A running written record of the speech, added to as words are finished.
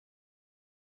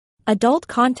Adult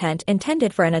content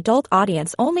intended for an adult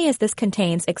audience only, as this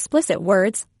contains explicit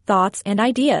words, thoughts, and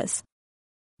ideas.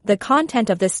 The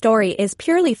content of this story is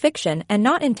purely fiction and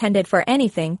not intended for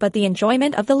anything but the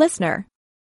enjoyment of the listener.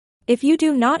 If you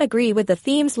do not agree with the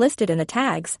themes listed in the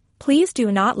tags, please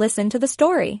do not listen to the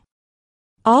story.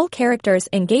 All characters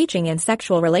engaging in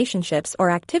sexual relationships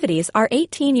or activities are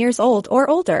 18 years old or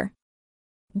older.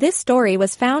 This story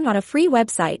was found on a free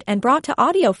website and brought to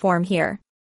audio form here.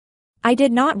 I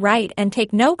did not write and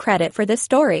take no credit for this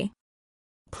story.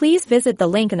 Please visit the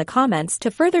link in the comments to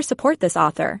further support this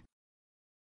author.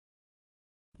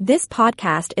 This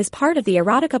podcast is part of the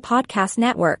Erotica Podcast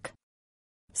Network.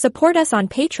 Support us on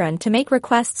Patreon to make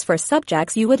requests for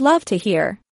subjects you would love to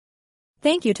hear.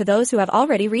 Thank you to those who have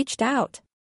already reached out.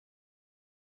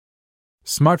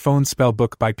 Smartphone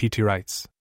Spellbook by P.T. Wrights.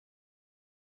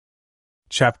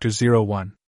 Chapter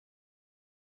 01.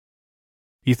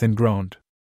 Ethan groaned.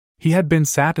 He had been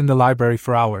sat in the library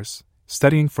for hours,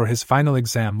 studying for his final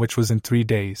exam, which was in 3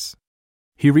 days.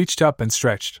 He reached up and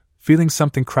stretched, feeling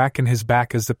something crack in his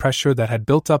back as the pressure that had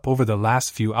built up over the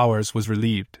last few hours was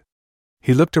relieved.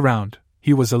 He looked around.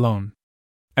 He was alone.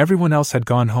 Everyone else had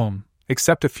gone home,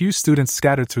 except a few students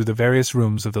scattered through the various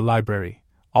rooms of the library,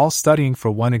 all studying for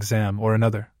one exam or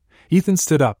another. Ethan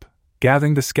stood up,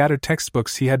 gathering the scattered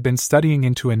textbooks he had been studying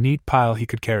into a neat pile he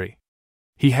could carry.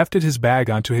 He hefted his bag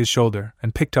onto his shoulder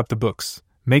and picked up the books,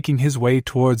 making his way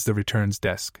towards the returns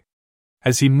desk.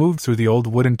 As he moved through the old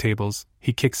wooden tables,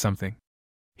 he kicked something.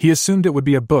 He assumed it would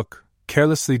be a book,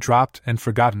 carelessly dropped and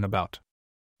forgotten about.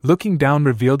 Looking down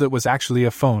revealed it was actually a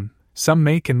phone, some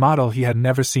make and model he had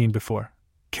never seen before.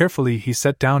 Carefully he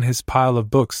set down his pile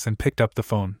of books and picked up the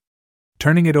phone.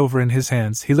 Turning it over in his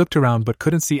hands, he looked around but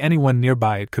couldn't see anyone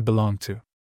nearby it could belong to.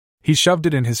 He shoved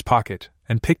it in his pocket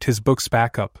and picked his books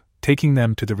back up, taking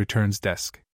them to the returns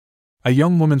desk. A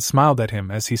young woman smiled at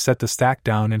him as he set the stack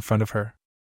down in front of her.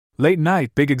 "Late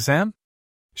night, big exam?"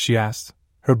 she asked,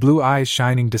 her blue eyes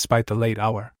shining despite the late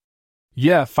hour.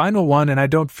 "Yeah, final one, and I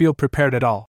don't feel prepared at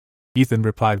all," Ethan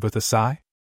replied with a sigh.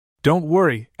 "Don't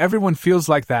worry, everyone feels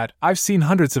like that. I've seen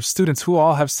hundreds of students who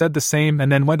all have said the same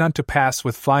and then went on to pass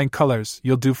with flying colors.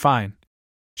 You'll do fine,"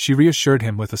 she reassured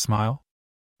him with a smile.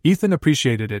 Ethan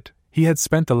appreciated it. He had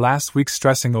spent the last week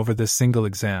stressing over this single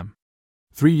exam.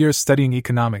 3 years studying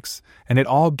economics, and it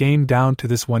all came down to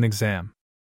this one exam.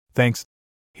 "Thanks,"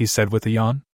 he said with a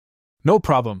yawn. "No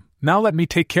problem. Now let me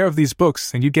take care of these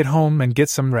books and you get home and get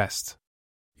some rest.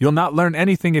 You'll not learn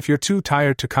anything if you're too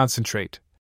tired to concentrate."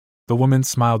 The woman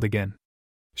smiled again.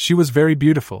 She was very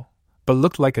beautiful, but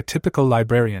looked like a typical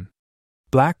librarian.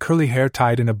 Black curly hair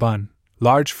tied in a bun,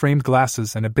 large framed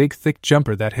glasses, and a big thick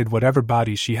jumper that hid whatever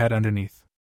body she had underneath.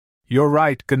 "You're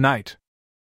right, good night."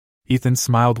 Ethan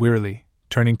smiled wearily,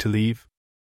 turning to leave.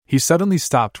 He suddenly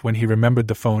stopped when he remembered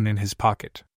the phone in his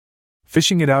pocket.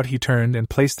 Fishing it out, he turned and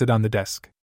placed it on the desk.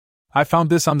 "I found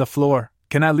this on the floor.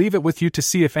 Can I leave it with you to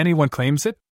see if anyone claims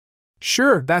it?"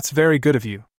 "Sure, that's very good of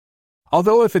you.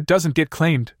 Although if it doesn't get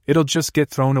claimed, it'll just get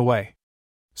thrown away.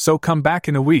 So come back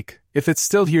in a week. If it's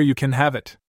still here, you can have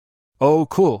it." "Oh,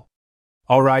 cool.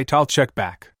 All right, I'll check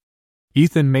back."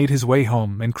 Ethan made his way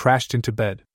home and crashed into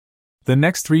bed. The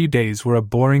next 3 days were a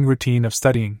boring routine of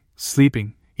studying,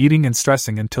 sleeping, eating, and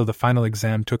stressing until the final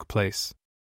exam took place.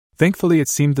 Thankfully, it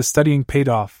seemed the studying paid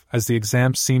off, as the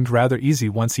exam seemed rather easy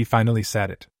once he finally sat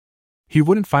it. He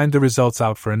wouldn't find the results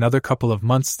out for another couple of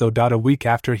months, though. A week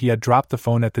after he had dropped the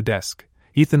phone at the desk,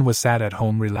 Ethan was sat at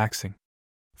home relaxing.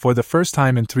 For the first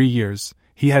time in 3 years,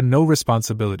 he had no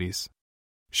responsibilities.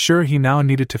 Sure, he now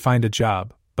needed to find a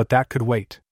job, but that could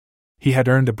wait. He had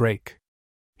earned a break.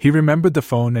 He remembered the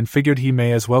phone and figured he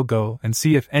may as well go and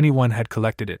see if anyone had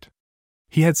collected it.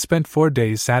 He had spent 4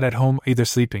 days sat at home, either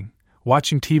sleeping,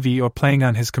 watching TV, or playing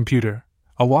on his computer.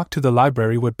 A walk to the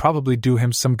library would probably do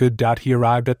him some good. He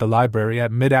arrived at the library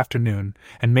at mid-afternoon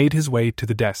and made his way to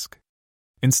the desk.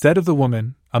 Instead of the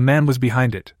woman, a man was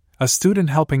behind it, a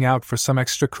student helping out for some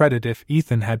extra credit if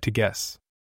Ethan had to guess.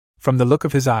 From the look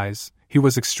of his eyes, he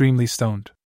was extremely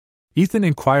stoned. Ethan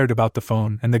inquired about the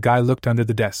phone and the guy looked under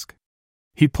the desk.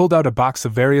 He pulled out a box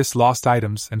of various lost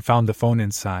items and found the phone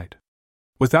inside.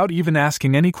 Without even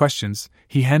asking any questions,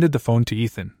 he handed the phone to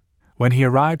Ethan. When he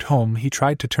arrived home, he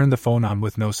tried to turn the phone on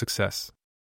with no success.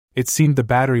 It seemed the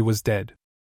battery was dead.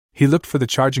 He looked for the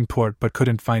charging port but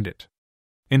couldn't find it.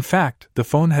 In fact, the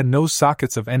phone had no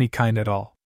sockets of any kind at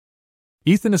all.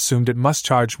 Ethan assumed it must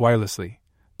charge wirelessly,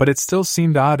 but it still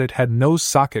seemed odd it had no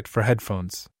socket for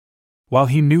headphones. While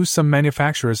he knew some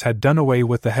manufacturers had done away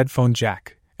with the headphone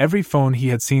jack, every phone he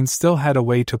had seen still had a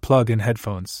way to plug in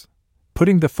headphones.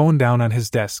 Putting the phone down on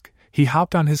his desk, he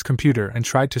hopped on his computer and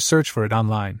tried to search for it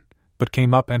online, but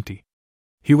came up empty.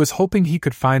 He was hoping he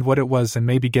could find what it was and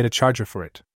maybe get a charger for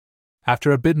it.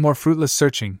 After a bit more fruitless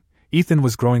searching, Ethan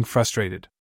was growing frustrated.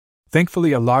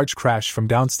 Thankfully, a large crash from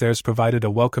downstairs provided a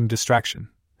welcome distraction.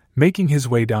 Making his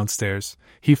way downstairs,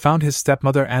 he found his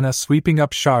stepmother Anna sweeping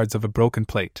up shards of a broken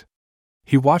plate.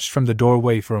 He watched from the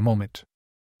doorway for a moment.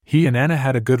 He and Anna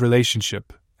had a good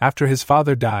relationship. After his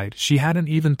father died, she hadn't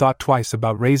even thought twice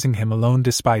about raising him alone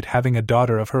despite having a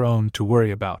daughter of her own to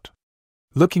worry about.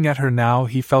 Looking at her now,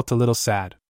 he felt a little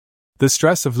sad. The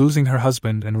stress of losing her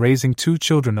husband and raising 2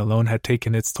 children alone had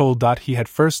taken its toll. He had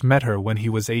first met her when he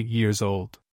was 8 years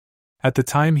old. At the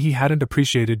time, he hadn't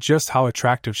appreciated just how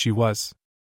attractive she was.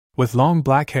 With long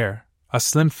black hair, a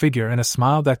slim figure, and a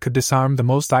smile that could disarm the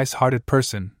most ice-hearted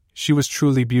person, she was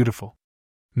truly beautiful.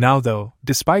 Now though,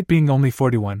 despite being only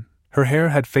 41, her hair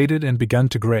had faded and begun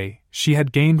to gray, she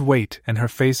had gained weight and her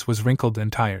face was wrinkled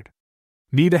and tired.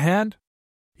 "Need a hand?"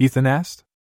 Ethan asked.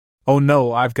 "Oh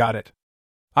no, I've got it.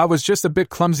 I was just a bit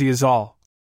clumsy is all,"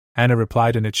 Anna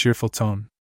replied in a cheerful tone.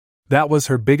 That was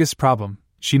her biggest problem,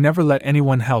 she never let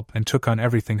anyone help and took on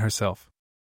everything herself.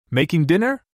 "Making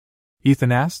dinner?"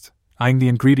 Ethan asked, eyeing the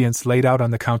ingredients laid out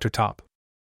on the countertop.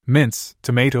 Mince,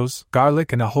 tomatoes,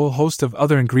 garlic, and a whole host of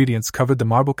other ingredients covered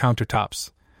the marble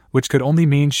countertops, which could only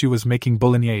mean she was making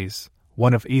bolognese,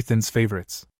 one of Ethan's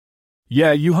favorites.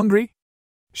 "Yeah, you hungry?"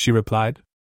 she replied.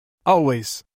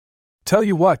 "Always. Tell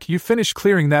you what, you finish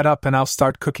clearing that up and I'll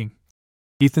start cooking."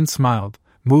 Ethan smiled,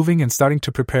 moving and starting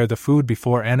to prepare the food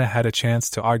before Anna had a chance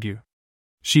to argue.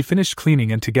 She finished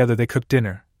cleaning and together they cooked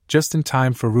dinner, just in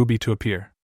time for Ruby to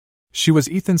appear. She was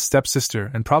Ethan's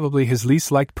stepsister and probably his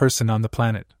least liked person on the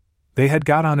planet. They had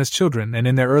got on as children and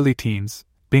in their early teens,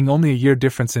 being only a year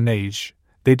difference in age,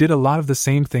 they did a lot of the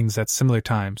same things at similar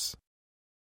times.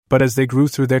 But as they grew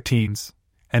through their teens,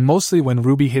 and mostly when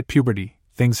Ruby hit puberty,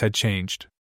 things had changed.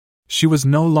 She was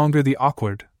no longer the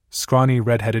awkward, scrawny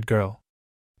red-headed girl.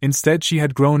 Instead, she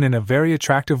had grown in a very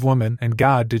attractive woman, and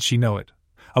God did she know it.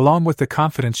 Along with the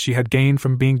confidence she had gained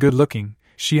from being good-looking,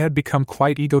 she had become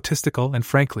quite egotistical and,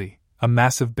 frankly, a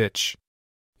massive bitch.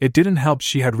 It didn't help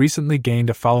she had recently gained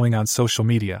a following on social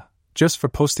media, just for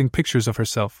posting pictures of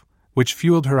herself, which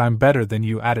fueled her "I'm better than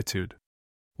you" attitude.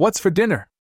 "What's for dinner?"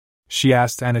 she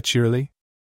asked Anna cheerily.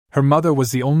 Her mother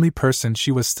was the only person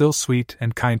she was still sweet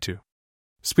and kind to.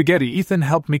 "Spaghetti, Ethan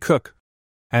helped me cook,"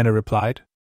 Anna replied.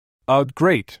 "Oh,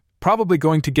 great, probably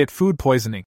going to get food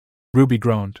poisoning," Ruby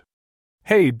groaned.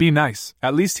 "Hey, be nice,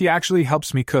 at least he actually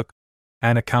helps me cook,"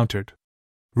 Anna countered.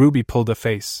 Ruby pulled a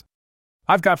face.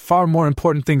 "I've got far more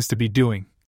important things to be doing,"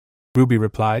 Ruby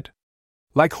replied.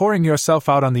 "Like whoring yourself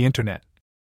out on the internet,"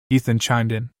 Ethan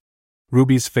chimed in.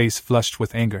 Ruby's face flushed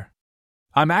with anger.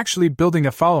 "I'm actually building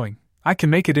a following, I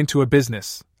can make it into a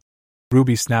business,"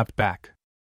 Ruby snapped back.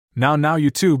 Now you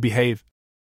two behave,"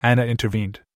 Anna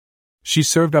intervened. She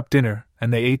served up dinner,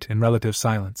 and they ate in relative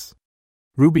silence.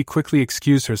 Ruby quickly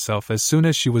excused herself as soon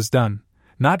as she was done,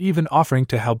 not even offering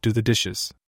to help do the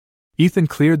dishes. Ethan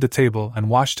cleared the table and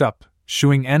washed up,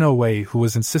 shooing Anna away, who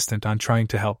was insistent on trying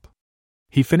to help.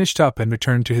 He finished up and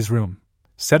returned to his room.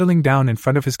 Settling down in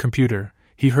front of his computer,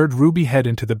 he heard Ruby head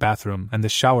into the bathroom and the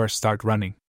shower start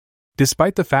running.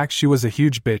 Despite the fact she was a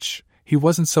huge bitch, he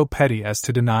wasn't so petty as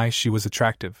to deny she was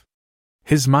attractive.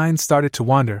 His mind started to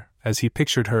wander as he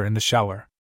pictured her in the shower.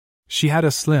 She had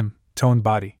a slim, toned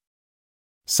body.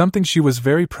 Something she was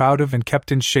very proud of and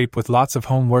kept in shape with lots of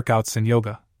home workouts and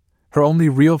yoga. Her only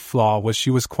real flaw was she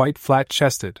was quite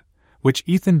flat-chested, which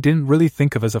Ethan didn't really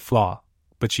think of as a flaw,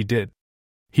 but she did.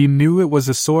 He knew it was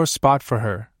a sore spot for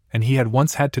her, and he had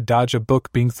once had to dodge a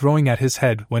book being thrown at his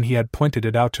head when he had pointed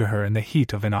it out to her in the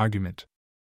heat of an argument.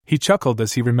 He chuckled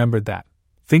as he remembered that.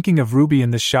 Thinking of Ruby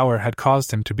in the shower had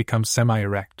caused him to become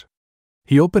semi-erect.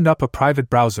 He opened up a private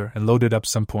browser and loaded up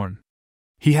some porn.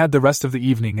 He had the rest of the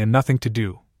evening and nothing to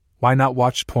do. Why not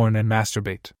watch porn and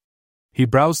masturbate? He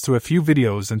browsed through a few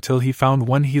videos until he found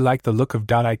one he liked the look of.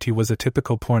 It was a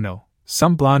typical porno,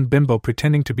 some blonde bimbo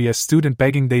pretending to be a student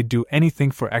begging they'd do anything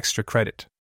for extra credit.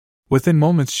 Within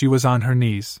moments she was on her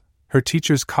knees, her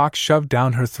teacher's cock shoved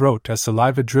down her throat as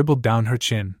saliva dribbled down her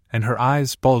chin, and her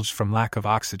eyes bulged from lack of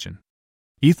oxygen.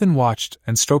 Ethan watched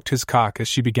and stroked his cock as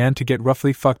she began to get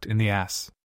roughly fucked in the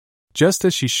ass. Just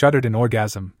as she shuddered in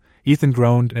orgasm, Ethan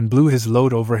groaned and blew his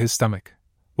load over his stomach.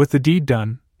 With the deed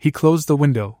done, he closed the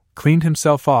window, cleaned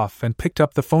himself off and picked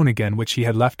up the phone again which he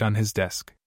had left on his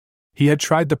desk. He had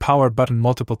tried the power button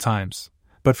multiple times,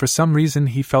 but for some reason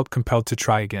he felt compelled to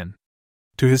try again.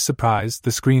 To his surprise,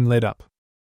 the screen lit up.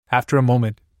 After a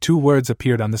moment, 2 words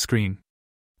appeared on the screen.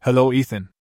 "Hello, Ethan."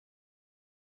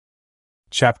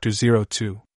 Chapter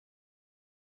 02.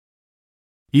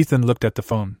 Ethan looked at the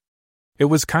phone. It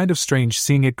was kind of strange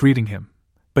seeing it greeting him,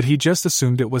 but he just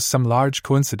assumed it was some large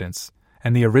coincidence,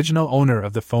 and the original owner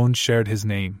of the phone shared his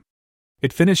name.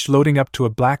 It finished loading up to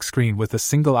a black screen with a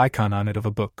single icon on it of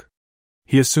a book.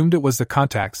 He assumed it was the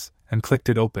contacts, and clicked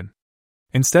it open.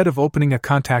 Instead of opening a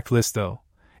contact list though,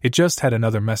 it just had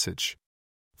another message.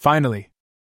 Finally.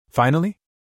 Finally?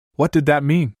 What did that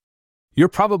mean? You're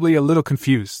probably a little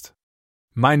confused.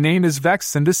 My name is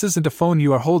Vex and this isn't a phone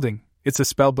you are holding, it's a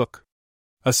spellbook.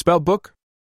 A spellbook?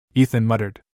 Ethan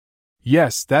muttered.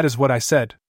 Yes, that is what I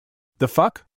said. The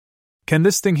fuck? Can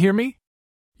this thing hear me?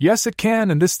 Yes, it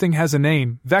can, and this thing has a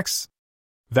name, Vex.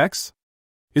 Vex?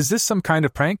 Is this some kind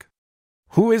of prank?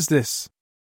 Who is this?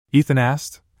 Ethan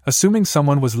asked, assuming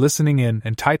someone was listening in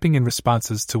and typing in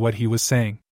responses to what he was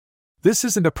saying. This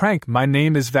isn't a prank, my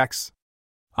name is Vex.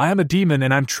 I am a demon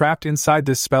and I'm trapped inside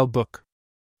this spellbook.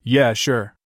 Yeah,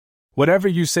 sure. Whatever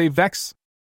you say, Vex.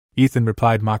 Ethan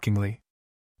replied mockingly.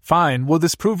 Fine, will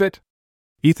this prove it?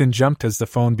 Ethan jumped as the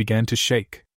phone began to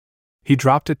shake. He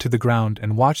dropped it to the ground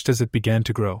and watched as it began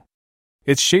to grow.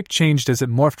 Its shape changed as it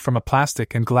morphed from a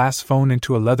plastic and glass phone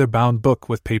into a leather-bound book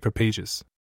with paper pages.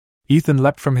 Ethan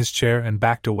leapt from his chair and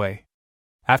backed away.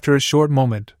 After a short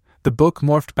moment, the book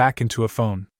morphed back into a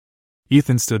phone.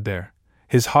 Ethan stood there,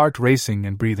 his heart racing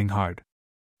and breathing hard.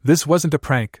 This wasn't a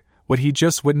prank, what he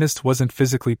just witnessed wasn't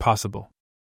physically possible.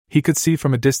 He could see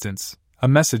from a distance, a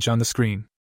message on the screen.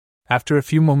 After a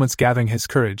few moments gathering his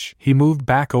courage, he moved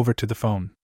back over to the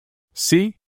phone.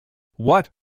 See? What?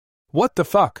 What the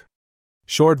fuck?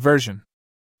 Short version.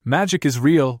 Magic is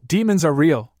real, demons are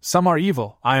real, some are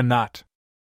evil, I am not.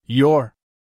 You're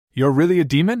really a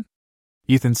demon?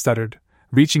 Ethan stuttered,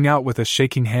 reaching out with a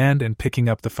shaking hand and picking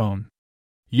up the phone.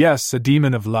 Yes, a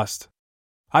demon of lust.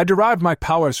 I derived my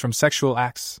powers from sexual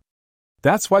acts.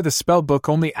 That's why the spellbook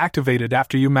only activated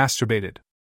after you masturbated.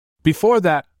 Before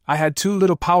that, I had too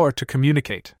little power to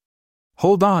communicate.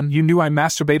 Hold on, you knew I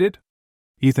masturbated?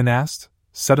 Ethan asked,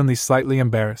 suddenly slightly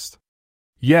embarrassed.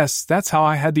 Yes, that's how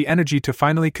I had the energy to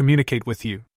finally communicate with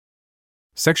you.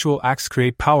 Sexual acts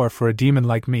create power for a demon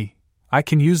like me. I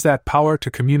can use that power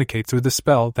to communicate through the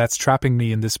spell that's trapping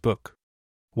me in this book.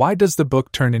 Why does the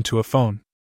book turn into a phone?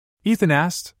 Ethan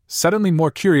asked, suddenly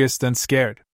more curious than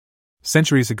scared.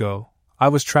 Centuries ago, I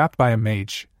was trapped by a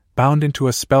mage, bound into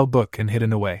a spell book and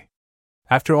hidden away.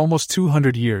 After almost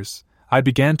 200 years, I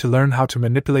began to learn how to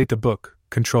manipulate the book,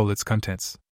 control its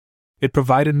contents. It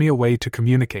provided me a way to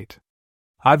communicate.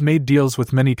 I've made deals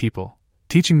with many people,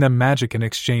 teaching them magic in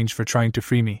exchange for trying to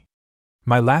free me.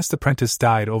 My last apprentice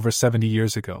died over 70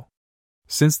 years ago.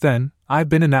 Since then, I've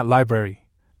been in that library,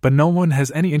 but no one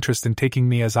has any interest in taking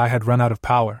me as I had run out of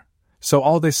power, so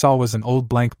all they saw was an old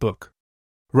blank book.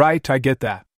 Right, I get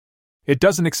that. It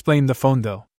doesn't explain the phone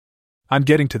though. I'm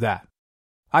getting to that.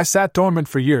 I sat dormant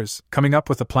for years, coming up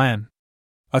with a plan.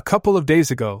 A couple of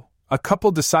days ago, a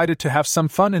couple decided to have some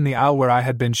fun in the aisle where I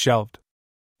had been shelved.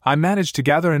 I managed to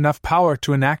gather enough power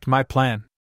to enact my plan.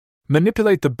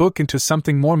 Manipulate the book into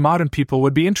something more modern people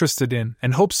would be interested in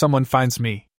and hope someone finds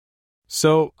me.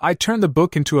 So, I turned the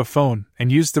book into a phone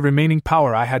and used the remaining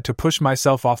power I had to push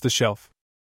myself off the shelf.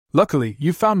 Luckily,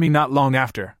 you found me not long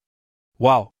after.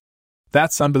 Wow.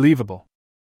 That's unbelievable.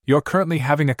 You're currently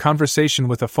having a conversation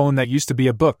with a phone that used to be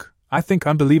a book. I think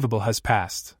unbelievable has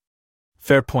passed.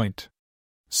 Fair point.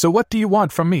 So what do you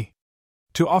want from me?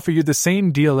 To offer you the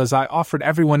same deal as I offered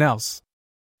everyone else.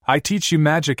 I teach you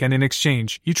magic and in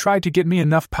exchange, you try to get me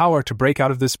enough power to break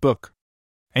out of this book.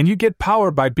 And you get power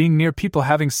by being near people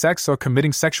having sex or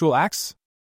committing sexual acts?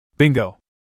 Bingo.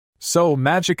 So,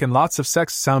 magic and lots of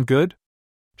sex sound good?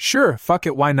 Sure, fuck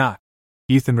it, why not?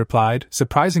 Ethan replied,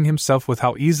 surprising himself with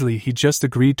how easily he just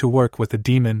agreed to work with a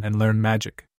demon and learn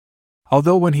magic.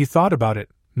 Although when he thought about it,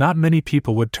 not many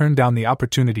people would turn down the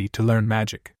opportunity to learn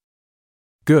magic.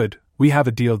 Good, we have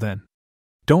a deal then.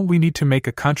 Don't we need to make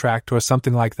a contract or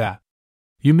something like that?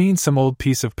 You mean some old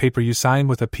piece of paper you sign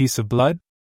with a piece of blood?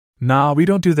 Nah, we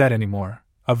don't do that anymore.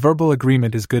 A verbal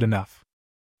agreement is good enough.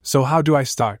 So how do I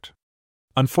start?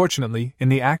 Unfortunately, in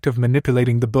the act of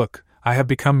manipulating the book, I have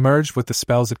become merged with the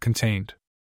spells it contained.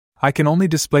 I can only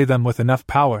display them with enough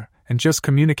power, and just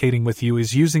communicating with you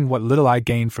is using what little I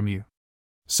gain from you.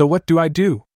 So what do I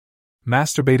do?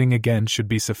 Masturbating again should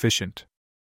be sufficient.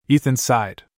 Ethan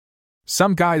sighed.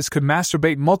 Some guys could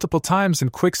masturbate multiple times in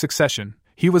quick succession.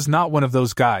 He was not one of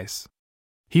those guys.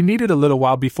 He needed a little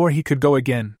while before he could go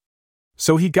again.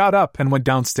 So he got up and went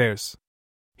downstairs.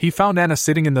 He found Anna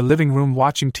sitting in the living room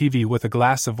watching TV with a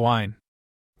glass of wine.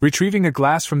 Retrieving a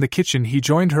glass from the kitchen, he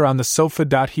joined her on the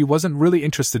sofa. He wasn't really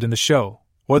interested in the show,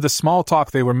 or the small talk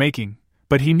they were making,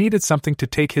 but he needed something to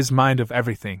take his mind off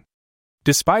everything.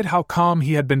 Despite how calm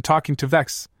he had been talking to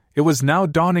Vex, It was now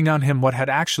dawning on him what had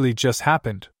actually just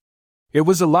happened. It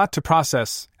was a lot to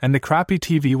process, and the crappy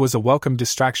TV was a welcome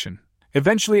distraction.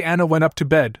 Eventually Anna went up to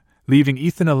bed, leaving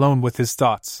Ethan alone with his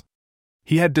thoughts.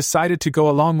 He had decided to go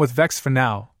along with Vex for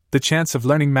now. The chance of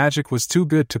learning magic was too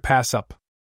good to pass up.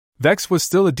 Vex was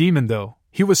still a demon though.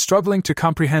 He was struggling to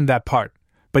comprehend that part,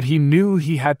 but he knew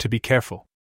he had to be careful.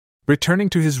 Returning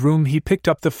to his room, he picked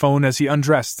up the phone as he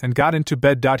undressed and got into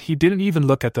bed. He didn't even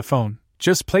look at the phone,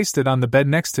 just placed it on the bed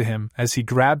next to him as he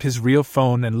grabbed his real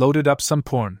phone and loaded up some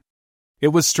porn. It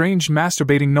was strange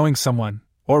masturbating knowing someone,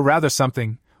 or rather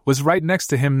something, was right next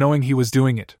to him knowing he was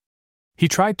doing it. He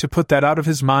tried to put that out of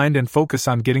his mind and focus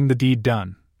on getting the deed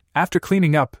done. After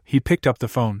cleaning up, he picked up the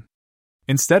phone.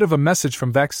 Instead of a message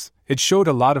from Vex, it showed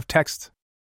a lot of text.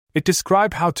 It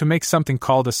described how to make something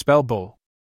called a spell bowl.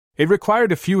 It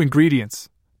required a few ingredients,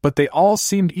 but they all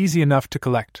seemed easy enough to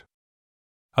collect.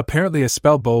 Apparently a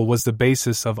spell bowl was the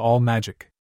basis of all magic.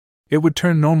 It would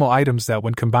turn normal items that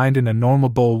when combined in a normal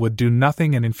bowl would do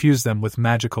nothing and infuse them with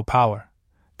magical power.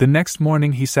 The next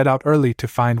morning he set out early to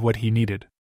find what he needed.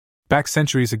 Back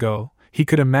centuries ago, he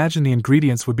could imagine the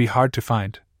ingredients would be hard to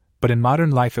find, but in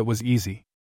modern life it was easy.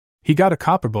 He got a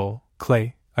copper bowl,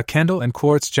 clay, a candle and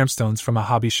quartz gemstones from a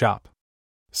hobby shop.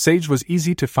 Sage was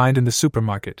easy to find in the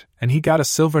supermarket, and he got a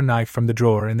silver knife from the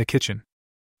drawer in the kitchen.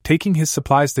 Taking his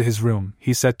supplies to his room,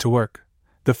 he set to work.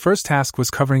 The first task was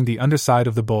covering the underside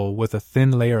of the bowl with a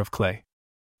thin layer of clay.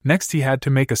 Next he had to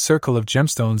make a circle of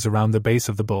gemstones around the base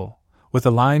of the bowl, with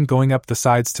a line going up the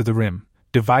sides to the rim,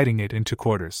 dividing it into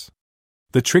quarters.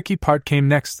 The tricky part came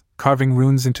next, carving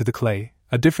runes into the clay,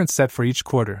 a different set for each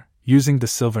quarter, using the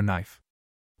silver knife.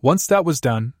 Once that was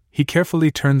done, he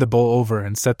carefully turned the bowl over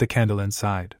and set the candle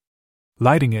inside.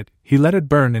 Lighting it, he let it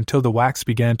burn until the wax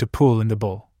began to pool in the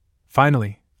bowl.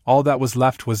 Finally, all that was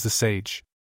left was the sage.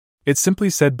 It simply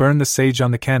said burn the sage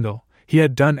on the candle. He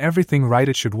had done everything right,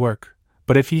 it should work,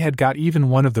 but if he had got even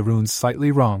one of the runes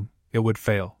slightly wrong, it would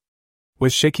fail.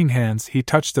 With shaking hands, he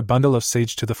touched the bundle of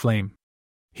sage to the flame.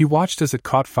 He watched as it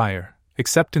caught fire,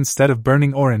 except instead of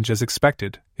burning orange as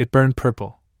expected, it burned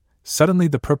purple. Suddenly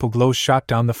the purple glow shot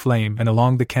down the flame and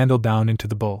along the candle down into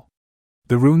the bowl.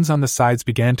 The runes on the sides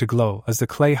began to glow as the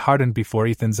clay hardened before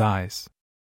Ethan's eyes.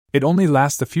 It only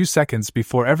lasted a few seconds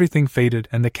before everything faded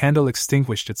and the candle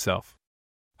extinguished itself.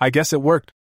 "I guess it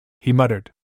worked," he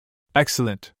muttered.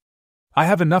 "Excellent. I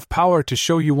have enough power to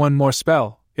show you one more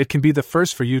spell. It can be the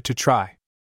first for you to try."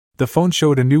 The phone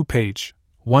showed a new page,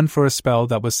 one for a spell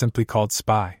that was simply called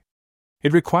Spy.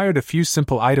 It required a few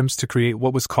simple items to create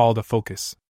what was called a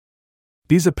focus.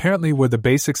 These apparently were the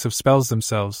basics of spells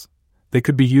themselves. They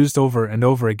could be used over and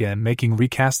over again, making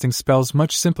recasting spells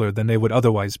much simpler than they would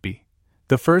otherwise be.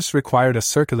 The first required a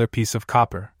circular piece of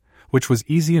copper, which was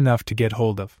easy enough to get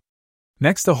hold of.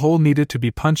 Next, a hole needed to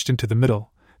be punched into the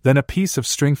middle, then a piece of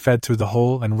string fed through the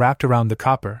hole and wrapped around the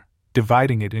copper,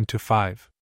 dividing it into 5.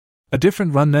 A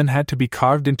different run then had to be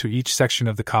carved into each section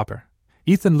of the copper.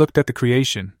 Ethan looked at the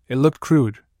creation. It looked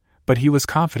crude, but he was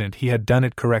confident he had done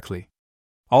it correctly.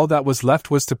 All that was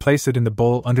left was to place it in the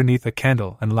bowl underneath a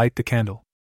candle and light the candle.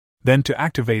 Then to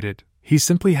activate it, he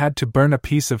simply had to burn a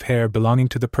piece of hair belonging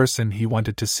to the person he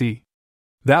wanted to see.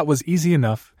 That was easy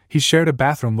enough. He shared a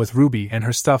bathroom with Ruby and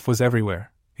her stuff was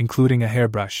everywhere, including a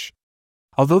hairbrush.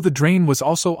 Although the drain was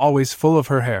also always full of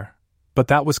her hair, but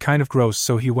that was kind of gross,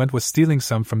 so he went with stealing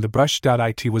some from the brush.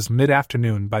 It was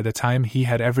mid-afternoon by the time he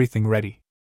had everything ready.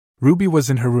 Ruby was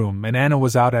in her room and Anna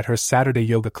was out at her Saturday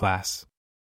yoga class.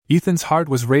 Ethan's heart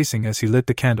was racing as he lit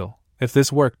the candle. If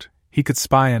this worked, he could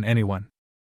spy on anyone.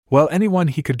 Well, anyone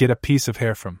he could get a piece of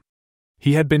hair from.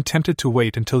 He had been tempted to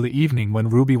wait until the evening when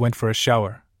Ruby went for a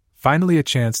shower, finally a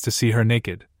chance to see her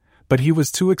naked, but he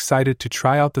was too excited to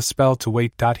try out the spell to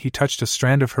wait. He touched a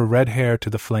strand of her red hair to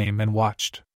the flame and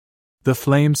watched. The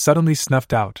flame suddenly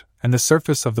snuffed out, and the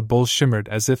surface of the bowl shimmered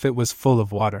as if it was full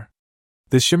of water.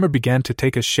 The shimmer began to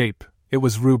take a shape. It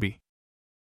was Ruby.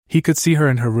 He could see her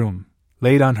in her room,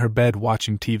 laid on her bed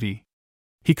watching TV.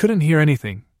 He couldn't hear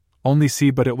anything, only see,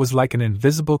 but it was like an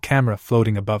invisible camera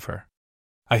floating above her.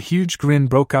 A huge grin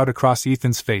broke out across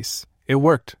Ethan's face. It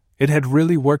worked. It had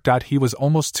really worked out. He was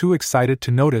almost too excited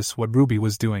to notice what Ruby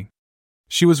was doing.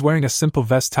 She was wearing a simple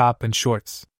vest top and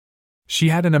shorts. She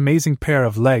had an amazing pair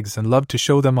of legs and loved to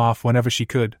show them off whenever she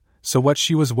could, so what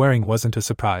she was wearing wasn't a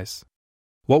surprise.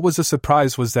 What was a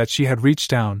surprise was that she had reached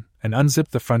down and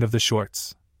unzipped the front of the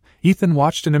shorts. Ethan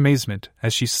watched in amazement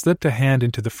as she slipped a hand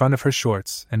into the front of her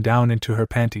shorts and down into her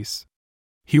panties.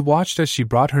 He watched as she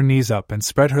brought her knees up and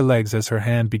spread her legs as her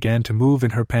hand began to move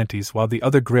in her panties while the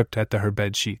other gripped at her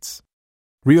bed sheets.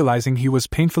 Realizing he was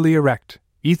painfully erect,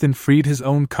 Ethan freed his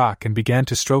own cock and began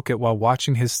to stroke it while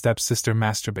watching his stepsister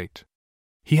masturbate.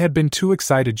 He had been too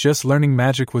excited just learning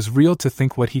magic was real to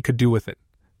think what he could do with it,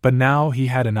 but now he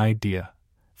had an idea.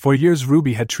 For years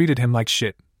Ruby had treated him like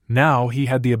shit, now he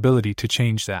had the ability to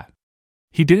change that.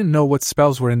 He didn't know what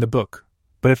spells were in the book,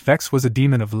 but if Vex was a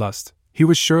demon of lust, he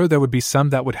was sure there would be some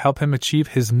that would help him achieve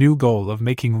his new goal of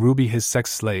making Ruby his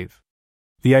sex slave.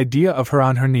 The idea of her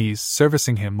on her knees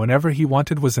servicing him whenever he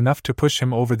wanted was enough to push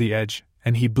him over the edge,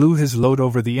 and he blew his load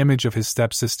over the image of his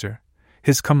stepsister,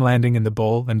 his cum landing in the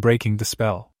bowl and breaking the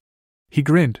spell. He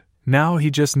grinned, now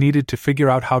he just needed to figure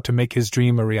out how to make his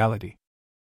dream a reality.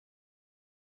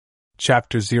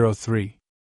 Chapter 03.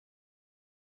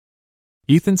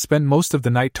 Ethan spent most of the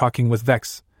night talking with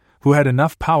Vex, who had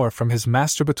enough power from his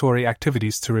masturbatory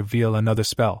activities to reveal another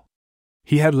spell.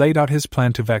 He had laid out his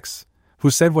plan to Vex, who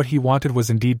said what he wanted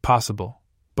was indeed possible,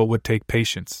 but would take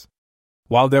patience.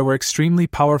 While there were extremely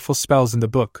powerful spells in the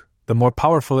book, the more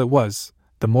powerful it was,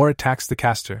 the more it taxed the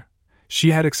caster.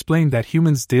 She had explained that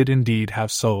humans did indeed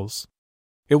have souls.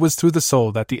 It was through the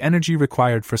soul that the energy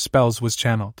required for spells was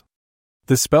channeled.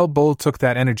 The spell bowl took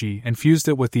that energy and fused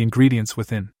it with the ingredients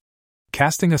within.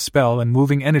 Casting a spell and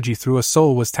moving energy through a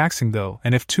soul was taxing though,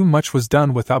 and if too much was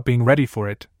done without being ready for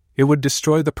it, it would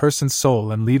destroy the person's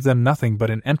soul and leave them nothing but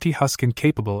an empty husk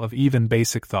incapable of even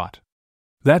basic thought.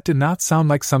 That did not sound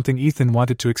like something Ethan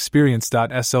wanted to experience.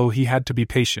 So he had to be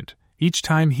patient. Each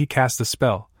time he cast a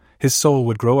spell, his soul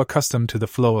would grow accustomed to the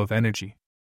flow of energy.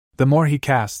 The more he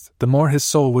cast, the more his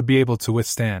soul would be able to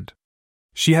withstand.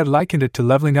 She had likened it to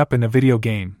leveling up in a video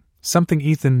game, something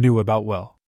Ethan knew about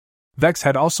well. Vex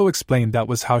had also explained that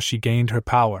was how she gained her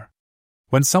power.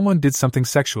 When someone did something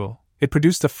sexual, it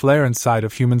produced a flare inside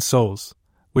of human souls,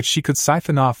 which she could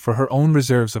siphon off for her own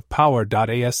reserves of power.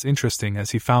 As interesting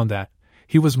as he found that,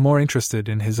 he was more interested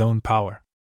in his own power.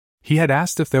 He had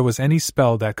asked if there was any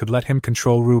spell that could let him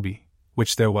control Ruby,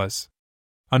 which there was.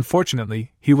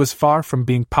 Unfortunately, he was far from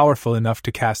being powerful enough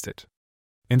to cast it.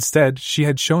 Instead, she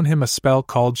had shown him a spell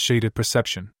called Shaded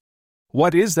Perception.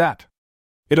 What is that?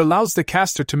 It allows the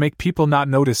caster to make people not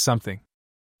notice something.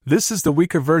 This is the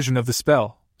weaker version of the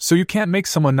spell, so you can't make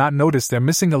someone not notice they're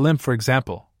missing a limb, for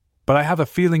example, but I have a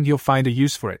feeling you'll find a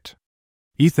use for it.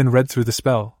 Ethan read through the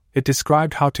spell. It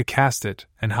described how to cast it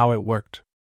and how it worked.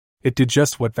 It did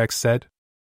just what Vex said.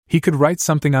 He could write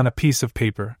something on a piece of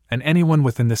paper, and anyone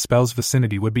within the spell's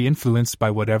vicinity would be influenced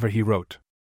by whatever he wrote.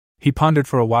 He pondered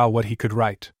for a while what he could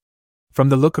write. From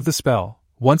the look of the spell,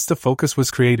 once the focus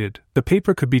was created, the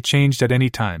paper could be changed at any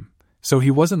time, so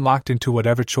he wasn't locked into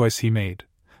whatever choice he made.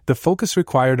 The focus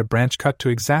required a branch cut to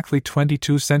exactly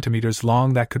 22 centimeters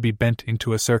long that could be bent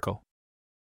into a circle.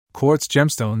 Quartz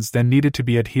gemstones then needed to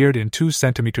be adhered in 2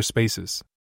 centimeter spaces.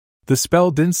 The spell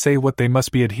didn't say what they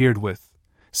must be adhered with,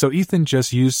 so Ethan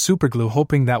just used superglue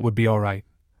hoping that would be alright,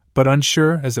 but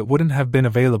unsure as it wouldn't have been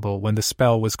available when the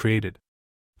spell was created.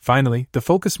 Finally, the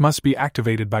focus must be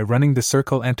activated by running the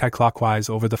circle anti-clockwise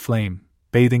over the flame,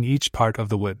 bathing each part of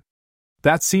the wood.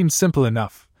 That seemed simple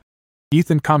enough,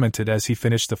 Ethan commented as he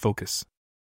finished the focus.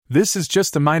 This is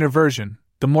just a minor version.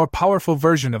 The more powerful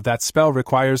version of that spell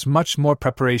requires much more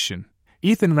preparation.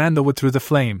 Ethan ran the wood through the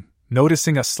flame,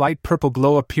 noticing a slight purple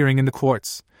glow appearing in the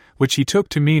quartz, which he took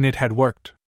to mean it had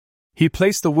worked. He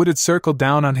placed the wooded circle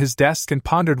down on his desk and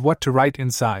pondered what to write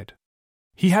inside.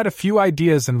 He had a few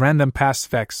ideas and ran them past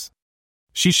Vex.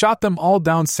 She shot them all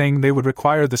down, saying they would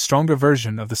require the stronger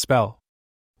version of the spell.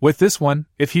 With this one,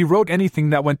 if he wrote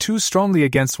anything that went too strongly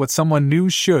against what someone knew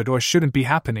should or shouldn't be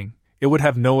happening, it would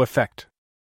have no effect.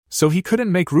 So he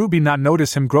couldn't make Ruby not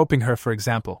notice him groping her, for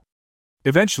example.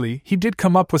 Eventually, he did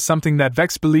come up with something that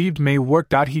Vex believed may work.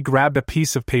 He grabbed a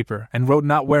piece of paper and wrote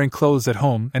 "not wearing clothes at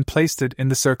home" and placed it in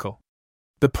the circle.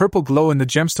 The purple glow in the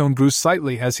gemstone grew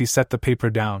slightly as he set the paper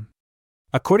down.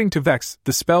 According to Vex,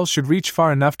 the spell should reach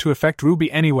far enough to affect Ruby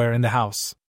anywhere in the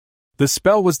house. The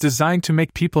spell was designed to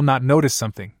make people not notice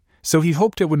something, so he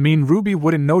hoped it would mean Ruby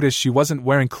wouldn't notice she wasn't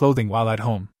wearing clothing while at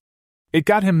home. It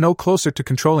got him no closer to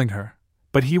controlling her,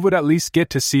 but he would at least get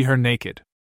to see her naked.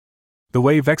 The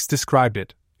way Vex described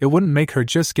it, it wouldn't make her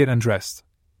just get undressed,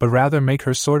 but rather make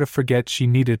her sort of forget she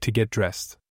needed to get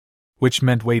dressed. Which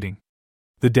meant waiting.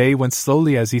 The day went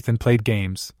slowly as Ethan played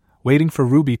games, waiting for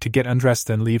Ruby to get undressed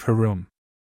and leave her room.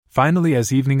 Finally,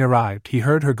 as evening arrived, he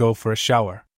heard her go for a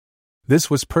shower. This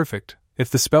was perfect. If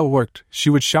the spell worked, she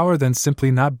would shower then simply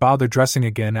not bother dressing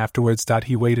again afterwards.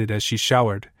 He waited as she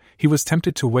showered. He was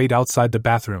tempted to wait outside the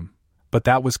bathroom, but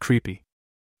that was creepy.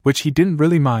 Which he didn't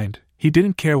really mind. He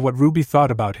didn't care what Ruby thought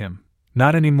about him,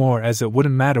 not anymore, as it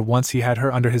wouldn't matter once he had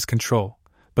her under his control.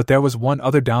 But there was one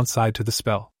other downside to the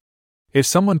spell. If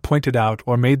someone pointed out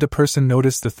or made the person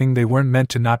notice the thing they weren't meant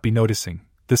to not be noticing,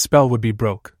 the spell would be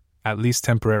broke, at least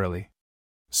temporarily.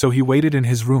 So he waited in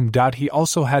his room. He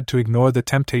also had to ignore the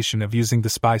temptation of using the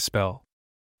spy spell.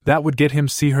 That would get him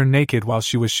see her naked while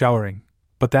she was showering,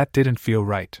 but that didn't feel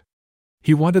right.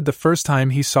 He wanted the first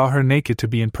time he saw her naked to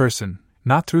be in person,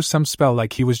 not through some spell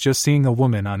like he was just seeing a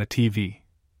woman on a TV.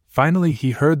 Finally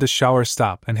he heard the shower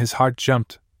stop and his heart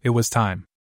jumped. It was time.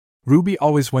 Ruby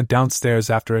always went downstairs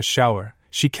after a shower.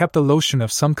 She kept a lotion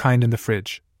of some kind in the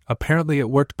fridge. Apparently it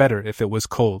worked better if it was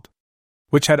cold,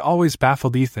 which had always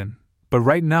baffled Ethan, but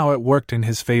right now it worked in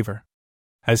his favor.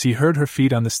 As he heard her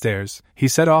feet on the stairs, he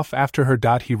set off after her.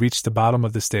 He reached the bottom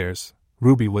of the stairs.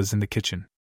 Ruby was in the kitchen.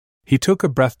 He took a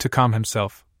breath to calm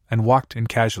himself, and walked in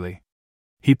casually.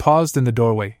 He paused in the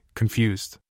doorway,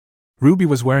 confused. Ruby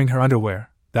was wearing her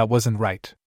underwear. That wasn't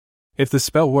right. If the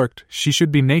spell worked, she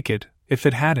should be naked. If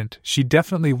it hadn't, she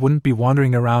definitely wouldn't be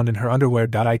wandering around in her underwear.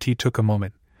 It took a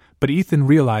moment, but Ethan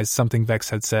realized something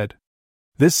Vex had said.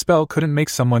 This spell couldn't make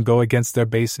someone go against their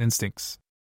base instincts.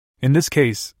 In this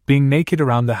case, being naked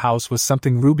around the house was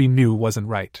something Ruby knew wasn't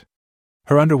right.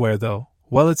 Her underwear, though,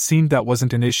 well, it seemed that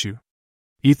wasn't an issue.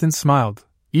 Ethan smiled.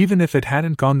 Even if it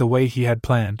hadn't gone the way he had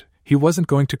planned, he wasn't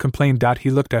going to complain. He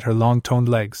looked at her long-toned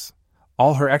legs.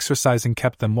 All her exercising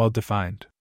kept them well-defined.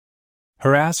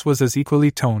 Her ass was as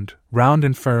equally toned, round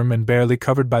and firm, and barely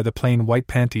covered by the plain white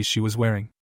panties she was wearing.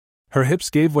 Her hips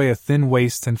gave way, a thin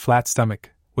waist and flat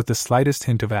stomach, with the slightest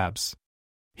hint of abs.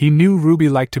 He knew Ruby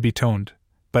liked to be toned,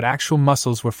 but actual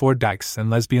muscles were for dykes and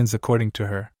lesbians according to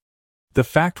her. The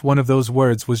fact one of those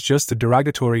words was just a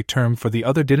derogatory term for the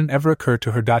other didn't ever occur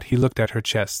to her. He looked at her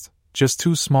chest, just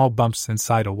two small bumps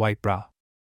inside a white bra.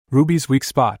 Ruby's weak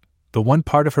spot, the one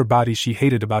part of her body she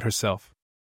hated about herself.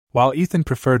 While Ethan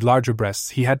preferred larger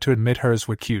breasts, he had to admit hers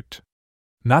were cute.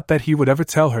 Not that he would ever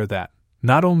tell her that.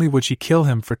 Not only would she kill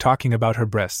him for talking about her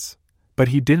breasts, but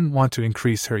he didn't want to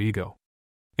increase her ego.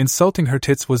 Insulting her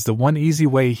tits was the one easy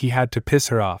way he had to piss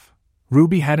her off.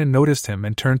 Ruby hadn't noticed him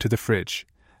and turned to the fridge,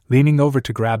 leaning over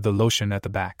to grab the lotion at the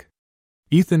back.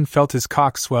 Ethan felt his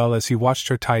cock swell as he watched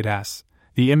her tight ass,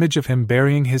 the image of him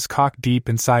burying his cock deep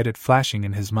inside it flashing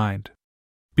in his mind.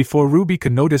 Before Ruby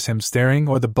could notice him staring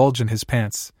or the bulge in his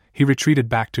pants, he retreated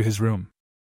back to his room.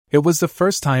 It was the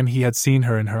first time he had seen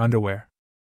her in her underwear.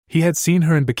 He had seen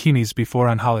her in bikinis before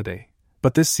on holiday,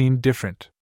 but this seemed different.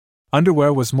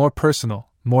 Underwear was more personal,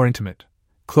 more intimate.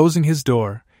 Closing his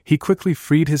door, he quickly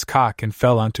freed his cock and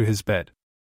fell onto his bed.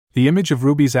 The image of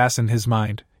Ruby's ass in his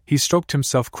mind, he stroked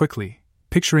himself quickly,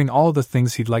 picturing all the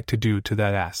things he'd like to do to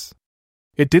that ass.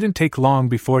 It didn't take long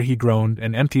before he groaned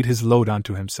and emptied his load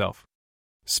onto himself.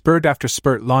 Spurt after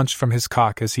spurt launched from his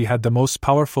cock as he had the most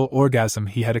powerful orgasm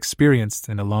he had experienced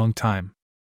in a long time.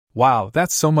 Wow,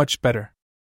 that's so much better.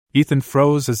 Ethan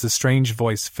froze as the strange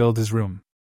voice filled his room.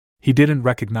 He didn't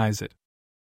recognize it.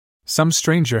 Some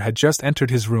stranger had just entered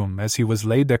his room as he was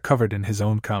laid there covered in his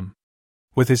own cum.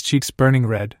 With his cheeks burning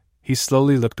red, he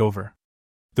slowly looked over.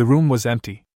 The room was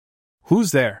empty.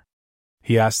 Who's there?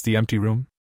 He asked the empty room.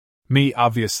 Me,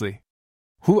 obviously.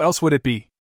 Who else would it be?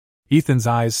 Ethan's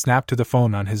eyes snapped to the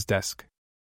phone on his desk.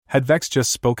 Had Vex just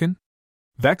spoken?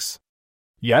 Vex?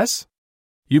 Yes?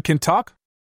 You can talk?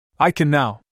 I can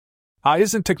now.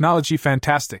 Isn't technology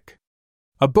fantastic?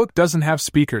 A book doesn't have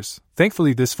speakers,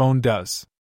 thankfully this phone does.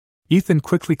 Ethan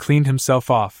quickly cleaned himself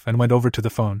off and went over to the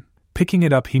phone. Picking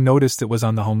it up, he noticed it was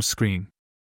on the home screen.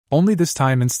 Only this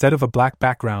time, instead of a black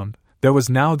background, there was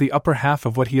now the upper half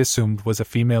of what he assumed was a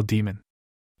female demon.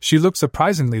 She looked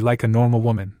surprisingly like a normal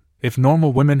woman, if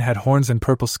normal women had horns and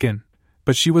purple skin,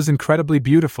 but she was incredibly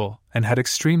beautiful and had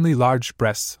extremely large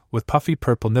breasts with puffy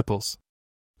purple nipples.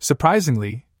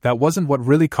 Surprisingly, that wasn't what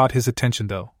really caught his attention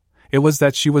though. It was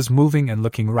that she was moving and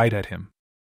looking right at him.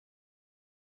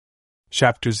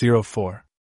 Chapter 04.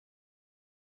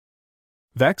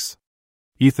 Vex?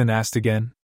 Ethan asked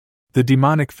again. The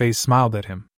demonic face smiled at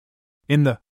him.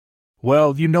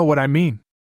 Well, you know what I mean.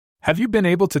 Have you been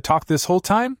able to talk this whole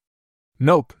time?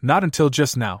 Nope, not until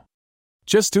just now.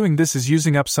 Just doing this is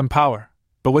using up some power,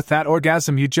 but with that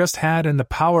orgasm you just had and the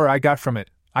power I got from it,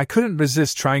 I couldn't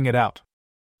resist trying it out.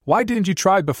 Why didn't you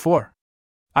try before?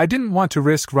 I didn't want to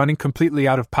risk running completely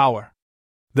out of power.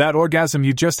 That orgasm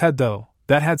you just had though,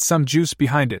 that had some juice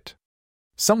behind it.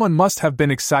 Someone must have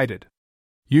been excited.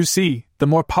 You see, the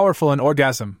more powerful an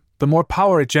orgasm, the more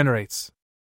power it generates.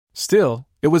 Still,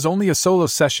 it was only a solo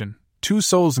session. Two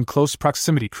souls in close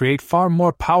proximity create far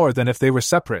more power than if they were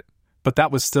separate, but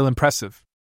that was still impressive.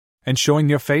 And showing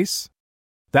your face?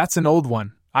 That's an old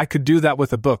one, I could do that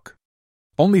with a book.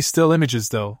 Only still images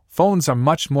though, phones are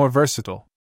much more versatile.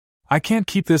 I can't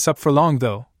keep this up for long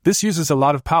though, this uses a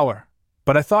lot of power.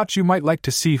 but I thought you might like to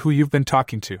see who you've been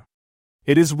talking to.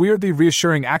 It is weirdly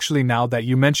reassuring actually now that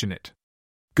you mention it.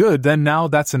 Good, then now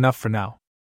that's enough for now.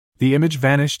 The image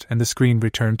vanished and the screen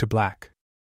returned to black.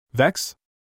 Vex?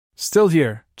 Still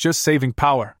here, just saving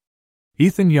power.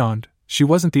 Ethan yawned. She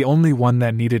wasn't the only one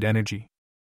that needed energy.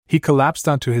 He collapsed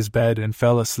onto his bed and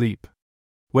fell asleep.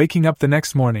 Waking up the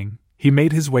next morning, he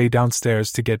made his way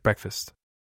downstairs to get breakfast.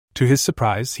 To his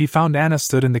surprise, he found Anna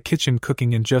stood in the kitchen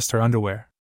cooking in just her underwear.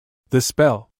 The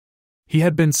spell. He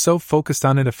had been so focused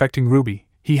on it affecting Ruby,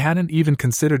 he hadn't even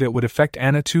considered it would affect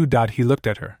Anna too. He looked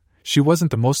at her. She wasn't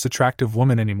the most attractive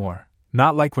woman anymore,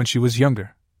 not like when she was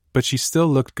younger, but she still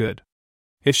looked good.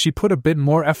 If she put a bit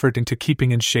more effort into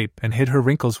keeping in shape and hid her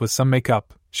wrinkles with some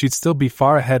makeup, she'd still be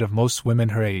far ahead of most women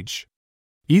her age.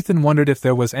 Ethan wondered if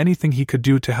there was anything he could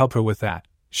do to help her with that.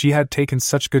 She had taken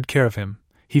such good care of him.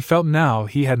 He felt now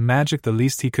he had magic, the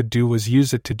least he could do was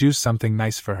use it to do something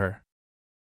nice for her.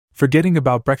 Forgetting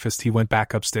about breakfast, he went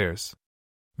back upstairs.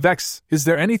 Vex, is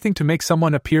there anything to make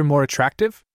someone appear more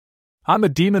attractive? I'm a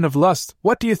demon of lust,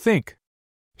 what do you think?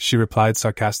 She replied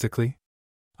sarcastically.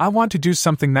 I want to do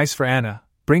something nice for Anna,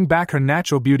 bring back her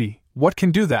natural beauty. What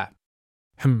can do that?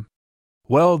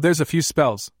 Well, there's a few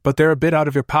spells, but they're a bit out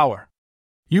of your power.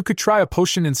 You could try a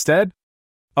potion instead?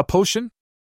 A potion?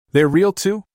 They're real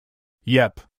too?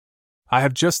 Yep. I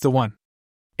have just the one.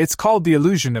 It's called the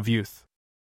Illusion of Youth.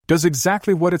 Does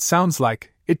exactly what it sounds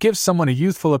like. It gives someone a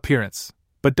youthful appearance,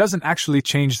 but doesn't actually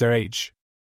change their age.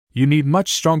 You need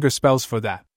much stronger spells for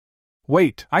that.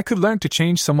 Wait, I could learn to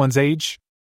change someone's age?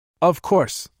 Of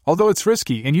course, although it's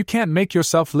risky and you can't make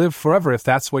yourself live forever if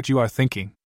that's what you are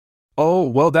thinking. Oh,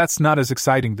 well, that's not as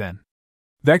exciting then.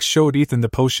 Vex showed Ethan the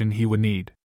potion he would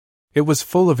need. It was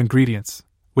full of ingredients,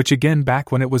 which again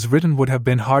back when it was written would have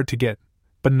been hard to get,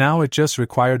 but now it just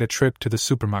required a trip to the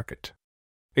supermarket.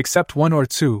 Except one or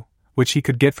two, which he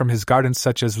could get from his garden,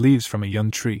 such as leaves from a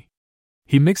young tree.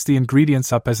 He mixed the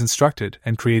ingredients up as instructed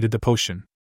and created the potion.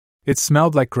 It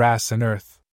smelled like grass and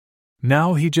earth.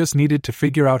 Now he just needed to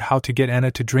figure out how to get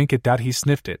Anna to drink it. He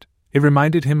sniffed it. It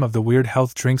reminded him of the weird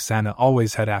health drinks Anna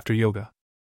always had after yoga.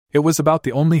 It was about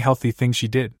the only healthy thing she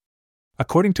did.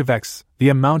 According to Vex, the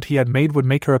amount he had made would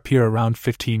make her appear around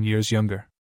 15 years younger.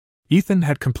 Ethan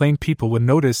had complained people would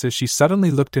notice if she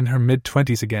suddenly looked in her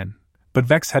mid-20s again, but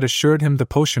Vex had assured him the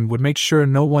potion would make sure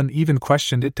no one even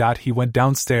questioned it. He went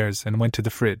downstairs and went to the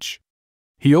fridge.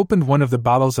 He opened one of the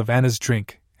bottles of Anna's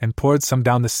drink and poured some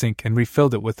down the sink and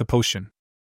refilled it with the potion.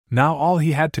 Now all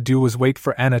he had to do was wait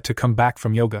for Anna to come back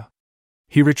from yoga.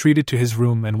 He retreated to his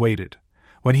room and waited.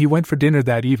 When he went for dinner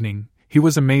that evening, he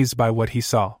was amazed by what he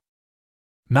saw.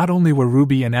 Not only were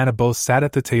Ruby and Anna both sat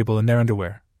at the table in their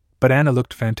underwear, but Anna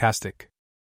looked fantastic.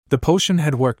 The potion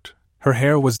had worked. Her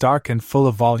hair was dark and full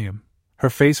of volume. Her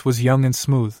face was young and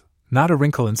smooth, not a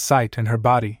wrinkle in sight, and her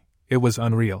body, it was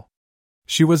unreal.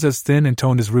 She was as thin and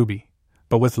toned as Ruby,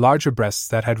 but with larger breasts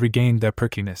that had regained their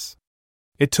perkiness.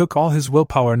 It took all his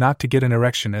willpower not to get an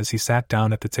erection as he sat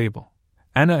down at the table.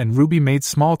 Anna and Ruby made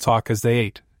small talk as they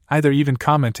ate, either even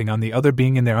commenting on the other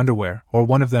being in their underwear or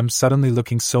one of them suddenly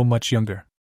looking so much younger.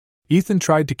 Ethan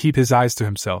tried to keep his eyes to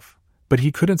himself, but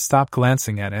he couldn't stop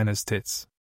glancing at Anna's tits.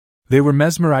 They were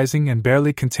mesmerizing and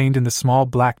barely contained in the small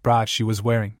black bra she was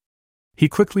wearing. He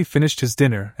quickly finished his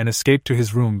dinner and escaped to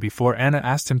his room before Anna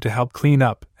asked him to help clean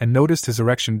up and noticed his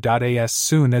erection. As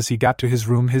soon as he got to his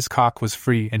room, his cock was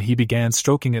free and he began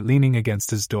stroking it leaning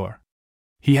against his door.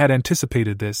 He had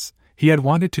anticipated this. He had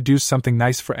wanted to do something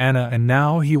nice for Anna and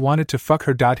now he wanted to fuck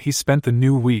her. He spent the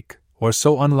new week or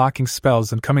so unlocking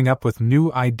spells and coming up with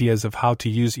new ideas of how to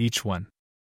use each one.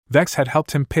 Vex had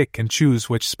helped him pick and choose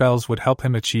which spells would help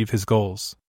him achieve his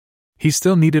goals. He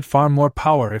still needed far more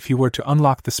power if he were to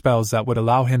unlock the spells that would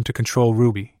allow him to control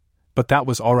Ruby, but that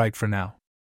was alright for now.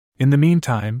 In the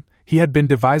meantime, he had been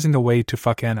devising a way to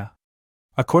fuck Anna.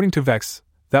 According to Vex,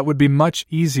 that would be much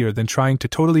easier than trying to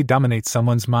totally dominate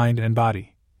someone's mind and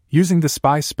body. Using the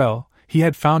spy spell, he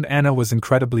had found Anna was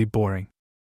incredibly boring.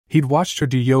 He'd watched her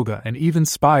do yoga and even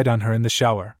spied on her in the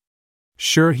shower.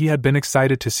 Sure, he had been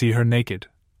excited to see her naked.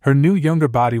 Her new younger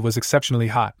body was exceptionally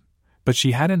hot, but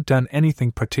she hadn't done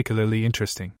anything particularly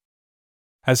interesting.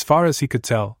 As far as he could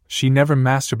tell, she never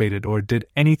masturbated or did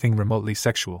anything remotely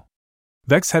sexual.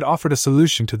 Vex had offered a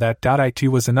solution to that. It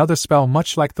was another spell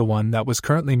much like the one that was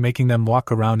currently making them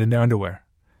walk around in their underwear,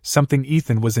 something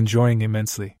Ethan was enjoying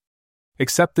immensely.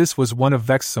 Except this was one of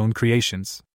Vex's own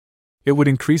creations. It would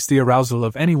increase the arousal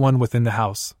of anyone within the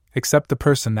house, except the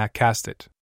person that cast it.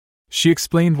 She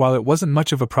explained while it wasn't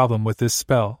much of a problem with this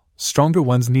spell, stronger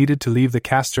ones needed to leave the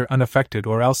caster unaffected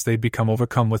or else they'd become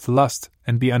overcome with lust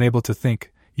and be unable to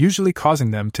think. usually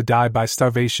causing them to die by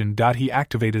starvation. He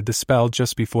activated the spell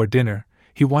just before dinner.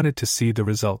 He wanted to see the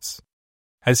results.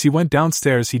 As he went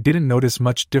downstairs, he didn't notice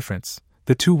much difference.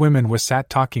 The two women were sat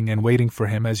talking and waiting for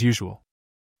him as usual.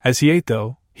 As he ate,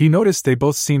 though, he noticed they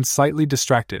both seemed slightly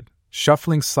distracted,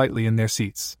 shuffling slightly in their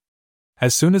seats.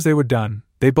 As soon as they were done,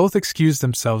 they both excused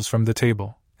themselves from the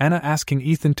table, Anna asking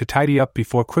Ethan to tidy up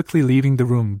before quickly leaving the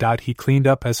room. He cleaned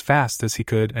up as fast as he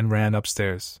could and ran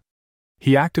upstairs.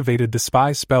 He activated the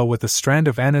spy spell with a strand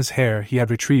of Anna's hair he had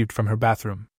retrieved from her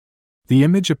bathroom. The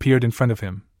image appeared in front of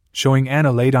him, showing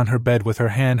Anna laid on her bed with her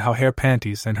hand how hair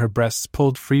panties and her breasts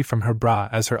pulled free from her bra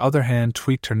as her other hand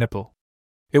tweaked her nipple.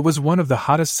 It was one of the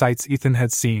hottest sights Ethan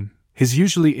had seen, his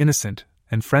usually innocent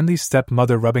and friendly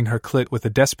stepmother rubbing her clit with a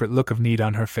desperate look of need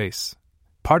on her face.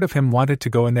 Part of him wanted to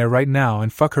go in there right now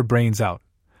and fuck her brains out,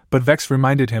 but Vex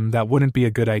reminded him that wouldn't be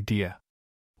a good idea.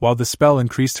 While the spell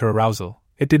increased her arousal,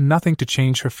 it did nothing to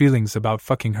change her feelings about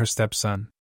fucking her stepson.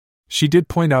 She did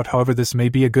point out, however, this may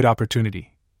be a good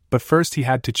opportunity, but first he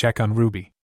had to check on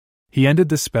Ruby. He ended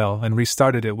the spell and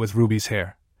restarted it with Ruby's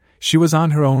hair. She was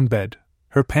on her own bed,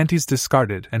 her panties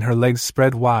discarded and her legs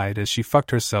spread wide as she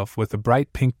fucked herself with a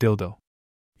bright pink dildo.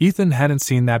 Ethan hadn't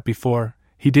seen that before,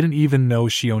 he didn't even know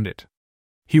she owned it.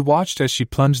 He watched as she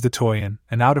plunged the toy in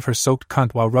and out of her soaked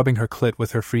cunt while rubbing her clit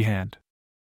with her free hand.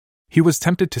 He was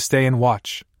tempted to stay and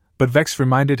watch, but Vex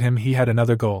reminded him he had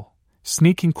another goal.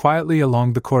 Sneaking quietly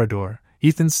along the corridor,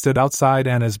 Ethan stood outside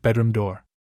Anna's bedroom door.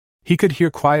 He could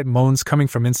hear quiet moans coming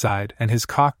from inside and his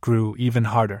cock grew even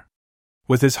harder.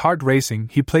 With his heart racing,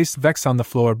 he placed Vex on the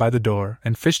floor by the door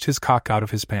and fished his cock out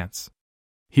of his pants.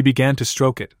 He began to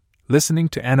stroke it, listening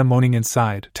to Anna moaning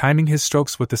inside, timing his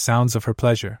strokes with the sounds of her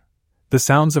pleasure. The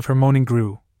sounds of her moaning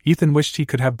grew. Ethan wished he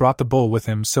could have brought the bowl with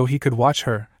him so he could watch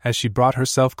her as she brought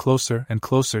herself closer and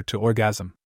closer to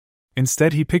orgasm.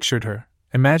 Instead, he pictured her,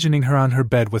 imagining her on her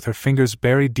bed with her fingers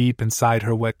buried deep inside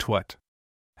her wet twat.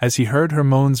 As he heard her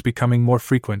moans becoming more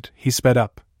frequent, he sped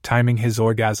up, timing his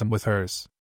orgasm with hers.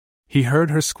 He heard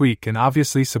her squeak and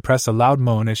obviously suppress a loud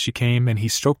moan as she came, and he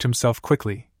stroked himself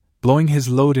quickly, blowing his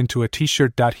load into a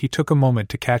t-shirt. He took a moment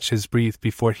to catch his breath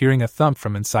before hearing a thump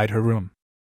from inside her room.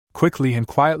 Quickly and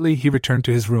quietly he returned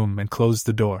to his room and closed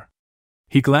the door.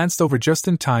 He glanced over just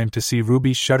in time to see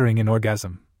Ruby shuddering in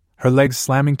orgasm, her legs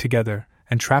slamming together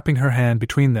and trapping her hand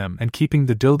between them and keeping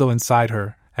the dildo inside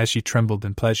her as she trembled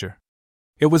in pleasure.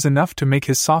 It was enough to make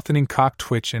his softening cock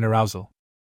twitch in arousal.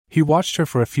 He watched her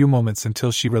for a few moments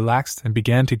until she relaxed and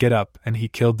began to get up, and he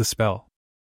killed the spell.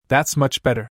 "That's much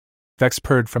better," Vex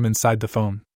purred from inside the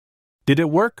phone. "Did it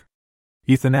work?"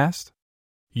 Ethan asked.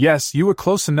 "Yes, you were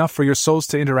close enough for your souls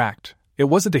to interact. It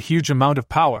wasn't a huge amount of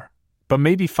power, but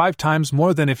maybe 5 times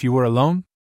more than if you were alone?"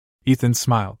 Ethan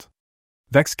smiled.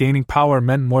 Vex gaining power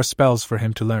meant more spells for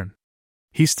him to learn.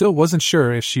 He still wasn't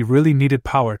sure if she really needed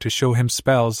power to show him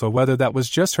spells or whether that was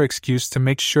just her excuse to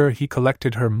make sure he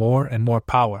collected her more and more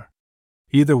power.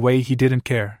 Either way, he didn't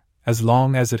care, as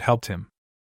long as it helped him.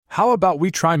 "How about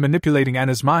we try manipulating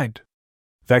Anna's mind?"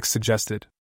 Vex suggested.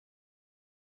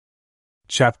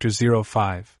 Chapter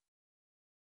 05.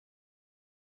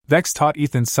 Vex taught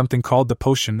Ethan something called the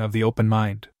Potion of the Open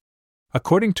Mind.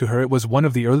 According to her, it was one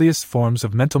of the earliest forms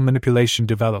of mental manipulation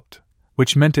developed,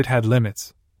 which meant it had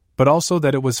limits, but also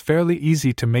that it was fairly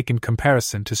easy to make in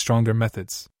comparison to stronger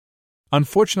methods.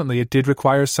 Unfortunately, it did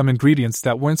require some ingredients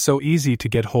that weren't so easy to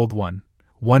get hold of,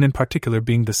 one in particular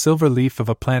being the silver leaf of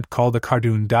a plant called a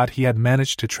cardoon. He had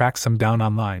managed to track some down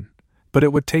online, but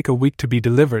it would take a week to be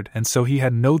delivered, and so he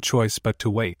had no choice but to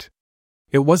wait.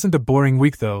 It wasn't a boring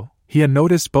week, though. He had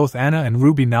noticed both Anna and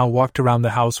Ruby now walked around the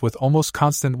house with almost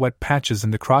constant wet patches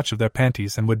in the crotch of their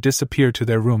panties and would disappear to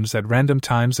their rooms at random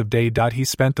times of day. He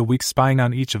spent the week spying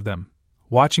on each of them,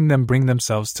 watching them bring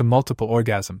themselves to multiple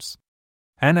orgasms.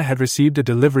 Anna had received a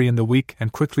delivery in the week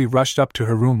and quickly rushed up to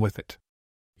her room with it.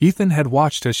 Ethan had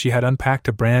watched as she had unpacked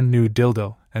a brand new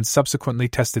dildo and subsequently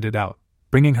tested it out,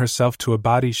 bringing herself to a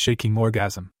body-shaking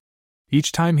orgasm.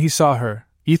 Each time he saw her,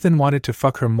 Ethan wanted to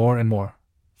fuck her more and more.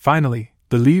 Finally,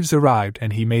 the leaves arrived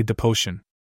and he made the potion.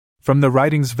 From the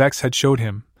writings Vex had showed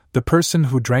him, the person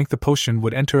who drank the potion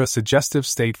would enter a suggestive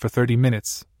state for 30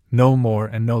 minutes, no more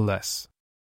and no less.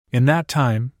 In that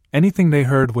time, anything they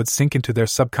heard would sink into their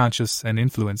subconscious and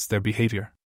influence their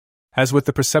behavior. As with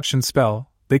the perception spell,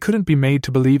 they couldn't be made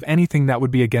to believe anything that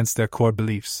would be against their core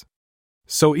beliefs.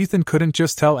 So Ethan couldn't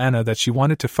just tell Anna that she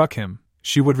wanted to fuck him,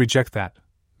 she would reject that.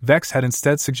 Vex had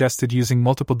instead suggested using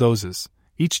multiple doses,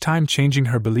 each time changing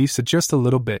her beliefs just a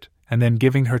little bit, and then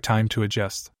giving her time to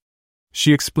adjust.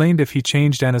 She explained if he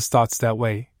changed Anna's thoughts that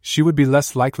way, she would be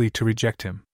less likely to reject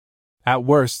him. At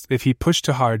worst, if he pushed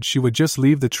too hard, she would just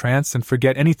leave the trance and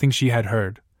forget anything she had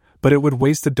heard, but it would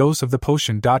waste a dose of the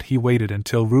potion. He waited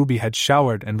until Ruby had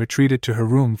showered and retreated to her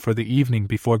room for the evening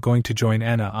before going to join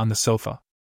Anna on the sofa.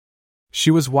 She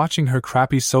was watching her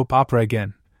crappy soap opera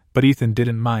again, but Ethan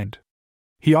didn't mind.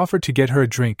 He offered to get her a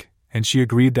drink, and she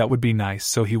agreed that would be nice,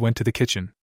 so he went to the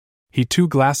kitchen. He 2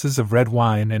 glasses of red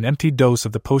wine and emptied dose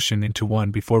of the potion into one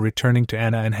before returning to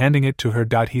Anna and handing it to her.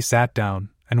 He sat down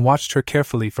and watched her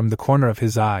carefully from the corner of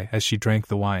his eye as she drank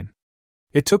the wine.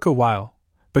 It took a while,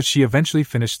 but she eventually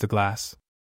finished the glass.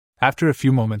 After a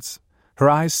few moments, her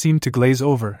eyes seemed to glaze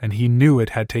over and he knew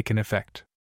it had taken effect.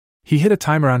 He hit a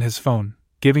timer on his phone,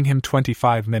 giving him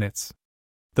 25 minutes.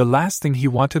 The last thing he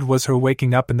wanted was her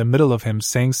waking up in the middle of him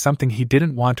saying something he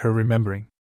didn't want her remembering.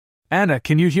 "Anna,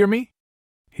 can you hear me?"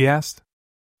 he asked.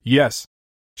 "Yes,"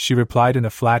 she replied in a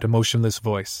flat, emotionless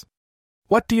voice.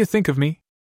 "What do you think of me?"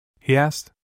 he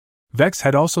asked. Vex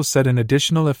had also said an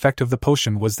additional effect of the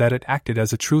potion was that it acted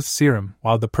as a truth serum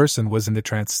while the person was in the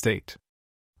trance state.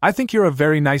 "I think you're a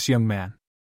very nice young man.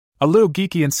 A little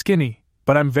geeky and skinny,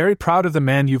 but I'm very proud of the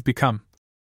man you've become,"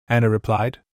 Anna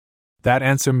replied. That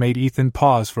answer made Ethan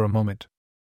pause for a moment.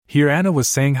 Here Anna was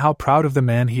saying how proud of the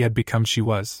man he had become she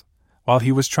was, while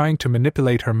he was trying to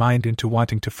manipulate her mind into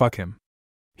wanting to fuck him.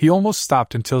 He almost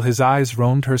stopped until his eyes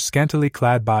roamed her scantily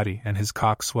clad body and his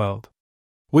cock swelled.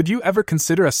 "Would you ever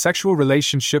consider a sexual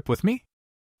relationship with me?"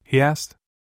 he asked.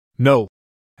 "No,"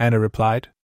 Anna replied.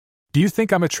 "Do you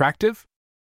think I'm attractive?"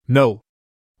 "No."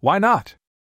 "Why not?"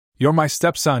 "You're my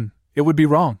stepson, it would be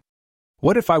wrong."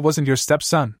 "What if I wasn't your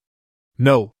stepson?"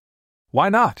 "No." "Why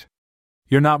not?"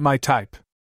 "You're not my type."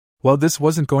 Well, this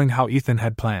wasn't going how Ethan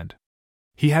had planned.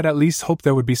 He had at least hoped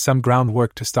there would be some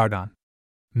groundwork to start on.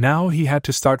 Now he had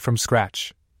to start from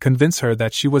scratch, convince her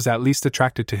that she was at least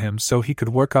attracted to him so he could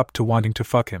work up to wanting to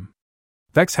fuck him.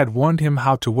 Vex had warned him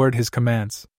how to word his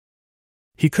commands.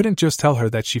 He couldn't just tell her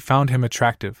that she found him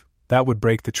attractive, that would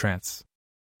break the trance.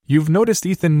 "You've noticed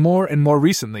Ethan more and more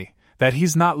recently, that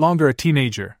he's not longer a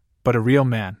teenager, but a real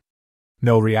man."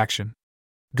 No reaction.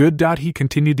 Good. He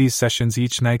continued these sessions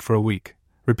each night for a week,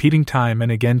 repeating time and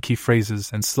again key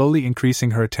phrases and slowly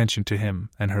increasing her attention to him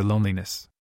and her loneliness.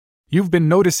 "You've been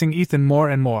noticing Ethan more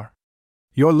and more.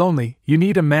 You're lonely, you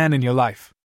need a man in your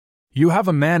life. You have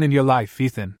a man in your life,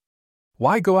 Ethan.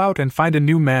 Why go out and find a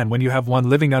new man when you have one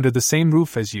living under the same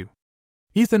roof as you?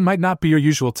 Ethan might not be your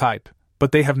usual type,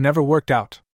 but they have never worked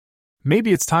out.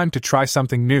 Maybe it's time to try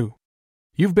something new.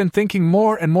 You've been thinking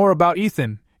more and more about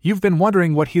Ethan, you've been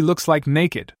wondering what he looks like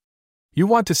naked. You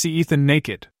want to see Ethan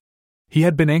naked." He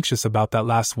had been anxious about that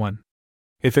last one.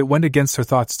 If it went against her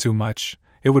thoughts too much,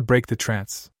 it would break the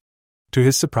trance. To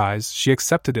his surprise, she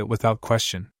accepted it without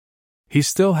question. He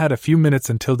still had a few minutes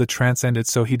until the trance ended,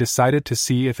 so he decided to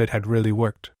see if it had really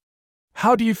worked.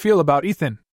 "How do you feel about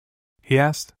Ethan?" he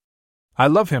asked. "I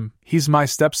love him, he's my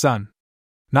stepson."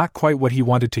 Not quite what he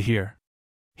wanted to hear.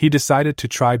 He decided to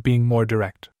try being more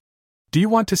direct. "Do you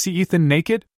want to see Ethan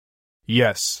naked?"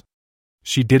 "Yes."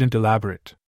 She didn't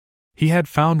elaborate. He had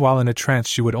found while in a trance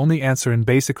she would only answer in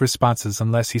basic responses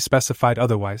unless he specified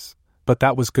otherwise, but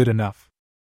that was good enough.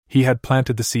 He had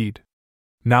planted the seed.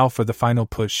 Now for the final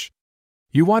push.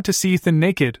 "You want to see Ethan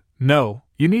naked? No,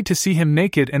 you need to see him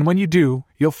naked, and when you do,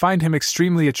 you'll find him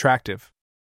extremely attractive."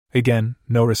 Again,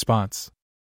 no response.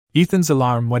 Ethan's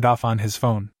alarm went off on his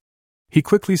phone. He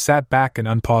quickly sat back and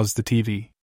unpaused the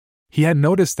TV. He had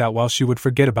noticed that while she would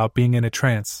forget about being in a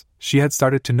trance, she had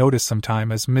started to notice some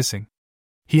time as missing.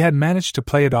 He had managed to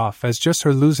play it off as just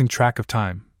her losing track of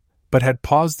time, but had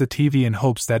paused the TV in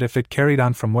hopes that if it carried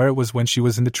on from where it was when she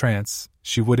was in the trance,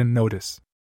 she wouldn't notice.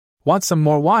 "Want some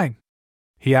more wine?"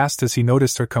 he asked as he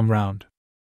noticed her come round.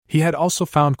 He had also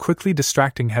found quickly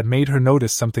distracting had made her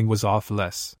notice something was off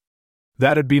less.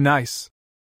 "That'd be nice,"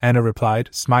 Anna replied,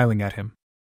 smiling at him.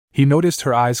 He noticed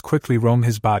her eyes quickly roam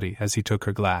his body as he took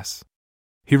her glass.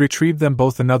 He retrieved them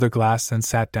both another glass and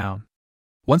sat down.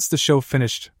 Once the show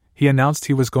finished, he announced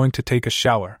he was going to take a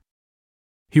shower.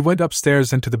 He went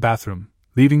upstairs into the bathroom,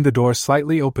 leaving the door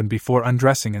slightly open before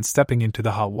undressing and stepping into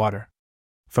the hot water.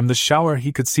 From the shower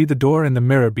he could see the door and the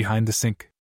mirror behind the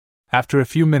sink. After a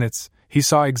few minutes, he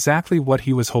saw exactly what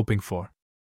he was hoping for.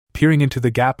 Peering into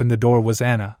the gap in the door was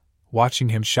Anna, watching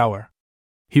him shower.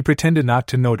 He pretended not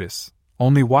to notice,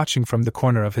 only watching from the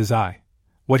corner of his eye.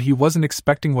 What he wasn't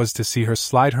expecting was to see her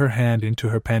slide her hand into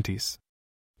her panties.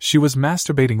 She was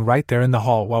masturbating right there in the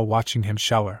hall while watching him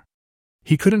shower.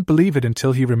 He couldn't believe it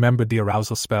until he remembered the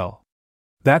arousal spell.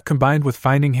 That, combined with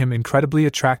finding him incredibly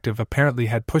attractive, apparently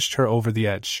had pushed her over the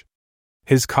edge.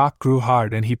 His cock grew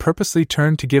hard and he purposely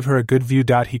turned to give her a good view.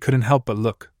 He couldn't help but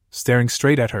look, staring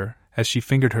straight at her, as she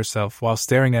fingered herself while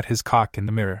staring at his cock in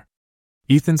the mirror.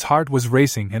 Ethan's heart was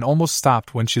racing and almost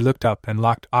stopped when she looked up and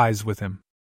locked eyes with him.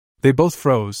 They both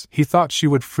froze. He thought she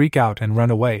would freak out and run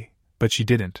away, but she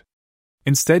didn't.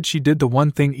 Instead, she did the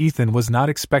one thing Ethan was not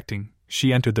expecting.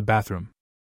 She entered the bathroom.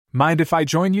 "Mind if I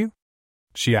join you?"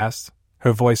 she asked,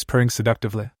 her voice purring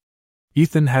seductively.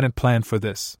 Ethan hadn't planned for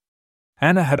this.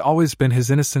 Anna had always been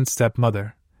his innocent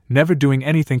stepmother, never doing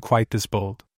anything quite this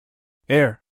bold.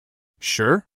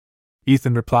 Sure?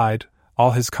 Ethan replied,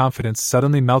 all his confidence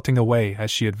suddenly melting away as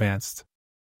she advanced.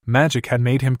 Magic had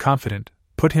made him confident,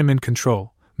 put him in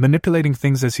control, manipulating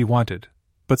things as he wanted.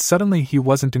 But suddenly he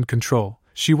wasn't in control,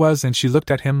 she was, and she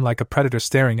looked at him like a predator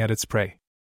staring at its prey.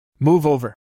 "Move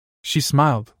over," she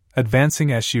smiled,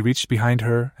 advancing as she reached behind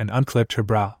her and unclipped her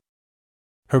brow.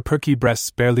 Her perky breasts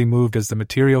barely moved as the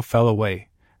material fell away,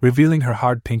 revealing her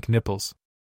hard pink nipples.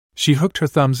 She hooked her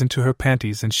thumbs into her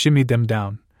panties and shimmied them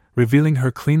down, revealing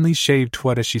her cleanly shaved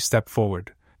twat as she stepped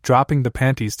forward, dropping the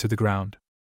panties to the ground.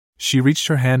 She reached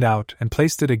her hand out and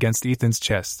placed it against Ethan's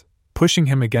chest, pushing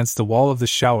him against the wall of the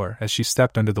shower as she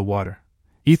stepped under the water.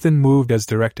 Ethan moved as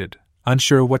directed,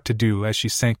 unsure what to do as she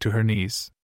sank to her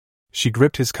knees. She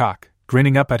gripped his cock,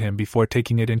 grinning up at him before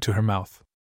taking it into her mouth.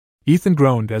 Ethan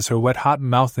groaned as her wet hot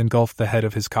mouth engulfed the head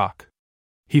of his cock.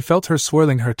 He felt her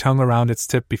swirling her tongue around its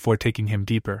tip before taking him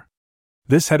deeper.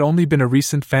 This had only been a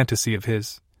recent fantasy of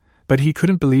his, but he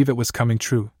couldn't believe it was coming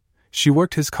true. She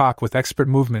worked his cock with expert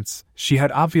movements. She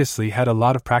had obviously had a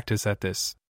lot of practice at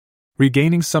this.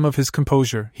 Regaining some of his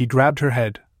composure, he grabbed her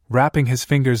head, wrapping his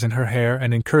fingers in her hair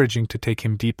and encouraging to take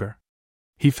him deeper.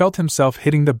 He felt himself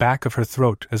hitting the back of her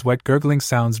throat as wet gurgling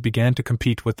sounds began to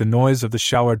compete with the noise of the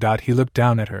shower. He looked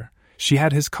down at her. She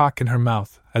had his cock in her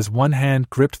mouth, as one hand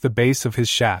gripped the base of his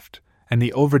shaft, and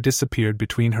the over disappeared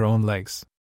between her own legs.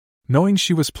 Knowing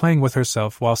she was playing with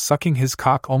herself while sucking his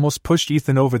cock almost pushed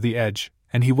Ethan over the edge,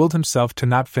 and he willed himself to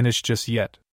not finish just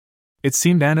yet. It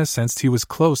seemed Anna sensed he was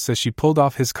close as she pulled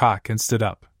off his cock and stood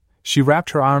up. She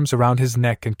wrapped her arms around his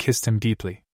neck and kissed him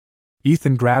deeply.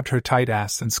 Ethan grabbed her tight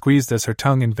ass and squeezed as her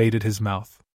tongue invaded his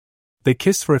mouth. They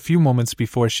kissed for a few moments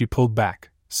before she pulled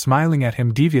back, smiling at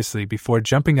him deviously before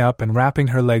jumping up and wrapping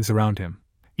her legs around him.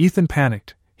 Ethan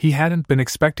panicked. He hadn't been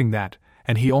expecting that,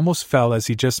 and he almost fell as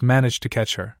he just managed to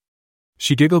catch her.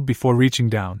 She giggled before reaching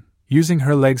down, using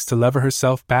her legs to lever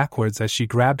herself backwards as she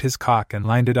grabbed his cock and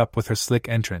lined it up with her slick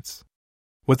entrance.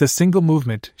 With a single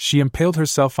movement, she impaled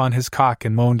herself on his cock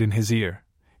and moaned in his ear.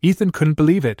 Ethan couldn't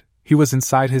believe it. He was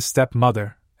inside his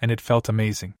stepmother, and it felt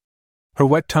amazing. Her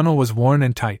wet tunnel was worn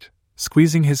and tight,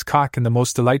 squeezing his cock in the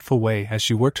most delightful way as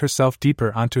she worked herself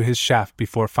deeper onto his shaft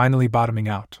before finally bottoming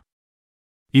out.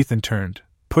 Ethan turned,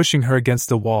 pushing her against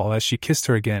the wall as she kissed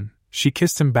her again. She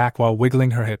kissed him back while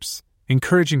wiggling her hips,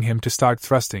 encouraging him to start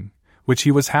thrusting, which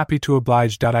he was happy to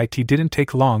oblige. It didn't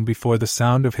take long before the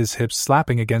sound of his hips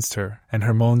slapping against her and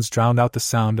her moans drowned out the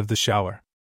sound of the shower.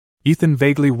 Ethan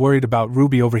vaguely worried about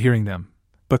Ruby overhearing them,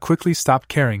 but quickly stopped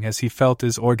caring as he felt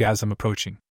his orgasm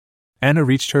approaching. Anna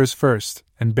reached hers first,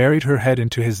 and buried her head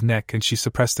into his neck, and she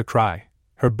suppressed a cry,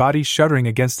 her body shuddering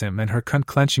against him and her cunt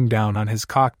clenching down on his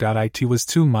cock. It was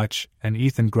too much, and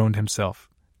Ethan groaned himself,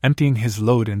 emptying his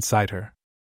load inside her.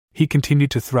 He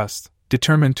continued to thrust,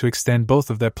 determined to extend both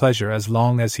of their pleasure as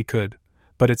long as he could,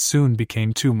 but it soon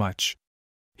became too much.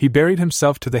 He buried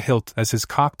himself to the hilt as his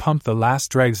cock pumped the last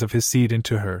dregs of his seed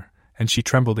into her, and she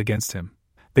trembled against him.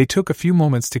 They took a few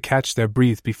moments to catch their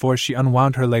breath before she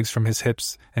unwound her legs from his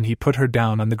hips, and he put her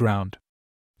down on the ground.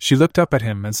 She looked up at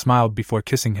him and smiled before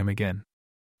kissing him again.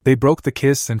 They broke the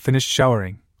kiss and finished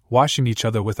showering, washing each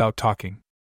other without talking.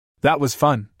 "That was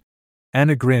fun."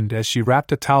 Anna grinned as she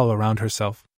wrapped a towel around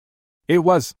herself. "It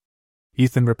was,"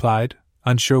 Ethan replied,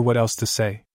 unsure what else to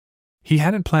say. He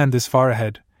hadn't planned this far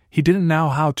ahead. He didn't know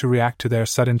how to react to their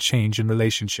sudden change in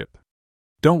relationship.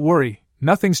 "Don't worry.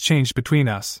 Nothing's changed between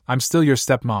us. I'm still your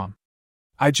stepmom.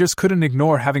 I just couldn't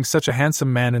ignore having such a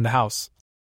handsome man in the house,"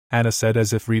 Anna said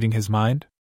as if reading his mind.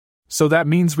 "So that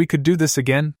means we could do this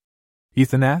again?"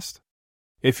 Ethan asked.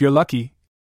 "If you're lucky."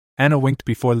 Anna winked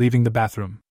before leaving the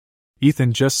bathroom.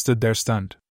 Ethan just stood there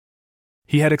stunned.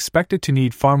 He had expected to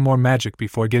need far more magic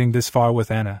before getting this far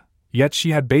with Anna, yet she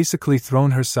had basically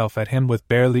thrown herself at him with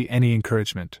barely any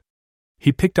encouragement.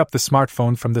 He picked up the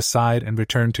smartphone from the side and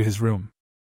returned to his room.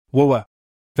 "Whoa,"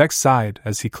 Vex sighed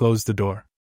as he closed the door.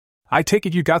 "I take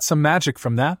it you got some magic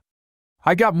from that?"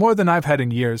 "I got more than I've had in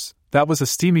years. That was a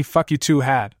steamy fuck you two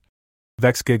had."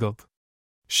 Vex giggled.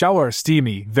 "Shower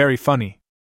steamy, very funny,"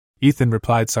 Ethan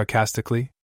replied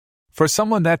sarcastically. "For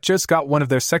someone that just got one of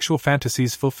their sexual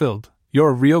fantasies fulfilled,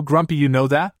 you're a real grumpy, you know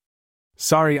that?"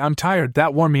 "Sorry, I'm tired,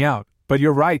 that wore me out, but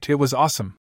you're right, it was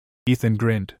awesome." Ethan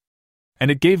grinned.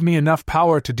 And it gave me enough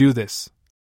power to do this.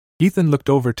 Ethan looked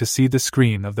over to see the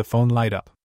screen of the phone light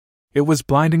up. It was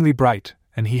blindingly bright,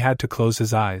 and he had to close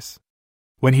his eyes.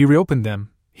 When he reopened them,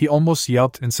 he almost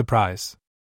yelped in surprise.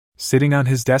 Sitting on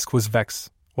his desk was Vex,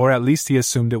 or at least he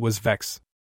assumed it was Vex.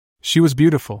 She was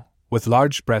beautiful, with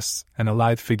large breasts and a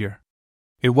lithe figure.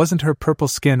 It wasn't her purple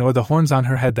skin or the horns on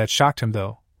her head that shocked him,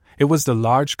 though. It was the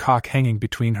large cock hanging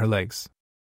between her legs.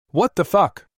 What the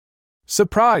fuck?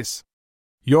 Surprise!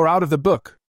 You're out of the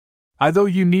book. I thought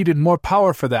you needed more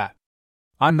power for that.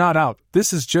 I'm not out,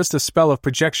 this is just a spell of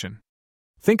projection.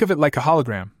 Think of it like a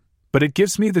hologram, but it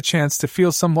gives me the chance to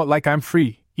feel somewhat like I'm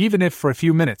free, even if for a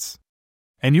few minutes.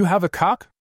 And you have a cock?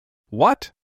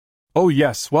 What? Oh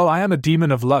yes, well I am a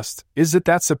demon of lust. Is it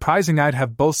that surprising I'd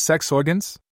have both sex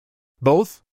organs?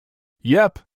 Both?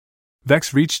 Yep.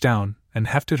 Vex reached down and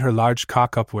hefted her large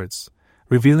cock upwards,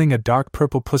 revealing a dark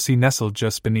purple pussy nestled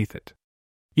just beneath it.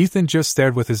 Ethan just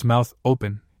stared with his mouth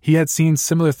open. He had seen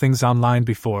similar things online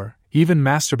before, even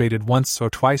masturbated once or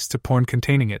twice to porn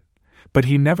containing it, but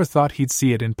he never thought he'd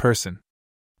see it in person.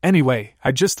 Anyway,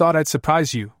 I just thought I'd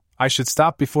surprise you. I should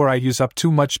stop before I use up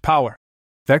too much power.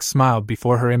 Vex smiled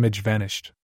before her image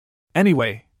vanished.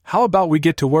 Anyway, how about we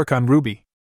get to work on Ruby?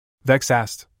 Vex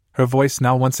asked, her voice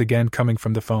now once again coming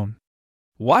from the phone.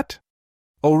 What?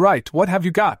 Oh right, what have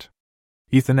you got?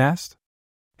 Ethan asked.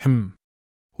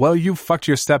 Well, you've fucked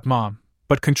your stepmom,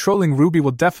 but controlling Ruby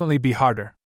will definitely be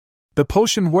harder. The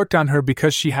potion worked on her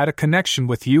because she had a connection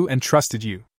with you and trusted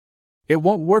you. It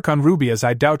won't work on Ruby as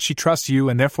I doubt she trusts you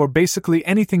and therefore basically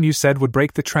anything you said would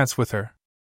break the trance with her.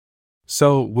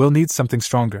 So, we'll need something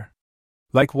stronger.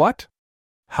 Like what?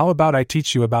 How about I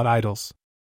teach you about idols?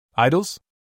 Idols?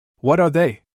 What are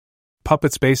they?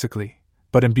 Puppets basically,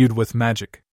 but imbued with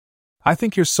magic. I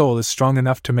think your soul is strong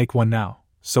enough to make one now,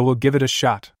 so we'll give it a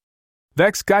shot.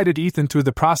 Vex guided Ethan through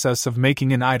the process of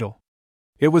making an idol.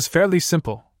 It was fairly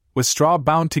simple, with straw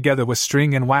bound together with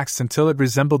string and waxed until it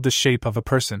resembled the shape of a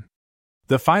person.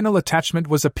 The final attachment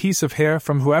was a piece of hair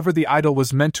from whoever the idol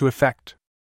was meant to affect.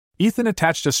 Ethan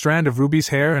attached a strand of Ruby's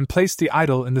hair and placed the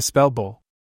idol in the spell bowl.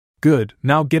 Good,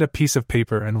 now get a piece of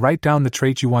paper and write down the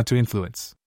trait you want to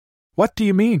influence. What do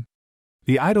you mean?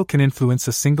 The idol can influence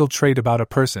a single trait about a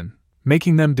person,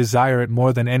 making them desire it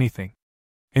more than anything.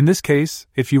 In this case,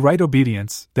 if you write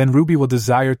obedience, then Ruby will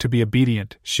desire to be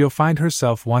obedient. She'll find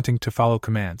herself wanting to follow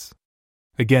commands.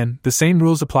 Again, the same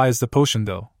rules apply as the potion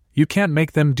though. You can't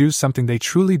make them do something they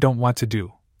truly don't want to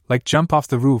do, like jump off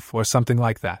the roof or something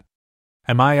like that.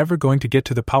 Am I ever going to get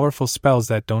to the powerful spells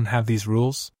that don't have these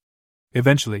rules?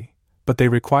 Eventually, but they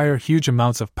require huge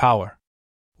amounts of power.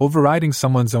 Overriding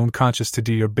someone's own conscience to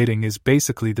do your bidding is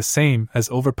basically the same as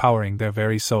overpowering their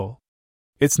very soul.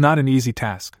 It's not an easy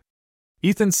task.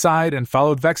 Ethan sighed and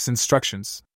followed Vex's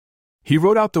instructions. He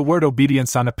wrote out the word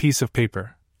obedience on a piece of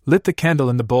paper, lit the candle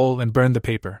in the bowl and burned the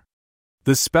paper.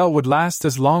 The spell would last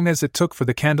as long as it took for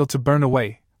the candle to burn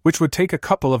away, which would take a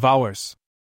couple of hours.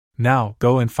 Now,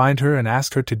 go and find her and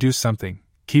ask her to do something,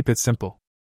 keep it simple.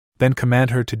 Then command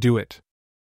her to do it.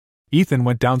 Ethan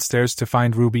went downstairs to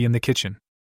find Ruby in the kitchen.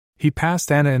 He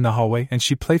passed Anna in the hallway and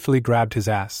she playfully grabbed his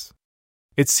ass.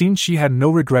 It seemed she had no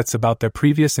regrets about their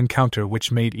previous encounter,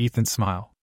 which made Ethan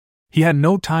smile. He had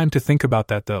no time to think about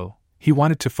that though, he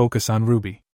wanted to focus on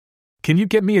Ruby. Can you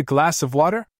get me a glass of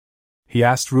water? He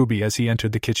asked Ruby as he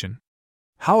entered the kitchen.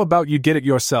 How about you get it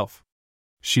yourself?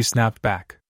 She snapped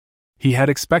back. He had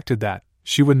expected that,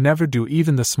 she would never do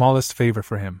even the smallest favor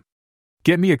for him.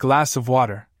 Get me a glass of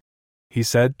water, he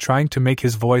said, trying to make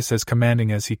his voice as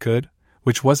commanding as he could,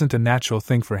 which wasn't a natural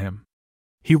thing for him.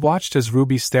 He watched as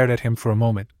Ruby stared at him for a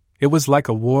moment. It was like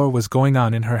a war was going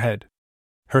on in her head.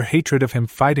 Her hatred of him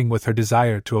fighting with her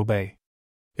desire to obey.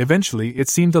 Eventually it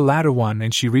seemed the latter won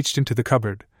and she reached into the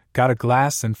cupboard, got a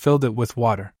glass and filled it with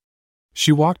water.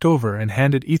 She walked over and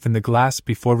handed Ethan the glass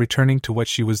before returning to what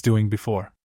she was doing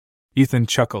before. Ethan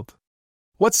chuckled.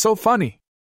 What's so funny?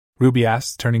 Ruby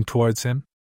asked, turning towards him.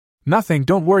 Nothing,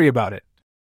 don't worry about it,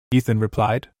 Ethan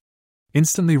replied.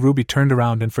 Instantly Ruby turned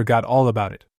around and forgot all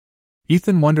about it.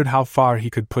 Ethan wondered how far he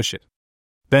could push it.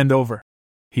 Bend over,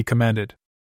 he commanded.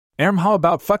 How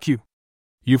about fuck you?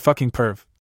 You fucking perv,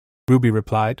 Ruby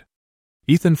replied.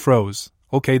 Ethan froze.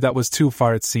 Okay, that was too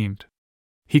far it seemed.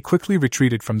 He quickly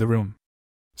retreated from the room.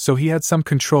 So he had some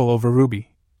control over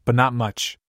Ruby, but not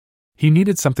much. He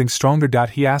needed something stronger.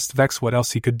 He asked Vex what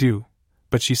else he could do,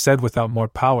 but she said without more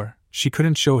power, she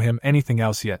couldn't show him anything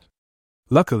else yet.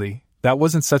 Luckily, that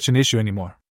wasn't such an issue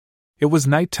anymore. It was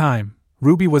night time.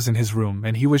 Ruby was in his room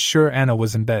and he was sure Anna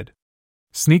was in bed.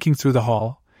 Sneaking through the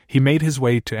hall, he made his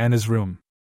way to Anna's room.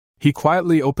 He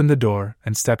quietly opened the door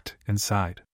and stepped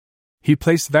inside. He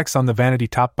placed Vex on the vanity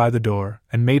top by the door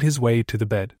and made his way to the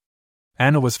bed.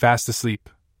 Anna was fast asleep,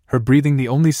 her breathing the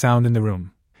only sound in the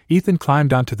room. Ethan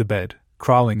climbed onto the bed,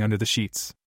 crawling under the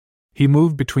sheets. He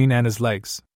moved between Anna's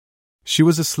legs. She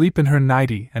was asleep in her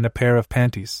nightie and a pair of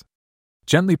panties.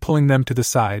 Gently pulling them to the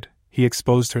side, he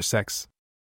exposed her sex.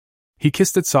 He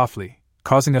kissed it softly,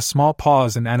 causing a small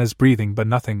pause in Anna's breathing but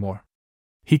nothing more.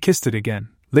 He kissed it again,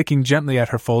 licking gently at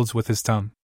her folds with his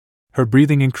tongue. Her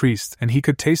breathing increased and he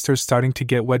could taste her starting to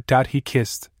get wet. He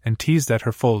kissed and teased at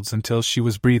her folds until she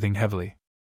was breathing heavily.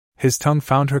 His tongue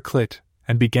found her clit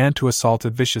and began to assault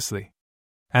it viciously.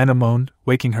 Anna moaned,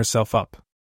 waking herself up.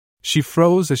 She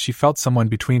froze as she felt someone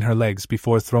between her legs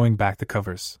before throwing back the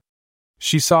covers.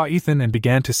 She saw Ethan and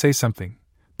began to say something,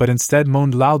 but instead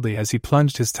moaned loudly as he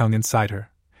plunged his tongue inside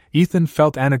her. Ethan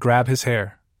felt Anna grab his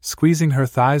hair, squeezing her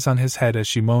thighs on his head as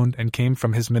she moaned and came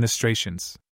from his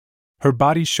ministrations. Her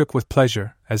body shook with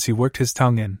pleasure as he worked his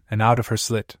tongue in and out of her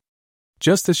slit.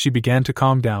 Just as she began to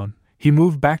calm down, he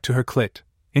moved back to her clit,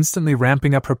 instantly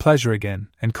ramping up her pleasure again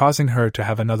and causing her to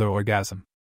have another orgasm.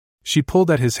 She pulled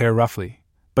at his hair roughly,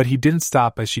 but he didn't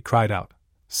stop as she cried out.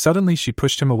 Suddenly she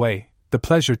pushed him away, the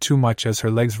pleasure too much as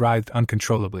her legs writhed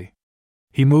uncontrollably.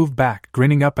 He moved back,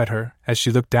 grinning up at her as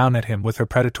she looked down at him with her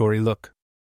predatory look.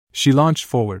 She launched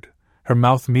forward, her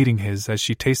mouth meeting his as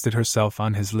she tasted herself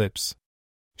on his lips.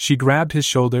 She grabbed his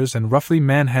shoulders and roughly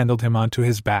manhandled him onto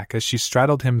his back as she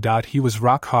straddled him. He was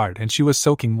rock hard and she was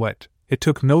soaking wet. It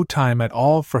took no time at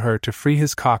all for her to free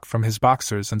his cock from his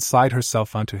boxers and slide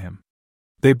herself onto him.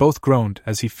 They both groaned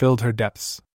as he filled her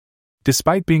depths.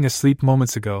 Despite being asleep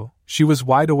moments ago, she was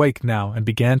wide awake now and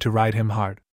began to ride him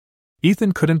hard.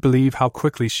 Ethan couldn't believe how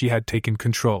quickly she had taken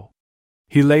control.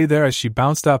 He lay there as she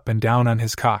bounced up and down on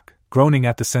his cock, groaning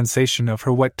at the sensation of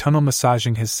her wet tunnel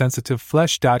massaging his sensitive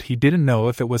flesh. He didn't know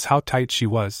if it was how tight she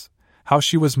was, how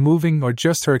she was moving, or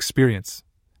just her experience,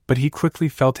 but he quickly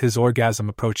felt his orgasm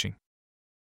approaching.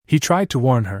 He tried to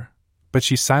warn her, but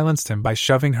she silenced him by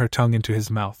shoving her tongue into his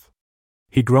mouth.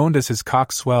 He groaned as his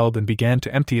cock swelled and began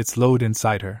to empty its load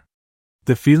inside her.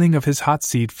 The feeling of his hot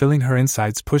seed filling her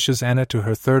insides pushes Anna to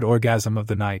her third orgasm of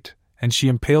the night, and she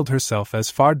impaled herself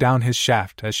as far down his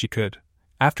shaft as she could.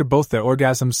 After both their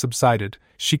orgasms subsided,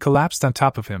 she collapsed on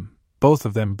top of him, both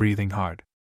of them breathing hard.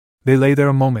 They lay there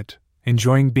a moment,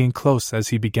 enjoying being close as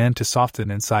he began to soften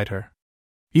inside her.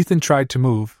 Ethan tried to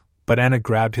move, but Anna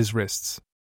grabbed his wrists.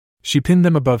 She pinned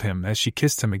them above him as she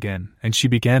kissed him again, and she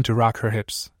began to rock her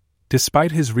hips.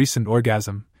 Despite his recent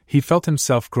orgasm, he felt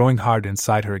himself growing hard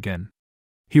inside her again.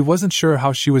 He wasn't sure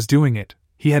how she was doing it.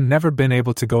 He had never been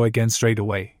able to go again straight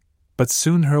away, but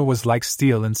soon her was like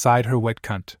steel inside her wet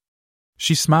cunt.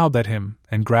 She smiled at him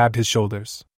and grabbed his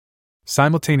shoulders.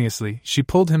 Simultaneously, she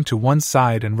pulled him to one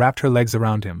side and wrapped her legs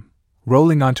around him,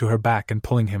 rolling onto her back and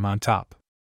pulling him on top.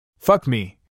 "Fuck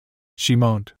me," she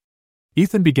moaned.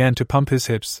 Ethan began to pump his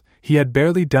hips. He had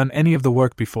barely done any of the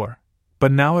work before,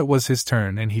 but now it was his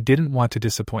turn and he didn't want to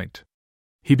disappoint.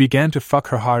 He began to fuck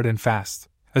her hard and fast,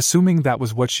 assuming that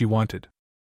was what she wanted.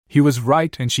 He was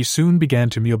right and she soon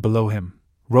began to mew below him,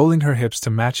 rolling her hips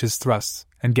to match his thrusts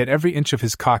and get every inch of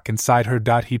his cock inside her.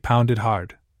 He pounded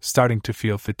hard, starting to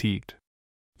feel fatigued.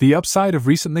 The upside of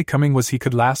recently coming was he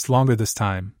could last longer this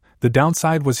time. The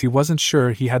downside was he wasn't sure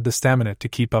he had the stamina to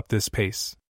keep up this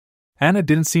pace. Anna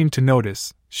didn't seem to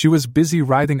notice. She was busy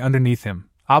writhing underneath him,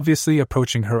 obviously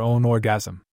approaching her own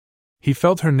orgasm. He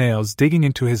felt her nails digging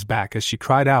into his back as she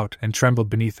cried out and trembled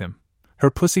beneath him.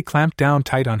 Her pussy clamped down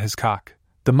tight on his cock,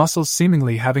 the muscles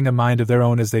seemingly having a mind of their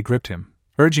own as they gripped him,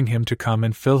 urging him to come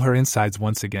and fill her insides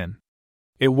once again.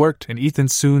 It worked, and Ethan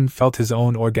soon felt his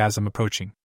own orgasm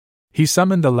approaching. He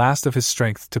summoned the last of his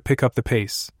strength to pick up the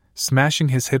pace, smashing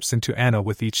his hips into Anna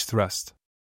with each thrust.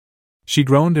 She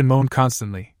groaned and moaned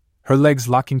constantly, her legs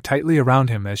locking tightly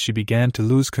around him as she began to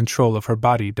lose control of her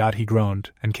body. He groaned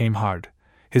and came hard,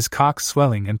 his cock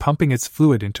swelling and pumping its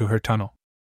fluid into her tunnel.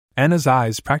 Anna's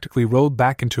eyes practically rolled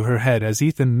back into her head as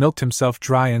Ethan milked himself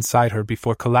dry inside her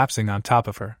before collapsing on top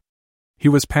of her. He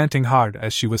was panting hard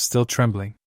as she was still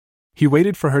trembling. He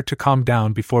waited for her to calm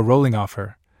down before rolling off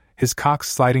her, his cock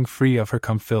sliding free of her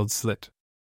cum-filled slit.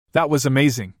 "That was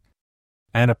amazing,"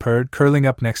 Anna purred, curling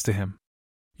up next to him.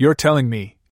 "You're telling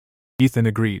me," Ethan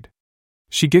agreed.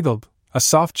 She giggled, a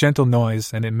soft, gentle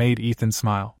noise, and it made Ethan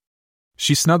smile.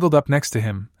 She snuggled up next to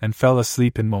him and fell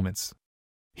asleep in moments.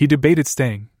 He debated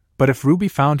staying, but if Ruby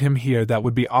found him here that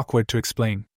would be awkward to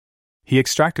explain. He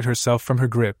extracted herself from her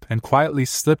grip and quietly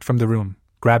slipped from the room,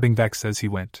 grabbing Vex as he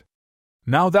went.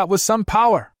 "Now that was some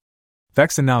power,"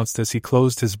 Vex announced as he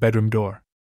closed his bedroom door.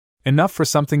 "Enough for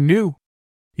something new?"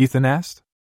 Ethan asked.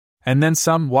 "And then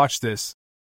some, watch this,"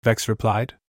 Vex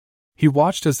replied. He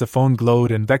watched as the phone glowed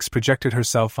and Vex projected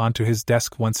herself onto his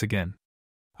desk once again.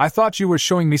 "I thought you were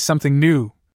showing me something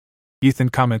new," Ethan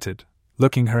commented,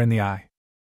 looking her in the eye.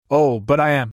 "Oh, but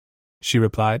I am," she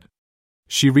replied.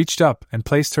 She reached up and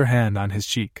placed her hand on his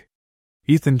cheek.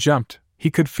 Ethan jumped,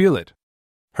 he could feel it.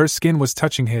 Her skin was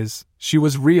touching his, she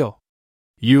was real.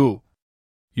 You're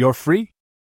free?"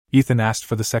 Ethan asked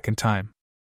for the second time.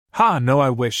 "Ha, no, I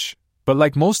wish, but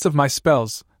like most of my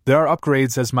spells, there are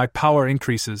upgrades as my power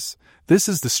increases. This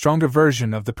is the stronger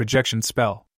version of the projection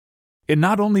spell. It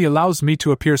not only allows me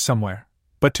to appear somewhere,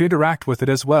 but to interact with it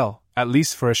as well, at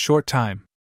least for a short time."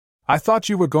 "I thought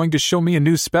you were going to show me a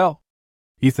new spell?"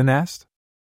 Ethan asked.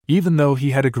 Even though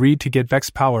he had agreed to get Vex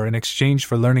power in exchange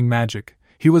for learning magic,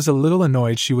 he was a little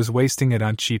annoyed she was wasting it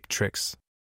on cheap tricks.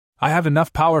 "I have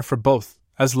enough power for both,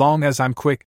 as long as I'm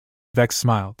quick," Vex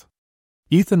smiled.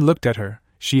 Ethan looked at her.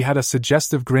 She had a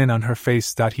suggestive grin on her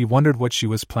face that he wondered what she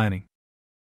was planning.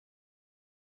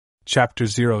 Chapter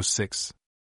 06.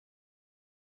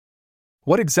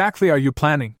 "What exactly are you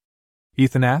planning?"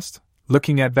 Ethan asked,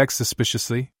 looking at Vex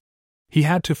suspiciously. He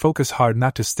had to focus hard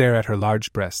not to stare at her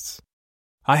large breasts.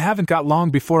 "I haven't got long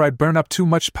before I'd burn up too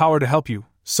much power to help you,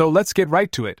 so let's get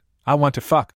right to it. I want to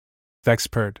fuck," Vex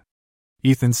purred.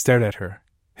 Ethan stared at her,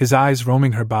 his eyes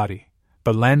roaming her body,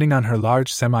 but landing on her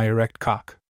large semi-erect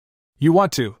cock. "You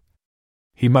want to?"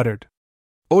 he muttered.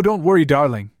 "Oh, don't worry,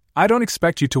 darling, I don't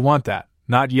expect you to want that,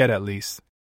 not yet at least."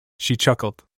 She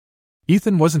chuckled.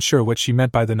 Ethan wasn't sure what she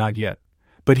meant by the "not yet,"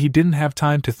 but he didn't have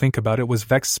time to think about it.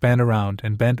 Vex span around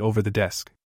and bent over the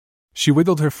desk. She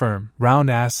wiggled her firm, round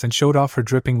ass and showed off her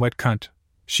dripping wet cunt.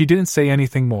 She didn't say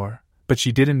anything more, but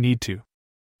she didn't need to.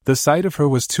 The sight of her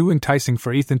was too enticing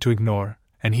for Ethan to ignore,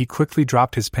 and he quickly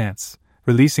dropped his pants,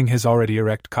 releasing his already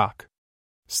erect cock.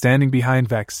 Standing behind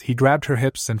Vex, he grabbed her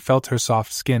hips and felt her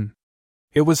soft skin.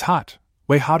 It was hot,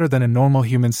 way hotter than a normal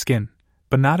human skin,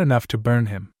 but not enough to burn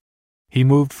him. He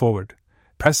moved forward,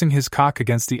 pressing his cock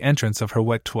against the entrance of her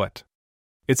wet twat.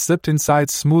 It slipped inside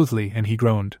smoothly and he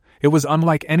groaned. It was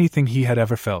unlike anything he had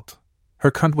ever felt.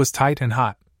 Her cunt was tight and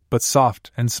hot, but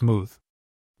soft and smooth.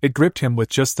 It gripped him with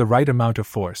just the right amount of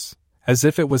force, as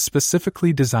if it was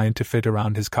specifically designed to fit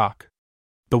around his cock.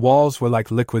 The walls were like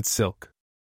liquid silk.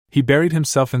 He buried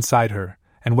himself inside her,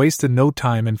 and wasted no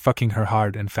time in fucking her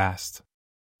hard and fast.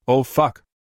 "Oh fuck.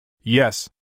 Yes.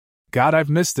 God, I've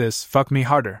missed this, fuck me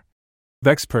harder,"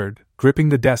 Vex purred, gripping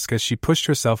the desk as she pushed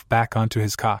herself back onto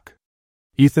his cock.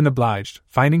 Ethan obliged,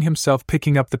 finding himself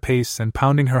picking up the pace and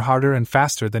pounding her harder and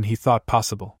faster than he thought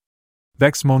possible.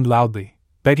 Vex moaned loudly,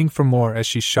 begging for more as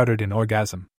she shuddered in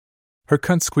orgasm. Her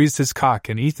cunt squeezed his cock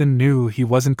and Ethan knew he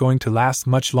wasn't going to last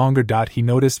much longer. He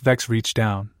noticed Vex reach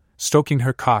down, stroking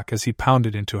her cock as he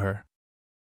pounded into her.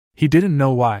 He didn't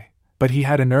know why, but he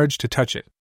had an urge to touch it.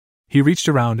 He reached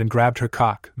around and grabbed her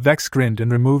cock. Vex grinned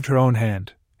and removed her own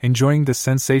hand, enjoying the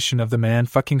sensation of the man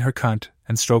fucking her cunt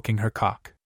and stroking her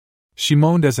cock. She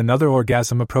moaned as another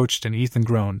orgasm approached and Ethan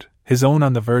groaned, his own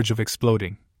on the verge of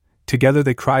exploding. Together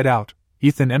they cried out,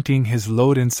 Ethan emptying his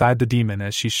load inside the demon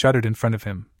as she shuddered in front of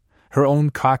him, her own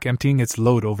cock emptying its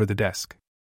load over the desk.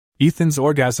 Ethan's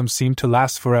orgasm seemed to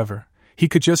last forever. He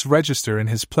could just register in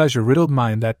his pleasure-riddled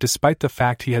mind that despite the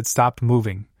fact he had stopped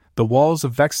moving, the walls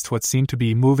of Vex's twat seemed to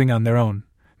be moving on their own,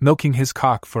 milking his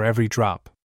cock for every drop.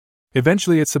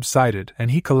 Eventually it subsided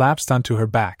and he collapsed onto her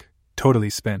back, totally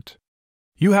spent.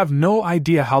 "You have no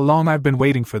idea how long I've been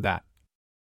waiting for that,"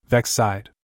 Vex sighed.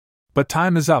 "But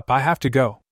time is up, I have to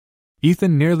go."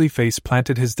 Ethan nearly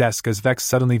face-planted his desk as Vex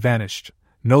suddenly vanished,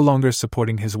 no longer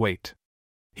supporting his weight.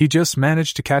 He just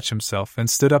managed to catch himself and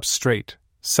stood up straight,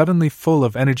 suddenly full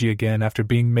of energy again after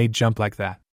being made jump like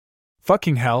that.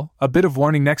 "Fucking hell, a bit of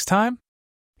warning next time?"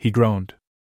 he groaned.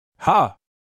 "Ha!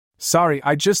 Sorry,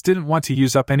 I just didn't want to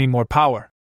use up any more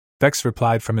power," Vex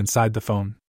replied from inside the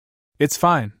phone. "It's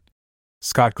fine,"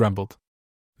 Scott grumbled.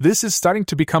 "This is starting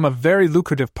to become a very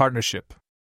lucrative partnership.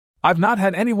 I've not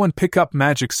had anyone pick up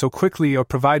magic so quickly or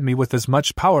provide me with as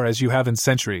much power as you have in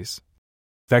centuries,"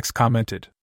 Vex commented.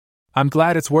 "I'm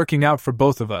glad it's working out for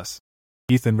both of us,"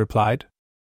 Ethan replied.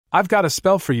 "I've got a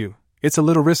spell for you. It's a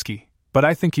little risky, but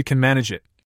I think you can manage it,"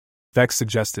 Vex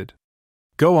suggested.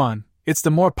 "Go on, it's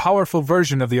the more powerful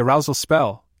version of the arousal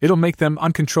spell. It'll make them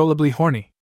uncontrollably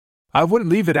horny. I wouldn't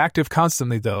leave it active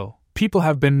constantly though. People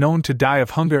have been known to die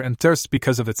of hunger and thirst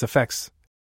because of its effects,"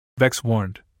 Vex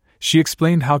warned. She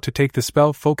explained how to take the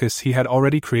spell focus he had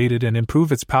already created and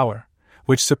improve its power,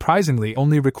 which surprisingly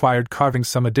only required carving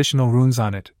some additional runes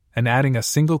on it and adding a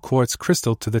single quartz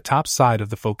crystal to the top side of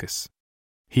the focus.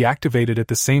 He activated it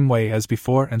the same way as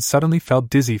before and suddenly felt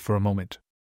dizzy for a moment.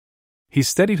 He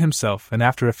steadied himself and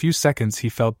after a few seconds he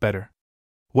felt better.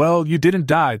 Well, you didn't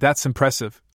die, that's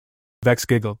impressive. Vex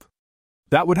giggled.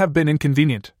 That would have been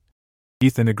inconvenient.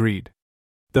 Ethan agreed.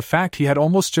 The fact he had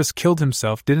almost just killed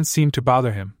himself didn't seem to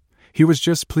bother him. He was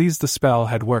just pleased the spell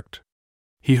had worked.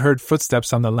 He heard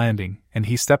footsteps on the landing, and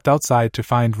he stepped outside to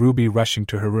find Ruby rushing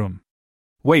to her room.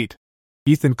 Wait!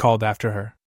 Ethan called after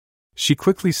her. She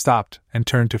quickly stopped and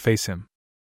turned to face him.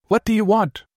 What do you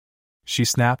want? She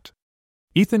snapped.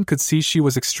 Ethan could see she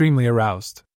was extremely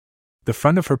aroused. The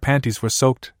front of her panties were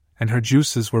soaked, and her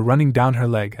juices were running down her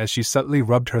leg as she subtly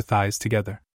rubbed her thighs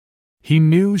together. He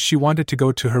knew she wanted to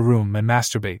go to her room and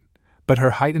masturbate, but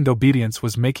her heightened obedience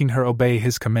was making her obey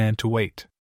his command to wait.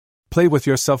 Play with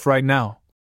yourself right now,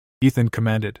 Ethan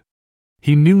commanded.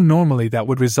 He knew normally that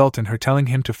would result in her telling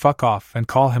him to fuck off and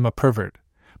call him a pervert,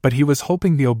 but he was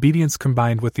hoping the obedience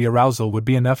combined with the arousal would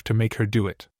be enough to make her do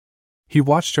it. He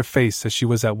watched her face as she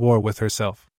was at war with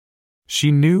herself.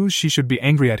 She knew she should be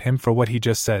angry at him for what he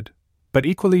just said, but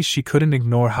equally she couldn't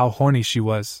ignore how horny she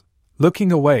was.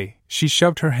 Looking away, she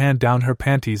shoved her hand down her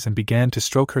panties and began to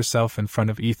stroke herself in front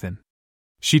of Ethan.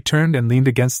 She turned and leaned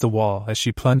against the wall as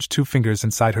she plunged 2 fingers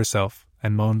inside herself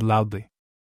and moaned loudly.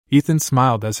 Ethan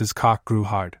smiled as his cock grew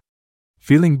hard.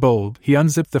 Feeling bold, he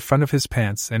unzipped the front of his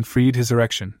pants and freed his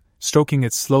erection, stroking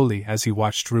it slowly as he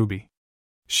watched Ruby.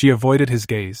 She avoided his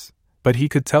gaze, but he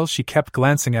could tell she kept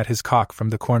glancing at his cock from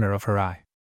the corner of her eye.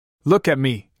 Look at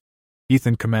me,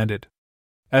 Ethan commanded.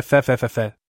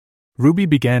 FFFF. Ruby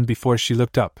began before she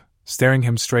looked up, staring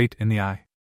him straight in the eye.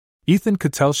 Ethan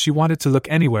could tell she wanted to look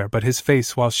anywhere but his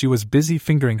face while she was busy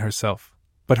fingering herself,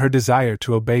 but her desire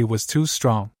to obey was too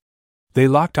strong. They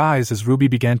locked eyes as Ruby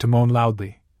began to moan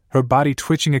loudly, her body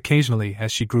twitching occasionally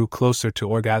as she grew closer to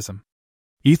orgasm.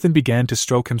 Ethan began to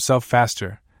stroke himself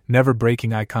faster, never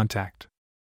breaking eye contact.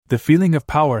 The feeling of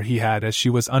power he had as she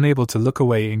was unable to look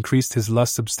away increased his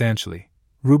lust substantially.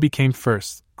 Ruby came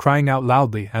first, crying out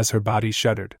loudly as her body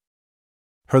shuddered.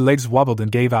 Her legs wobbled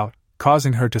and gave out,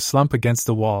 causing her to slump against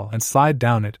the wall and slide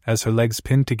down it as her legs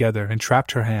pinned together and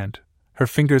trapped her hand, her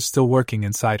fingers still working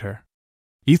inside her.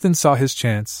 Ethan saw his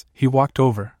chance. He walked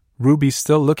over, Ruby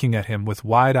still looking at him with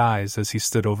wide eyes as he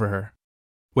stood over her.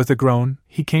 With a groan,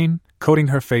 he came, coating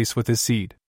her face with his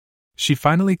seed. She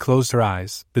finally closed her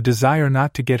eyes, the desire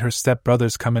not to get her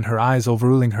stepbrothers come in her eyes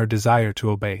overruling her desire to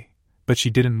obey, but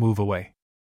she didn't move away.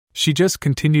 She just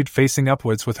continued facing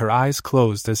upwards with her eyes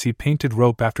closed as he painted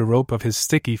rope after rope of his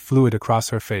sticky fluid across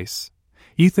her face.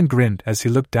 Ethan grinned as he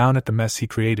looked down at the mess he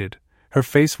created. Her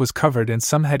face was covered and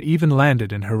some had even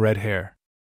landed in her red hair.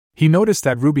 He noticed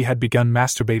that Ruby had begun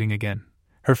masturbating again,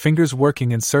 her fingers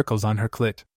working in circles on her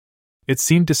clit. It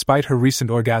seemed despite her recent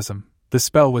orgasm, the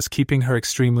spell was keeping her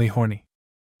extremely horny.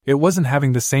 It wasn't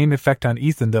having the same effect on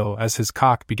Ethan though as his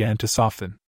cock began to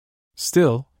soften.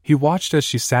 Still, he watched as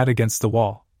she sat against the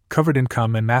wall, covered in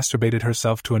cum and masturbated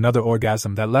herself to another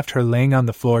orgasm that left her laying on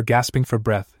the floor gasping for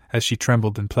breath as she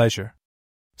trembled in pleasure.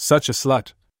 Such a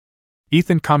slut,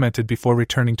 Ethan commented before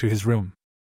returning to his room.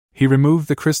 He removed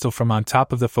the crystal from on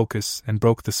top of the focus and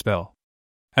broke the spell.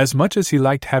 As much as he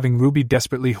liked having Ruby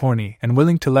desperately horny and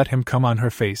willing to let him come on her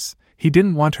face, he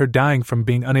didn't want her dying from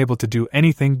being unable to do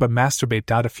anything but masturbate.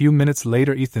 A few minutes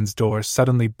later, Ethan's door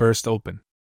suddenly burst open.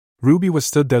 Ruby was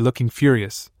stood there looking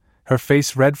furious, her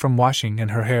face red from washing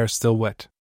and her hair still wet.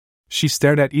 She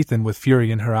stared at Ethan with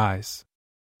fury in her eyes.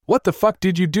 "What the fuck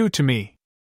did you do to me?"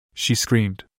 she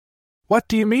screamed. "What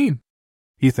do you mean?"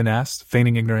 Ethan asked,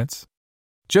 feigning ignorance.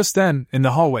 "Just then, in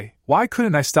the hallway, why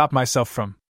couldn't I stop myself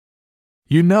from?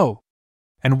 You know.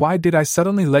 And why did I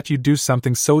suddenly let you do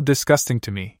something so disgusting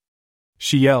to me?"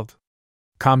 she yelled.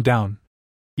 "Calm down,"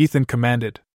 Ethan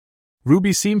commanded.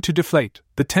 Ruby seemed to deflate,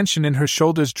 the tension in her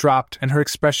shoulders dropped and her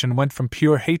expression went from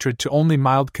pure hatred to only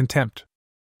mild contempt.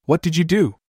 "What did you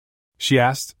do?" she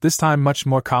asked, this time much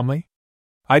more calmly.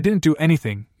 "I didn't do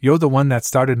anything, you're the one that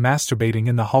started masturbating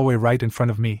in the hallway right in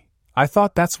front of me. I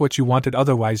thought that's what you wanted,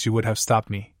 otherwise you would have stopped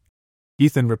me,"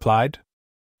 Ethan replied.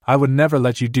 "I would never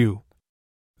let you do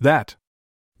that,"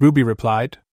 Ruby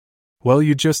replied. "Well,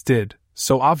 you just did,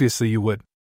 so obviously you would.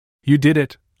 You did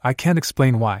it, I can't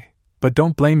explain why, but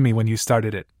don't blame me when you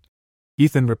started it,"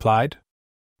 Ethan replied.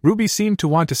 Ruby seemed to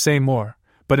want to say more,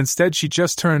 but instead she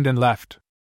just turned and left.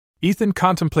 Ethan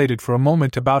contemplated for a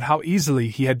moment about how easily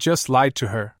he had just lied to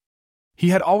her. He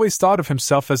had always thought of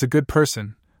himself as a good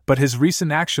person, but his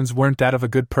recent actions weren't that of a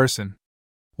good person.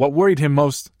 What worried him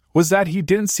most was that he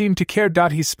didn't seem to care.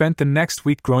 He spent the next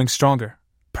week growing stronger,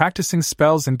 practicing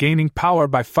spells and gaining power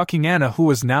by fucking Anna, who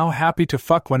was now happy to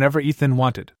fuck whenever Ethan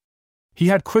wanted. He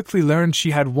had quickly learned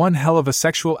she had one hell of a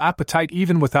sexual appetite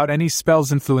even without any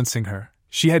spells influencing her.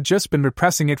 She had just been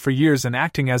repressing it for years and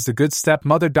acting as the good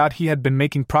stepmother. He had been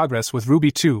making progress with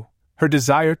Ruby too. Her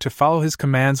desire to follow his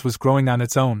commands was growing on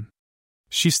its own.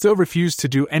 She still refused to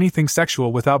do anything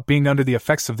sexual without being under the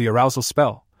effects of the arousal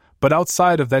spell, but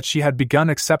outside of that she had begun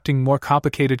accepting more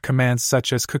complicated commands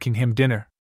such as cooking him dinner.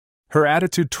 Her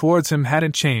attitude towards him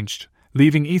hadn't changed,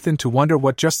 leaving Ethan to wonder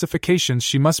what justifications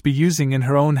she must be using in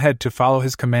her own head to follow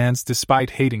his commands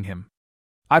despite hating him.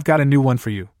 "I've got a new one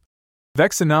for you,"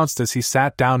 Vex announced as he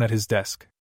sat down at his desk.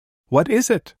 "What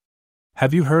is it?"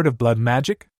 "Have you heard of blood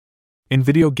magic?" "In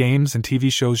video games and TV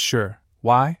shows, sure.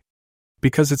 Why?"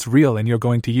 "Because it's real and you're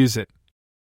going to use it."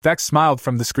 Vex smiled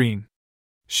from the screen.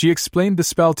 She explained the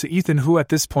spell to Ethan, who at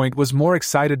this point was more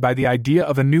excited by the idea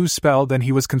of a new spell than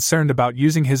he was concerned about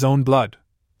using his own blood.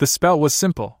 The spell was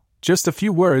simple, just a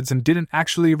few words, and didn't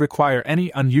actually require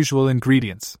any unusual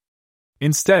ingredients.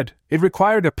 Instead, it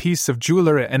required a piece of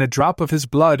jewelry and a drop of his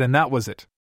blood, and that was it.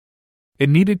 It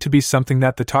needed to be something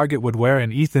that the target would wear,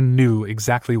 and Ethan knew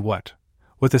exactly what.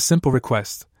 With a simple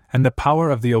request, and the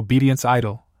power of the obedience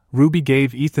idol, Ruby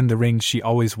gave Ethan the ring she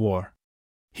always wore.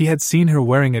 He had seen her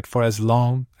wearing it for as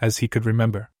long as he could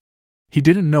remember. He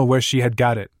didn't know where she had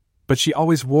got it, but she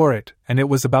always wore it, and it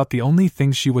was about the only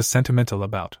thing she was sentimental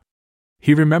about.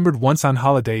 He remembered once on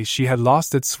holiday she had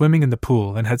lost it swimming in the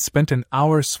pool and had spent an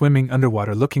hour swimming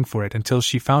underwater looking for it until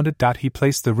she found it. He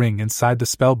placed the ring inside the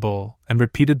spell bowl and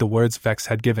repeated the words Vex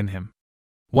had given him.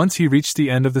 Once he reached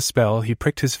the end of the spell, he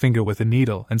pricked his finger with a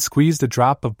needle and squeezed a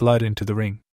drop of blood into the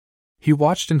ring. He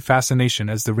watched in fascination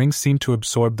as the ring seemed to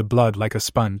absorb the blood like a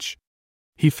sponge.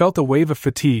 He felt a wave of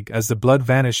fatigue as the blood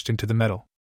vanished into the metal.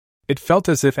 It felt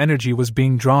as if energy was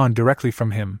being drawn directly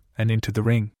from him and into the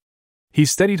ring. He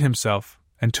steadied himself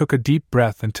and took a deep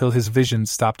breath until his vision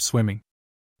stopped swimming.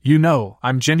 "You know,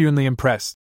 I'm genuinely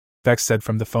impressed," Vex said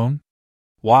from the phone.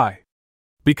 "Why?"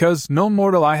 "Because no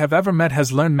mortal I have ever met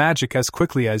has learned magic as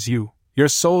quickly as you. Your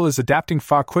soul is adapting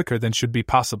far quicker than should be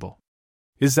possible."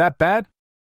 "Is that bad?"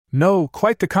 "No,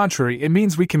 quite the contrary. It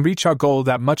means we can reach our goal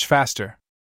that much faster."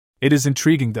 "It is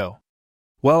intriguing, though."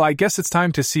 "Well, I guess it's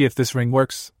time to see if this ring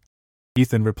works,"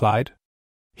 Ethan replied.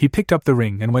 He picked up the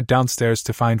ring and went downstairs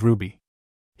to find Ruby.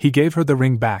 He gave her the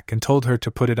ring back and told her to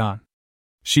put it on.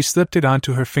 She slipped it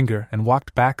onto her finger and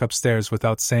walked back upstairs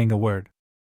without saying a word.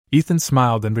 Ethan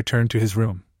smiled and returned to his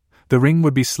room. The ring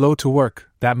would be slow to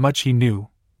work, that much he knew,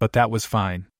 but that was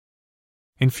fine.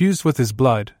 Infused with his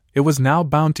blood, it was now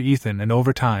bound to Ethan, and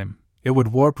over time, it would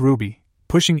warp Ruby,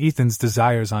 pushing Ethan's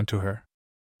desires onto her.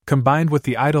 Combined with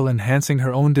the idol enhancing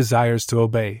her own desires to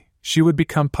obey, she would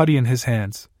become putty in his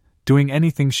hands, doing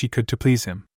anything she could to please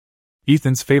him.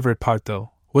 Ethan's favorite part,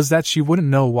 though, was that she wouldn't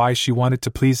know why she wanted to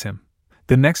please him.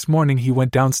 The next morning he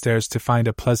went downstairs to find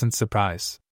a pleasant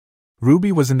surprise.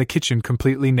 Ruby was in the kitchen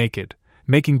completely naked,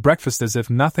 making breakfast as if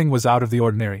nothing was out of the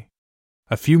ordinary.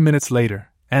 A few minutes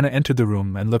later, Anna entered the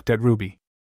room and looked at Ruby.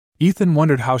 Ethan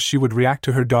wondered how she would react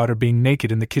to her daughter being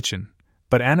naked in the kitchen,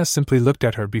 but Anna simply looked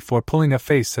at her before pulling a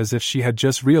face as if she had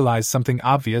just realized something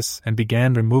obvious and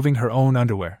began removing her own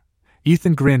underwear.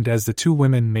 Ethan grinned as the two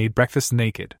women made breakfast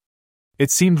naked.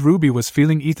 It seemed Ruby was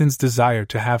feeling Ethan's desire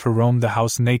to have her roam the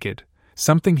house naked,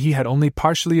 something he had only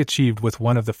partially achieved with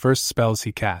one of the first spells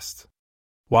he cast.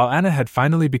 While Anna had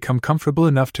finally become comfortable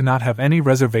enough to not have any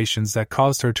reservations that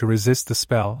caused her to resist the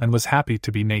spell and was happy to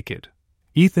be naked,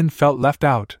 Ethan felt left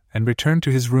out and returned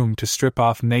to his room to strip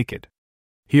off naked.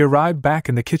 He arrived back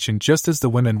in the kitchen just as the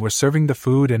women were serving the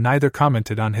food, and neither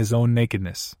commented on his own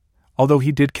nakedness, although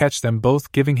he did catch them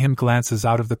both giving him glances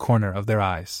out of the corner of their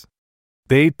eyes.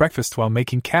 They ate breakfast while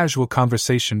making casual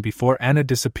conversation before Anna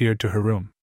disappeared to her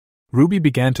room. Ruby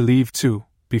began to leave too,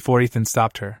 before Ethan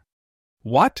stopped her.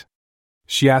 "What?"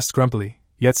 she asked grumpily,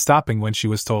 yet stopping when she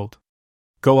was told.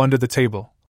 "Go under the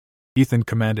table," Ethan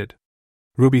commanded.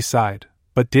 Ruby sighed,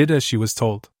 but did as she was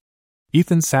told.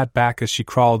 Ethan sat back as she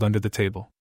crawled under the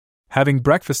table. Having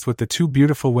breakfast with the two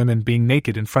beautiful women being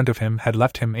naked in front of him had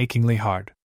left him achingly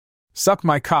hard. "Suck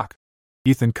my cock,"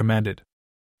 Ethan commanded.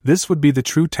 This would be the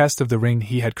true test of the ring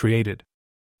he had created.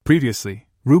 Previously,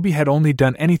 Ruby had only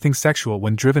done anything sexual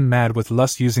when driven mad with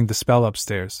lust using the spell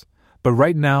upstairs, but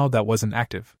right now that wasn't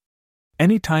active.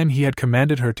 Any time he had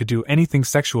commanded her to do anything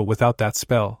sexual without that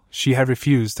spell, she had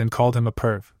refused and called him a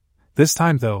perv. This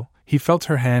time, though, he felt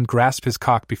her hand grasp his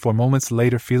cock before moments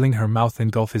later feeling her mouth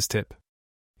engulf his tip.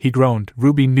 He groaned.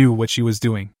 Ruby knew what she was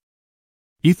doing.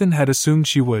 Ethan had assumed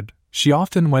she would. She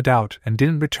often went out and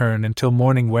didn't return until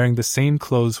morning wearing the same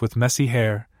clothes with messy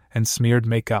hair and smeared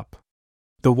makeup.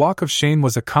 The walk of shame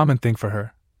was a common thing for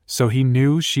her, so he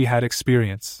knew she had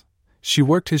experience. She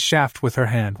worked his shaft with her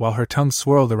hand while her tongue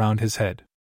swirled around his head.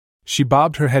 She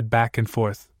bobbed her head back and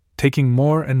forth, taking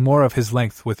more and more of his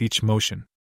length with each motion.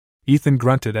 Ethan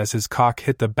grunted as his cock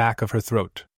hit the back of her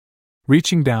throat.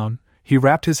 Reaching down, He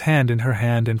wrapped his hand in her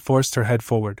hand and forced her head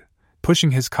forward,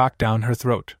 pushing his cock down her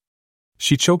throat.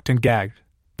 She choked and gagged,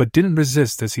 but didn't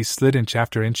resist as he slid inch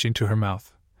after inch into her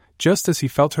mouth. Just as he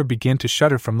felt her begin to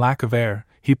shudder from lack of air,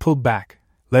 he pulled back,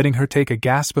 letting her take a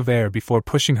gasp of air before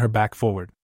pushing her back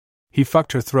forward. He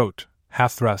fucked her throat,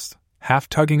 half thrust, half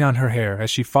tugging on her hair as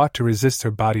she fought to resist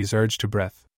her body's urge to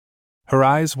breath. Her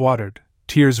eyes watered,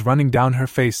 tears running down her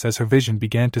face as her vision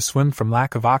began to swim from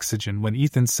lack of oxygen when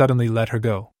Ethan suddenly let her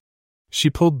go. She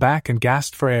pulled back and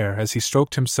gasped for air as he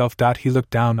stroked himself. He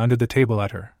looked down under the table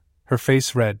at her, her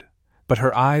face red, but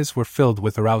her eyes were filled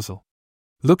with arousal.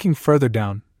 Looking further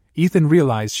down, Ethan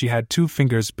realized she had 2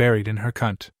 fingers buried in her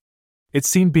cunt. It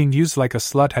seemed being used like a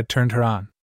slut had turned her on.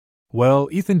 Well,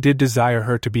 Ethan did desire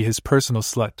her to be his personal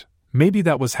slut. Maybe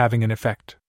that was having an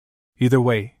effect. Either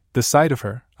way, the sight of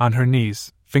her, on her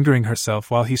knees, fingering herself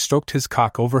while he stroked his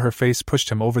cock over her face pushed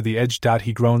him over the edge.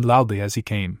 He groaned loudly as he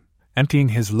came, emptying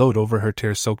his load over her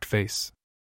tear-soaked face.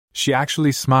 She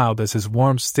actually smiled as his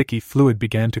warm, sticky fluid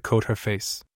began to coat her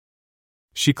face.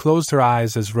 She closed her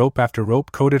eyes as rope after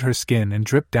rope coated her skin and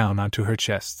dripped down onto her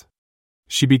chest.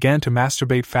 She began to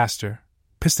masturbate faster,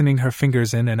 pistoning her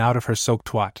fingers in and out of her soaked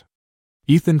twat.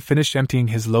 Ethan finished emptying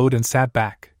his load and sat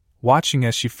back, watching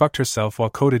as she fucked herself while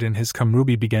coated in his cum.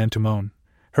 Ruby began to moan,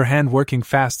 her hand working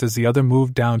fast as the other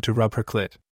moved down to rub her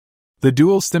clit. The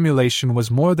dual stimulation was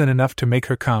more than enough to make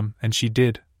her come, and she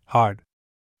did, hard.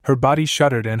 Her body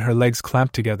shuddered and her legs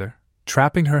clamped together,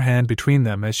 trapping her hand between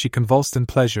them as she convulsed in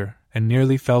pleasure and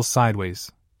nearly fell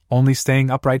sideways, only staying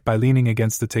upright by leaning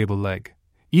against the table leg.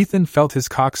 Ethan felt his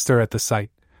cock stir at the sight,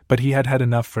 but he had had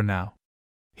enough for now.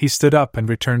 He stood up and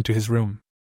returned to his room,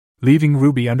 leaving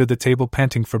Ruby under the table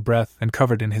panting for breath and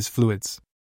covered in his fluids.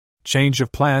 "Change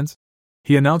of plans?"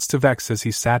 he announced to Vex as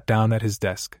he sat down at his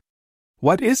desk.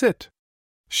 "What is it?"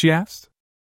 she asked.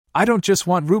 "I don't just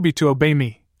want Ruby to obey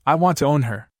me, I want to own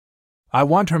her. I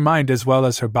want her mind as well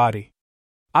as her body.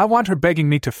 I want her begging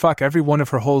me to fuck every one of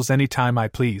her holes any time I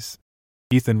please,"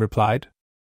 Ethan replied.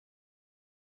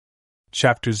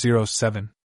 Chapter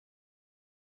 07.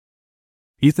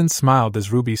 Ethan smiled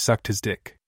as Ruby sucked his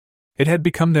dick. It had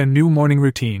become their new morning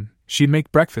routine. She'd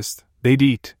make breakfast, they'd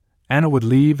eat, Anna would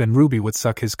leave and Ruby would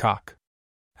suck his cock.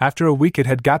 After a week it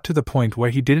had got to the point where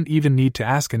he didn't even need to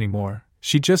ask anymore,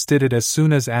 she just did it as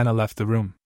soon as Anna left the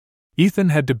room. Ethan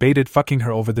had debated fucking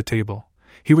her over the table.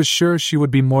 He was sure she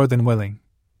would be more than willing,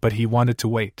 but he wanted to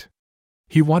wait.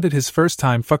 He wanted his first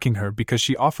time fucking her because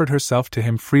she offered herself to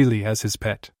him freely as his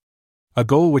pet. A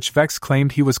goal which Vex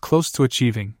claimed he was close to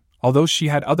achieving, although she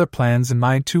had other plans in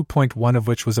mind, 2.1 of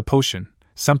which was a potion,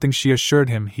 something she assured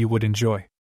him he would enjoy.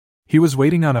 He was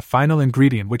waiting on a final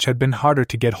ingredient which had been harder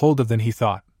to get hold of than he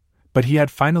thought, but he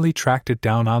had finally tracked it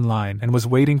down online and was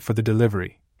waiting for the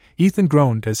delivery. Ethan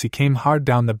groaned as he came hard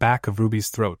down the back of Ruby's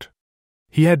throat.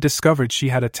 He had discovered she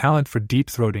had a talent for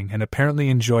deep-throating and apparently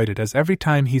enjoyed it, as every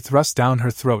time he thrust down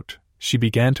her throat, she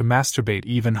began to masturbate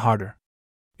even harder.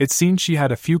 It seemed she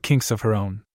had a few kinks of her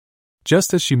own.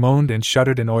 Just as she moaned and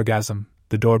shuddered in orgasm,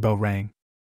 the doorbell rang.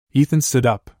 Ethan stood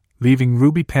up, leaving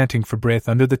Ruby panting for breath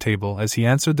under the table as he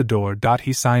answered the door.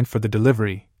 He signed for the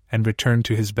delivery and returned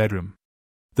to his bedroom.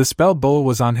 The spell bowl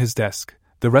was on his desk,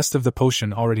 the rest of the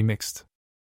potion already mixed.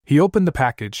 He opened the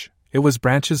package. It was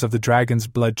branches of the dragon's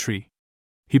blood tree.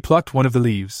 He plucked one of the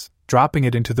leaves, dropping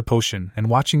it into the potion and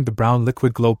watching the brown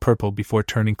liquid glow purple before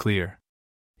turning clear.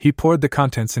 He poured the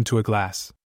contents into a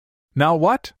glass. "Now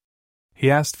what?" he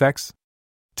asked Vex.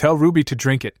 "Tell Ruby to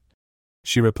drink it,"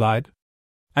 she replied.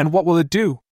 "And what will it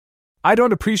do?" "I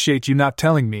don't appreciate you not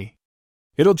telling me.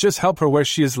 It'll just help her where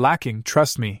she is lacking,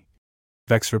 trust me,"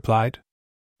 Vex replied.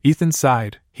 Ethan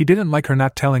sighed. He didn't like her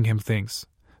not telling him things,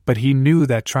 but he knew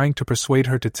that trying to persuade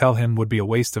her to tell him would be a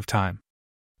waste of time.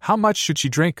 "How much should she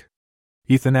drink?"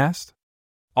 Ethan asked.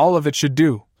 "All of it should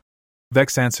do,"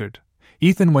 Vex answered.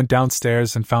 Ethan went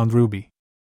downstairs and found Ruby.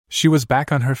 She was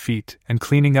back on her feet and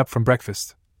cleaning up from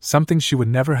breakfast, something she would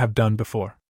never have done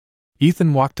before.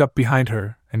 Ethan walked up behind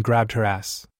her and grabbed her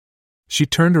ass. She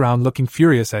turned around looking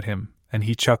furious at him, and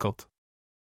he chuckled.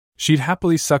 She'd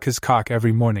happily suck his cock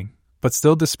every morning, but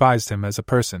still despised him as a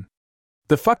person.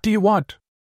 "The fuck do you want?"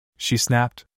 she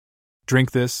snapped.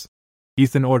 "Drink this,"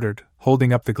 Ethan ordered,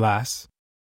 holding up the glass.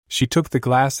 She took the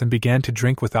glass and began to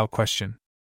drink without question.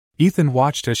 Ethan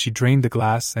watched as she drained the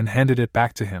glass and handed it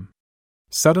back to him.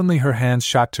 Suddenly her hands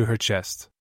shot to her chest.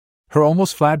 Her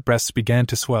almost flat breasts began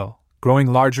to swell, growing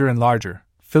larger and larger,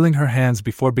 filling her hands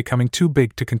before becoming too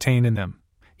big to contain in them.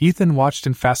 Ethan watched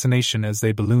in fascination as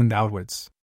they ballooned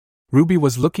outwards. Ruby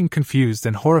was looking confused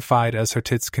and horrified as her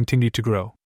tits continued to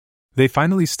grow. They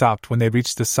finally stopped when they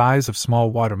reached the size of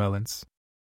small watermelons.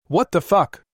 "What the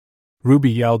fuck?"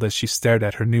 Ruby yelled as she stared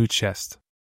at her new chest.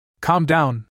 Calm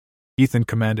down, Ethan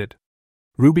commanded.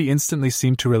 Ruby instantly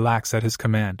seemed to relax at his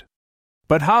command.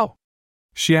 But how?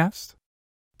 She asked.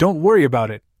 Don't worry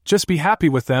about it, just be happy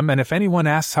with them, and if anyone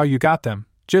asks how you got them,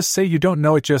 just say you don't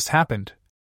know, it just happened.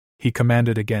 He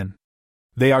commanded again.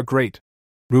 They are great,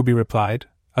 Ruby replied,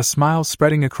 a smile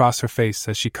spreading across her face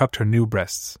as she cupped her new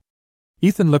breasts.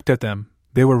 Ethan looked at them.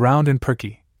 They were round and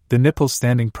perky, the nipples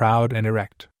standing proud and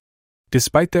erect.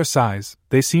 Despite their size,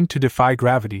 they seemed to defy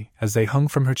gravity as they hung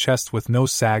from her chest with no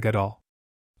sag at all.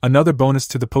 Another bonus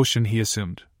to the potion, he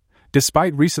assumed.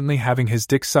 Despite recently having his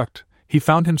dick sucked, he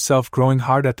found himself growing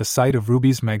hard at the sight of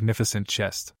Ruby's magnificent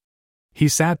chest. He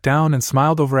sat down and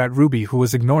smiled over at Ruby, who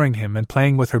was ignoring him and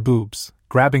playing with her boobs,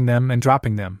 grabbing them and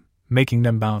dropping them, making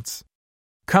them bounce.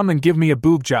 Come and give me a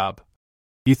boob job,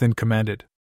 Ethan commanded.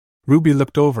 Ruby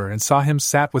looked over and saw him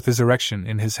sat with his erection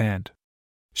in his hand.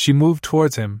 She moved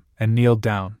towards him and kneeled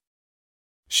down.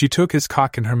 She took his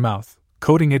cock in her mouth,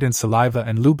 coating it in saliva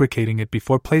and lubricating it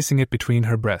before placing it between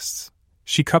her breasts.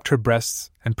 She cupped her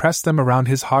breasts and pressed them around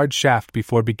his hard shaft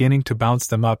before beginning to bounce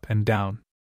them up and down.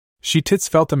 She tits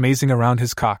felt amazing around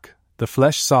his cock, the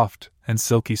flesh soft and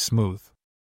silky smooth.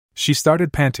 She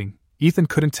started panting. Ethan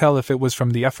couldn't tell if it was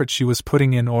from the effort she was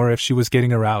putting in or if she was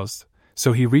getting aroused,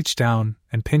 so he reached down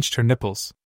and pinched her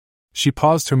nipples. She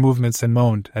paused her movements and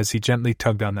moaned as he gently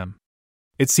tugged on them.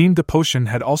 It seemed the potion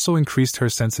had also increased her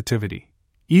sensitivity.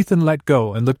 Ethan let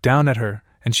go and looked down at her,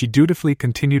 and she dutifully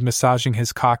continued massaging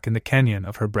his cock in the canyon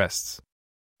of her breasts.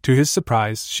 To his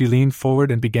surprise, she leaned forward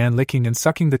and began licking and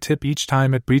sucking the tip each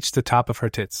time it breached the top of her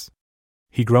tits.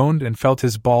 He groaned and felt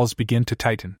his balls begin to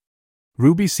tighten.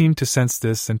 Ruby seemed to sense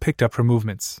this and picked up her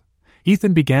movements.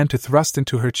 Ethan began to thrust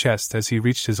into her chest as he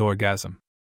reached his orgasm.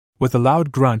 With a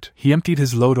loud grunt, he emptied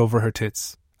his load over her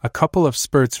tits, a couple of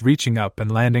spurts reaching up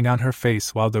and landing on her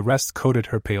face while the rest coated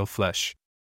her pale flesh.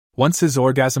 Once his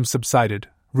orgasm subsided,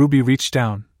 Ruby reached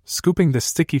down, scooping the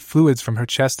sticky fluids from her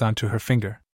chest onto her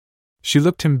finger. She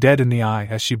looked him dead in the eye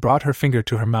as she brought her finger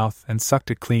to her mouth and sucked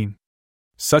it clean.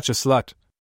 Such a slut.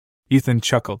 Ethan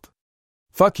chuckled.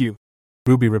 Fuck you,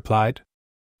 Ruby replied.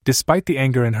 Despite the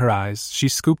anger in her eyes, she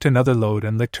scooped another load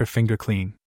and licked her finger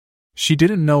clean. She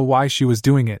didn't know why she was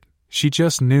doing it, she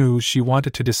just knew she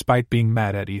wanted to despite being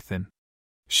mad at Ethan.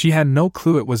 She had no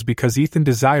clue it was because Ethan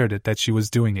desired it that she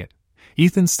was doing it.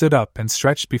 Ethan stood up and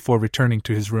stretched before returning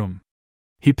to his room.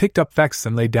 He picked up Vex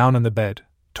and lay down on the bed,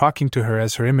 talking to her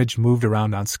as her image moved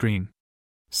around on screen.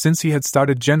 Since he had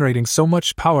started generating so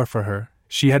much power for her,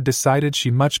 she had decided she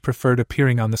much preferred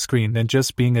appearing on the screen than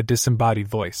just being a disembodied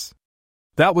voice.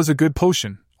 That was a good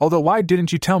potion, although why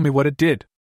didn't you tell me what it did?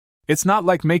 It's not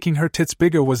like making her tits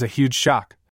bigger was a huge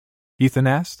shock, Ethan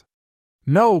asked.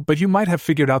 No, but you might have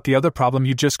figured out the other problem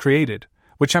you just created,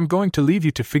 which I'm going to leave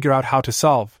you to figure out how to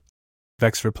solve,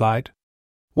 Vex replied.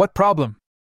 What problem?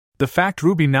 The fact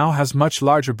Ruby now has much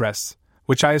larger breasts,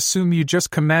 which I assume you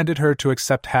just commanded her to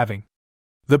accept having.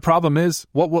 The problem is,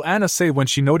 what will Anna say when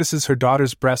she notices her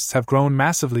daughter's breasts have grown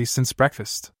massively since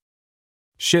breakfast?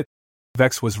 Shit,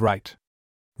 Vex was right.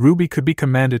 Ruby could be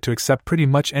commanded to accept pretty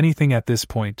much anything at this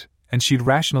point, and she'd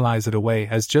rationalize it away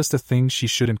as just a thing she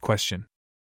shouldn't question.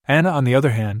 Anna, on the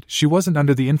other hand, she wasn't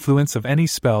under the influence of any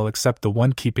spell except the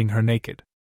one keeping her naked.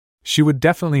 She would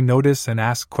definitely notice and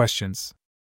ask questions.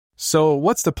 So,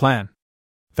 what's the plan?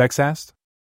 Vex asked.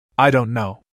 I don't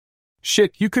know.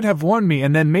 Shit, you could have warned me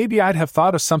and then maybe I'd have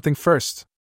thought of something first.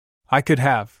 I could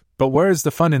have, but where is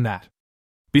the fun in that?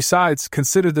 Besides,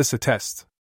 consider this a test.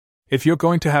 If you're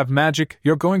going to have magic,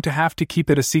 you're going to have to keep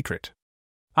it a secret.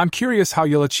 I'm curious how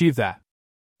you'll achieve that.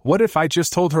 What if I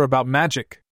just told her about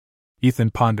magic? Ethan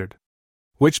pondered.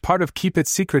 Which part of keep it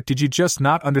secret did you just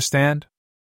not understand?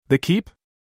 The keep?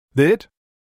 The it?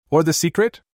 Or the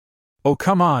secret? Oh,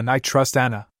 come on, I trust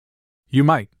Anna. You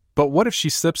might, but what if she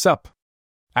slips up?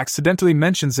 Accidentally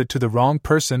mentions it to the wrong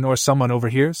person or someone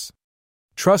overhears?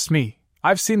 Trust me,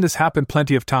 I've seen this happen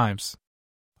plenty of times.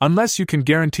 Unless you can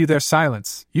guarantee their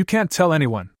silence, you can't tell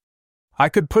anyone. I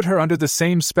could put her under the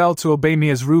same spell to obey me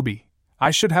as Ruby.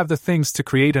 I should have the things to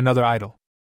create another idol.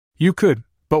 You could,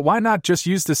 but why not just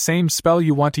use the same spell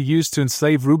you want to use to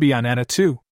enslave Ruby on Anna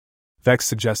too? Vex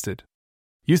suggested.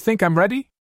 You think I'm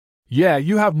ready? Yeah,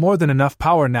 you have more than enough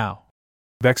power now,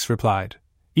 Vex replied.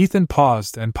 Ethan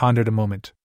paused and pondered a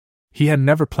moment. He had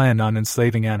never planned on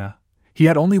enslaving Anna. He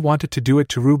had only wanted to do it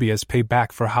to Ruby as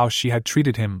payback for how she had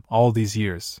treated him all these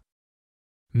years.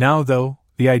 Now, though,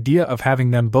 the idea of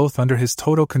having them both under his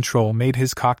total control made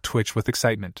his cock twitch with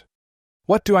excitement.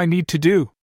 What do I need to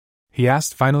do? He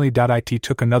asked finally. It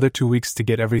took another 2 weeks to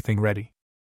get everything ready.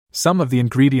 Some of the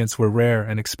ingredients were rare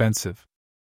and expensive.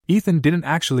 Ethan didn't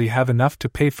actually have enough to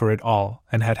pay for it all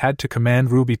and had had to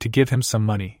command Ruby to give him some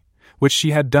money, which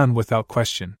she had done without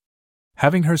question.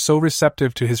 Having her so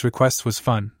receptive to his requests was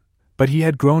fun, but he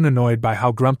had grown annoyed by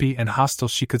how grumpy and hostile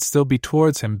she could still be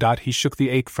towards him. He shook the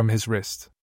ache from his wrist.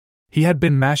 He had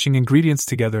been mashing ingredients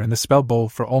together in the spell bowl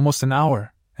for almost an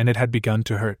hour, and it had begun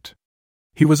to hurt.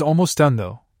 He was almost done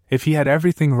though. If he had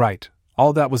everything right,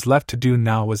 all that was left to do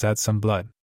now was add some blood.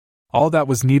 All that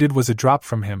was needed was a drop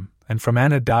from him, and from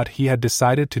Anna. He had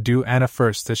decided to do Anna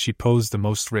first as she posed the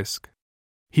most risk.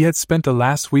 He had spent the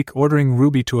last week ordering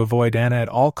Ruby to avoid Anna at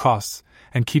all costs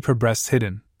and keep her breasts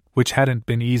hidden, which hadn't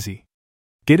been easy.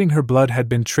 Getting her blood had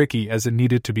been tricky as it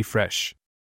needed to be fresh.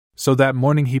 So that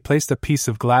morning he placed a piece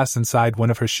of glass inside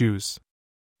one of her shoes.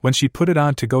 When she put it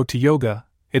on to go to yoga,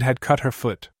 it had cut her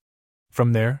foot.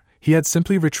 From there, he had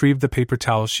simply retrieved the paper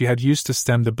towel she had used to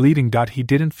stem the bleeding. He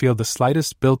didn't feel the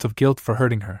slightest bit of guilt for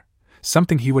hurting her,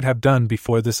 something he would have done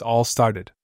before this all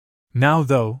started. Now,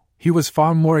 though, he was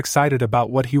far more excited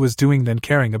about what he was doing than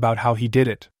caring about how he did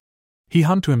it. He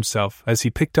hummed to himself as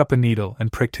he picked up a needle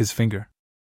and pricked his finger.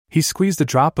 He squeezed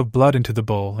a drop of blood into the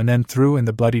bowl and then threw in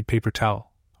the bloodied paper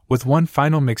towel. With one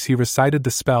final mix, he recited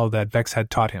the spell that Vex had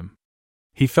taught him.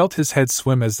 He felt his head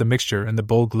swim as the mixture in the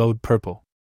bowl glowed purple.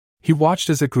 He watched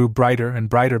as it grew brighter and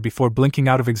brighter before blinking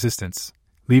out of existence,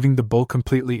 leaving the bowl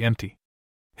completely empty.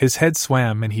 His head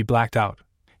swam and he blacked out.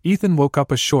 Ethan woke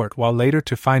up a short while later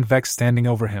to find Vex standing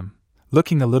over him,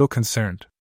 looking a little concerned.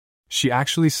 She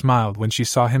actually smiled when she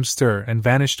saw him stir and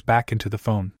vanished back into the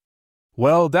phone.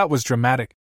 "Well, that was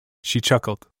dramatic," she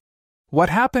chuckled. "What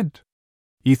happened?"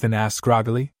 Ethan asked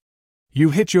groggily.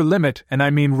 "You hit your limit, and I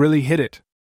mean really hit it.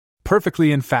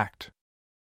 Perfectly, in fact.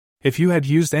 If you had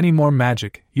used any more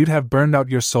magic, you'd have burned out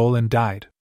your soul and died.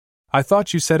 I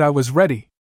thought you said I was ready.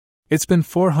 It's been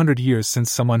 400 years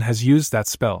since someone has used that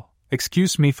spell.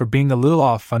 Excuse me for being a little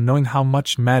off on knowing how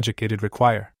much magic it'd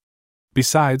require.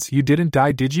 Besides, you didn't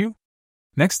die, did you?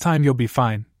 Next time you'll be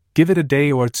fine. Give it a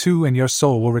day or two and your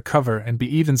soul will recover and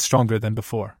be even stronger than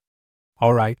before.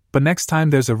 Alright, but next time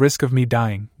there's a risk of me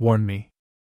dying, warn me."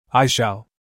 "I shall."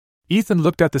 Ethan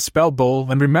looked at the spell bowl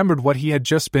and remembered what he had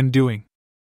just been doing.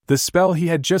 The spell he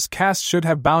had just cast should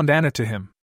have bound Anna to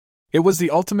him. It was the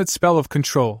ultimate spell of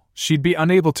control. She'd be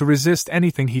unable to resist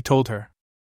anything he told her.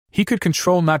 He could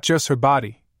control not just her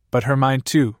body, but her mind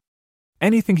too.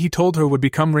 Anything he told her would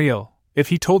become real. If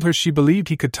he told her she believed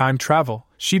he could time travel,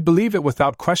 she'd believe it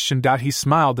without question. He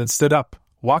smiled and stood up,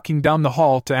 walking down the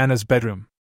hall to Anna's bedroom.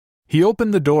 He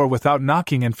opened the door without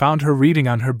knocking and found her reading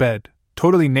on her bed,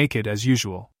 totally naked as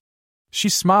usual. She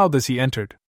smiled as he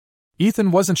entered.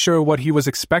 Ethan wasn't sure what he was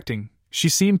expecting. She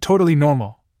seemed totally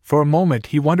normal. For a moment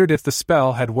he wondered if the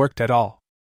spell had worked at all.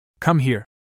 "Come here,"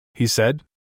 he said.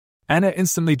 Anna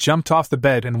instantly jumped off the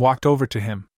bed and walked over to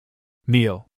him.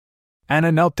 "Kneel."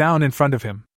 Anna knelt down in front of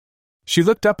him. She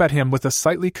looked up at him with a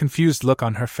slightly confused look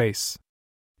on her face.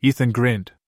 Ethan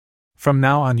grinned. "From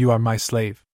now on you are my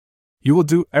slave. You will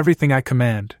do everything I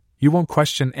command, you won't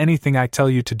question anything I tell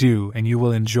you to do, and you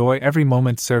will enjoy every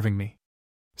moment serving me.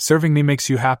 Serving me makes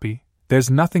you happy. There's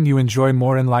nothing you enjoy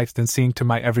more in life than seeing to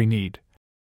my every need,"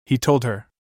 he told her.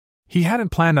 He hadn't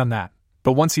planned on that,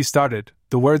 but once he started,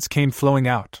 the words came flowing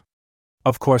out.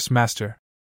 "Of course, master,"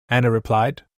 Anna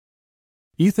replied.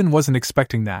 Ethan wasn't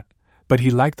expecting that, but he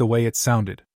liked the way it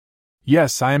sounded.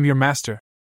 "Yes, I am your master,"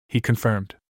 he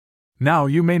confirmed. "Now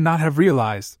you may not have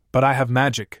realized, but I have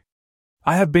magic.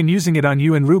 I have been using it on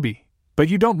you and Ruby, but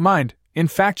you don't mind. In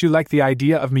fact, you like the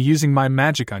idea of me using my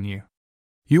magic on you.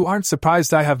 You aren't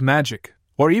surprised I have magic,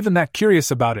 or even that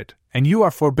curious about it, and you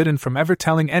are forbidden from ever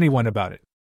telling anyone about it."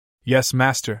 "Yes,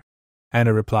 master,"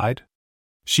 Anna replied.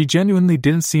 She genuinely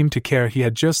didn't seem to care he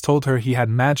had just told her he had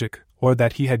magic, or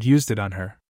that he had used it on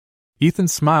her. Ethan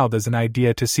smiled as an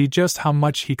idea to see just how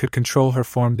much he could control her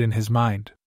formed in his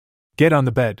mind. "Get on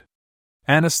the bed."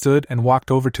 Anna stood and walked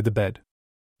over to the bed.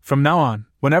 "From now on,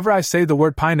 whenever I say the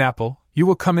word pineapple, you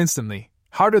will come instantly,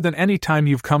 harder than any time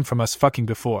you've come from us fucking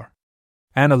before."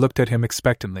 Anna looked at him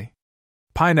expectantly.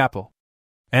 "Pineapple."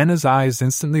 Anna's eyes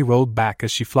instantly rolled back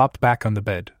as she flopped back on the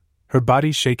bed, her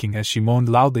body shaking as she moaned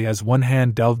loudly as one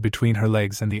hand delved between her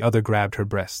legs and the other grabbed her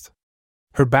breast.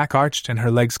 Her back arched and her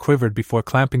legs quivered before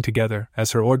clamping together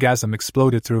as her orgasm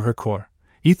exploded through her core.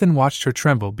 Ethan watched her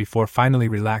tremble before finally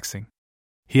relaxing.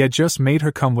 He had just made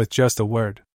her come with just a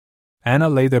word. Anna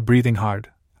lay there breathing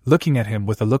hard, looking at him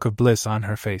with a look of bliss on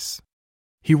her face.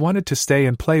 He wanted to stay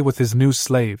and play with his new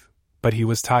slave, but he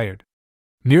was tired.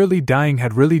 Nearly dying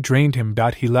had really drained him.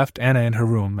 He left Anna in her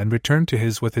room and returned to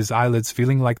his with his eyelids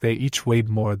feeling like they each weighed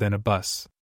more than a bus.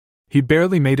 He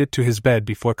barely made it to his bed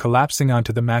before collapsing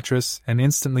onto the mattress and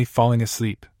instantly falling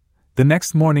asleep. The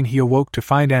next morning he awoke to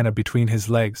find Anna between his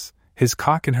legs, his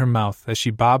cock in her mouth as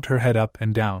she bobbed her head up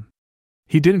and down.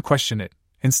 He didn't question it.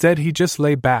 Instead, he just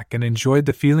lay back and enjoyed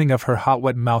the feeling of her hot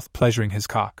wet mouth pleasuring his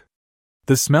cock.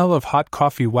 The smell of hot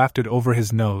coffee wafted over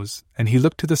his nose, and he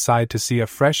looked to the side to see a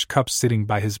fresh cup sitting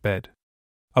by his bed.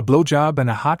 A blowjob and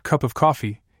a hot cup of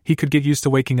coffee, he could get used to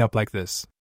waking up like this.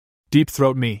 "Deep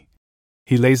throat me,"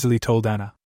 he lazily told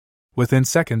Anna. Within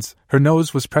seconds, her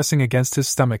nose was pressing against his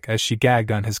stomach as she gagged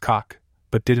on his cock,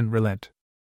 but didn't relent.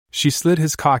 She slid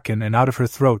his cock in and out of her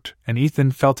throat, and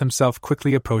Ethan felt himself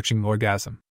quickly approaching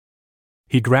orgasm.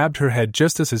 He grabbed her head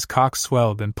just as his cock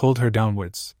swelled and pulled her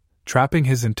downwards, trapping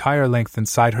his entire length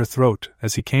inside her throat.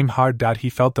 As he came hard out, he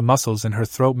felt the muscles in her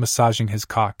throat massaging his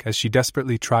cock as she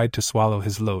desperately tried to swallow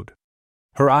his load.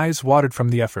 Her eyes watered from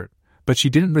the effort, but she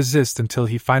didn't resist until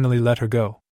he finally let her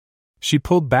go. She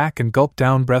pulled back and gulped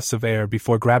down breaths of air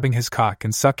before grabbing his cock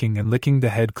and sucking and licking the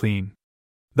head clean.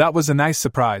 "That was a nice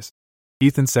surprise,"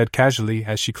 Ethan said casually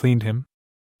as she cleaned him.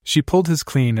 She pulled his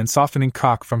clean and softening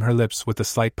cock from her lips with a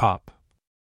slight pop.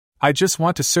 "I just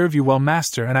want to serve you well,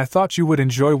 master, and I thought you would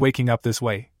enjoy waking up this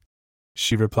way,"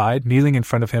 she replied, kneeling in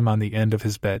front of him on the end of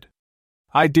his bed.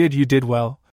 "I did, you did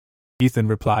well," Ethan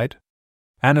replied.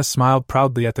 Anna smiled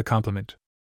proudly at the compliment.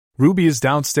 "Ruby is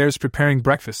downstairs preparing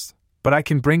breakfast, but I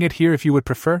can bring it here if you would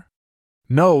prefer."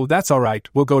 "No, that's all right,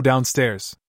 we'll go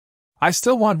downstairs. I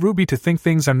still want Ruby to think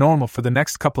things are normal for the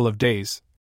next couple of days,"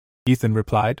 Ethan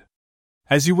replied.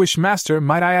 "As you wish, master.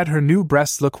 Might I add her new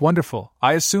breasts look wonderful?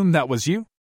 I assume that was you?"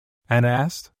 Anna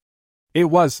asked.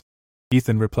 "It was,"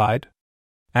 Ethan replied.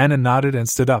 Anna nodded and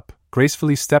stood up,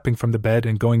 gracefully stepping from the bed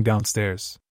and going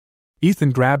downstairs. Ethan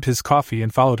grabbed his coffee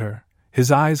and followed her,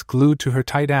 his eyes glued to her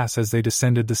tight ass as they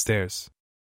descended the stairs.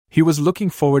 He was looking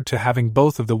forward to having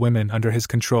both of the women under his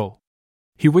control.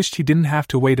 He wished he didn't have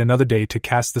to wait another day to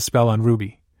cast the spell on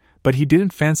Ruby, but he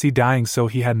didn't fancy dying, so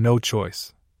he had no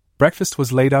choice. Breakfast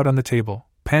was laid out on the table: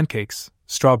 pancakes,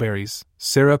 strawberries,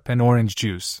 syrup, and orange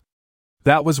juice.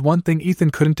 That was one thing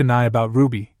Ethan couldn't deny about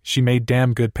Ruby: she made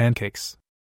damn good pancakes.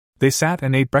 They sat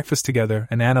and ate breakfast together,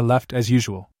 and Anna left as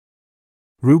usual.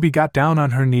 Ruby got down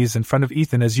on her knees in front of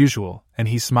Ethan as usual, and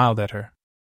he smiled at her.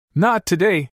 "Not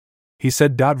today," he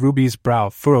said. Ruby's brow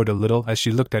furrowed a little as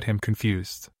she looked at him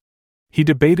confused. He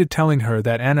debated telling her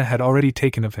that Anna had already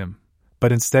taken of him,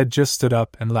 but instead just stood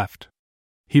up and left.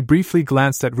 He briefly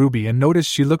glanced at Ruby and noticed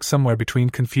she looked somewhere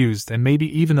between confused and maybe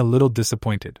even a little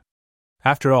disappointed.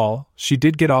 After all, she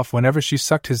did get off whenever she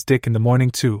sucked his dick in the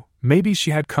morning too. Maybe she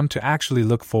had come to actually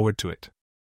look forward to it.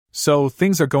 "So,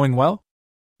 things are going well?"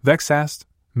 Vex asked,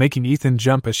 making Ethan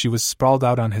jump as she was sprawled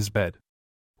out on his bed.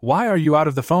 "Why are you out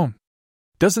of the phone?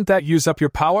 Doesn't that use up your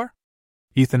power?"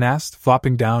 Ethan asked,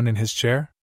 flopping down in his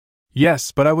chair.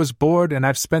 "Yes, but I was bored and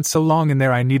I've spent so long in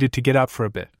there I needed to get out for a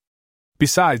bit.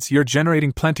 Besides, you're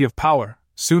generating plenty of power.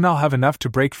 Soon I'll have enough to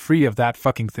break free of that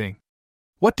fucking thing.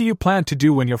 What do you plan to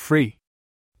do when you're free?"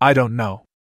 "I don't know.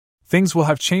 Things will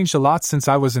have changed a lot since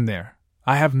I was in there.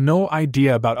 I have no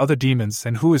idea about other demons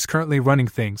and who is currently running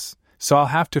things, so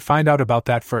I'll have to find out about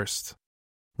that first."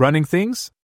 "Running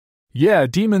things?" "Yeah,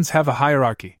 demons have a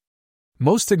hierarchy.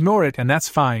 Most ignore it, and that's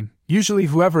fine. Usually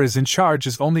whoever is in charge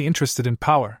is only interested in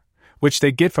power, which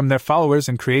they get from their followers,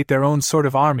 and create their own sort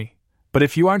of army. But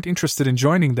if you aren't interested in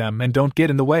joining them and don't get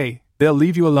in the way, they'll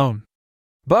leave you alone.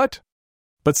 But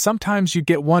sometimes you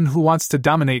get one who wants to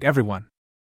dominate everyone.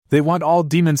 They want all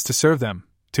demons to serve them,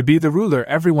 to be the ruler.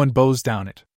 Everyone bows down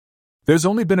it. There's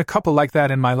only been a couple like that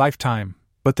in my lifetime,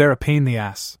 but they're a pain in the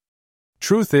ass.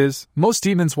 Truth is, most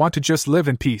demons want to just live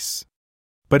in peace.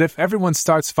 But if everyone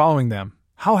starts following them,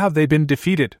 how have they been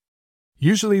defeated?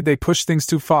 Usually they push things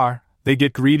too far, they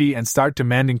get greedy and start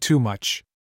demanding too much.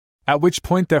 At which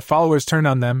point their followers turn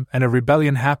on them and a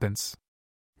rebellion happens.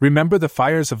 Remember the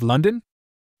fires of London?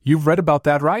 You've read about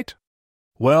that, right?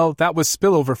 Well, that was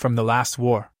spillover from the last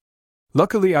war.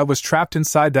 Luckily I was trapped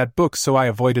inside that book, so I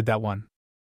avoided that one.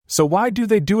 So why do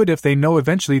they do it if they know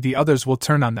eventually the others will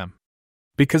turn on them?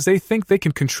 Because they think they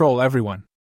can control everyone.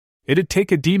 It'd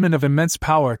take a demon of immense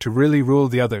power to really rule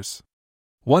the others.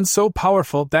 One so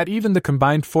powerful that even the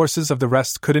combined forces of the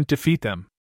rest couldn't defeat them.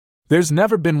 There's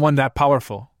never been one that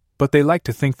powerful, but they like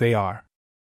to think they are.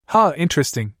 Huh,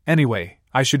 interesting. Anyway,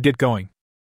 I should get going.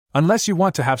 Unless you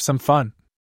want to have some fun.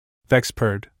 Vex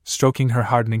purred, stroking her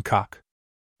hardening cock.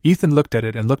 Ethan looked at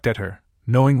it and looked at her,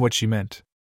 knowing what she meant.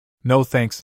 "No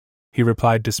thanks," he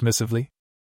replied dismissively.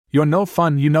 "You're no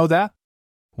fun, you know that?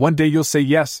 One day you'll say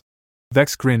yes."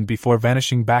 Vex grinned before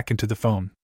vanishing back into the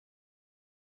phone.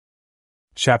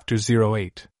 Chapter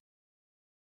 08.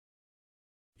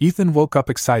 Ethan woke up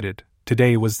excited.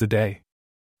 Today was the day.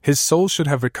 His soul should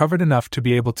have recovered enough to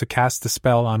be able to cast the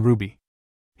spell on Ruby.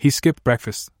 He skipped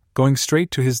breakfast, going straight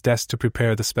to his desk to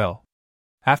prepare the spell.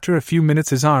 After a few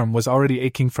minutes his arm was already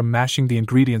aching from mashing the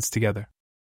ingredients together.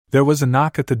 There was a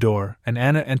knock at the door, and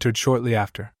Anna entered shortly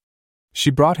after. She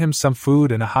brought him some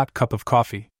food and a hot cup of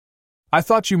coffee. "I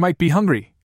thought you might be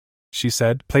hungry," she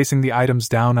said, placing the items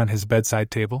down on his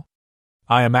bedside table.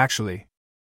 "I am actually.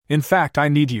 In fact, I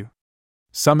need you.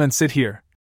 Some and sit here,"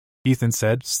 Ethan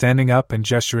said, standing up and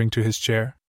gesturing to his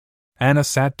chair. Anna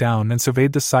sat down and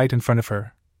surveyed the sight in front of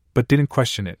her, but didn't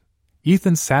question it.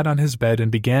 Ethan sat on his bed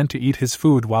and began to eat his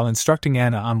food while instructing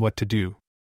Anna on what to do.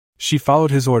 She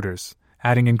followed his orders,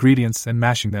 adding ingredients and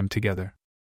mashing them together.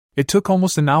 It took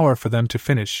almost an hour for them to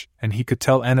finish, and he could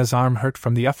tell Anna's arm hurt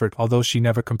from the effort, although she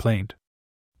never complained.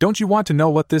 "Don't you want to know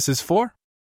what this is for?"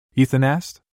 Ethan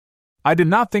asked. "I did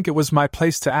not think it was my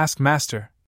place to ask,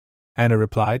 Master," Anna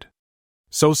replied.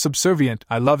 "So subservient,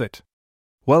 I love it.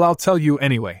 Well, I'll tell you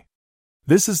anyway.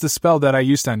 This is the spell that I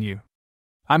used on you.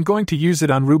 I'm going to use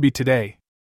it on Ruby today.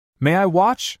 May I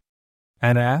watch?"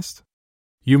 Anna asked.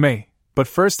 "You may, but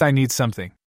first I need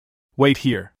something. Wait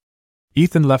here."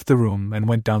 Ethan left the room and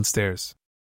went downstairs.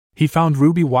 He found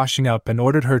Ruby washing up and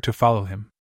ordered her to follow him.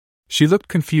 She looked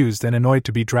confused and annoyed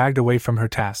to be dragged away from her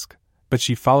task, but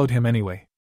she followed him anyway.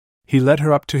 He led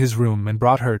her up to his room and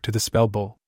brought her to the spell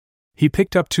bowl. He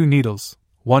picked up 2 needles,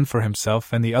 one for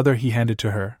himself and the other he handed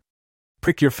to her.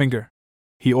 "Prick your finger,"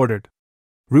 he ordered.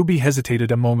 Ruby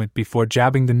hesitated a moment before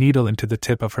jabbing the needle into the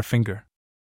tip of her finger.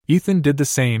 Ethan did the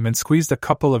same and squeezed a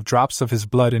couple of drops of his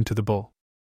blood into the bowl.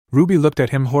 Ruby looked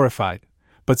at him horrified,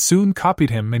 but soon copied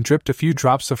him and dripped a few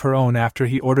drops of her own after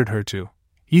he ordered her to.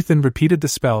 Ethan repeated the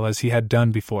spell as he had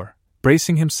done before,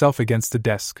 bracing himself against the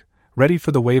desk, ready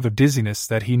for the wave of dizziness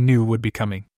that he knew would be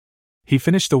coming. He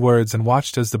finished the words and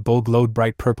watched as the bowl glowed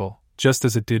bright purple, just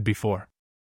as it did before.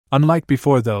 Unlike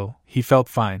before, though, he felt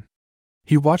fine.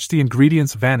 He watched the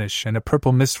ingredients vanish and a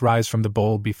purple mist rise from the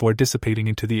bowl before dissipating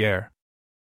into the air.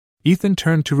 Ethan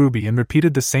turned to Ruby and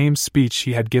repeated the same speech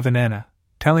he had given Anna,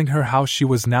 telling her how she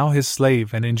was now his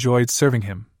slave and enjoyed serving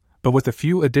him, but with a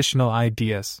few additional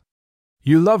ideas.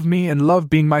 "You love me and love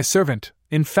being my servant.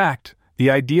 In fact, the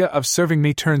idea of serving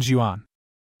me turns you on.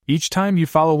 Each time you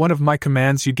follow one of my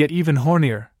commands you get even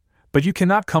hornier, but you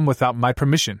cannot come without my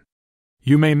permission.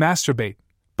 You may masturbate,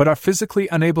 but are physically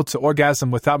unable to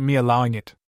orgasm without me allowing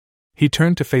it." He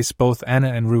turned to face both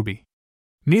Anna and Ruby.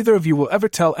 "Neither of you will ever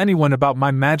tell anyone about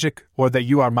my magic or that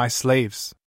you are my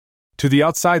slaves. To the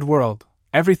outside world,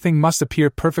 everything must appear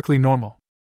perfectly normal.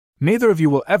 Neither of you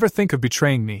will ever think of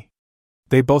betraying me."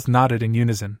 They both nodded in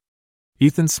unison.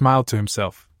 Ethan smiled to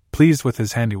himself, pleased with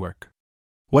his handiwork.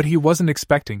 What he wasn't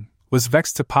expecting was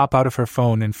Vex to pop out of her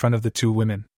phone in front of the 2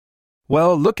 women.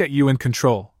 "Well, look at you in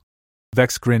control."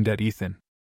 Vex grinned at Ethan.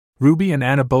 Ruby and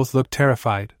Anna both looked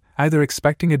terrified, either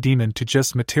expecting a demon to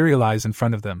just materialize in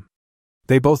front of them.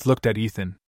 They both looked at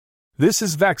Ethan. "This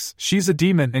is Vex, she's a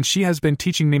demon and she has been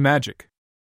teaching me magic.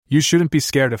 You shouldn't be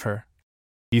scared of her,"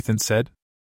 Ethan said.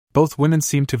 Both women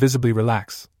seemed to visibly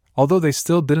relax, although they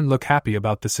still didn't look happy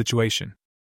about the situation.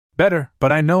 "Better,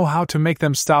 but I know how to make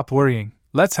them stop worrying.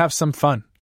 Let's have some fun."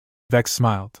 Vex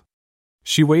smiled.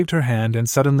 She waved her hand and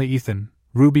suddenly Ethan,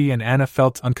 Ruby and Anna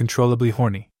felt uncontrollably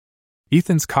horny.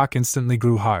 Ethan's cock instantly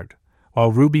grew hard,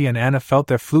 while Ruby and Anna felt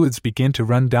their fluids begin to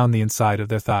run down the inside of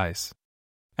their thighs.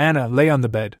 Anna lay on the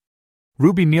bed.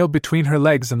 Ruby kneeled between her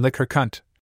legs and lick her cunt,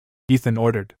 Ethan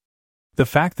ordered. The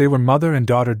fact they were mother and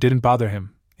daughter didn't bother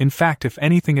him. In fact, if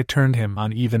anything, it turned him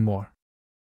on even more.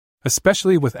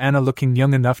 Especially with Anna looking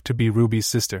young enough to be Ruby's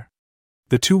sister.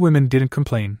 The 2 women didn't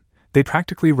complain. They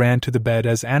practically ran to the bed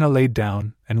as Anna laid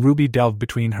down and Ruby delved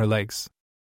between her legs.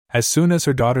 As soon as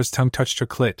her daughter's tongue touched her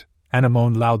clit, Anna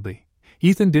moaned loudly.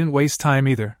 Ethan didn't waste time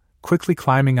either, quickly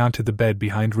climbing onto the bed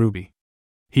behind Ruby.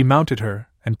 He mounted her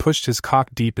and pushed his cock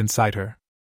deep inside her.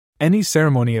 Any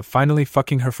ceremony of finally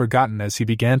fucking her forgotten as he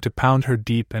began to pound her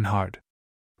deep and hard.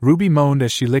 Ruby moaned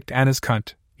as she licked Anna's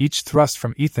cunt, each thrust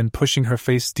from Ethan pushing her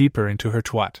face deeper into her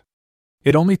twat.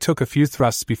 It only took a few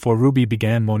thrusts before Ruby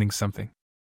began moaning something.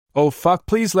 "Oh fuck,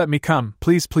 please let me come,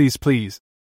 please please please,"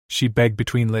 she begged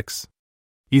between licks.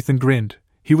 Ethan grinned.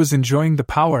 He was enjoying the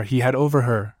power he had over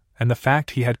her, and the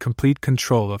fact he had complete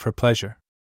control of her pleasure.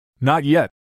 "Not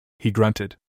yet," he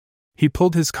grunted. He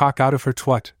pulled his cock out of her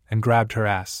twat and grabbed her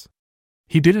ass.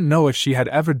 He didn't know if she had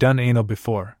ever done anal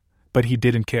before, but he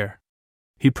didn't care.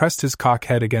 He pressed his cock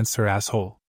head against her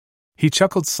asshole. He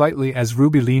chuckled slightly as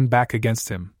Ruby leaned back against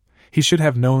him. He should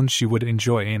have known she would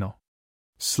enjoy anal.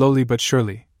 Slowly but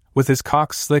surely, with his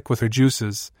cock slick with her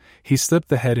juices, he slipped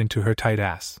the head into her tight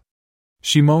ass.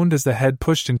 She moaned as the head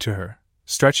pushed into her,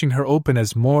 stretching her open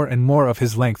as more and more of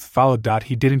his length followed.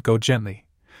 He didn't go gently,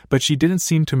 but she didn't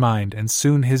seem to mind, and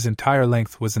soon his entire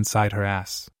length was inside her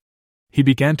ass. He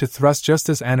began to thrust just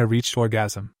as Anna reached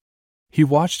orgasm. He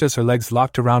watched as her legs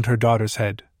locked around her daughter's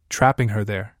head, trapping her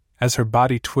there, as her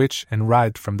body twitched and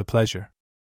writhed from the pleasure.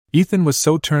 Ethan was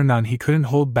so turned on he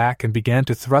couldn't hold back and began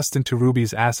to thrust into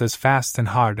Ruby's ass as fast and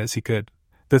hard as he could.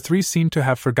 The three seemed to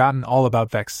have forgotten all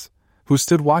about Vex, who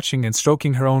stood watching and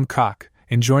stroking her own cock,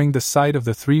 enjoying the sight of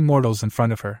the three mortals in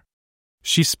front of her.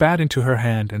 She spat into her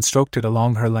hand and stroked it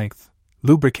along her length,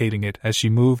 lubricating it as she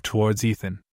moved towards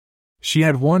Ethan. She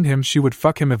had warned him she would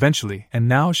fuck him eventually, and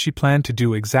now she planned to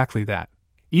do exactly that.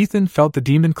 Ethan felt the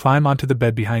demon climb onto the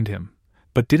bed behind him,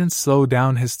 but didn't slow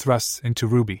down his thrusts into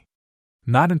Ruby.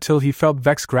 Not until he felt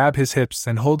Vex grab his hips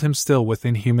and hold him still with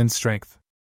inhuman strength.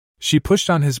 She pushed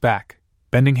on his back,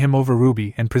 bending him over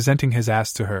Ruby and presenting his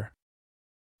ass to her.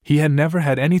 He had never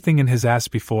had anything in his ass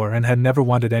before and had never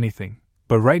wanted anything,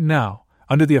 but right now,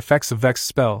 under the effects of Vex's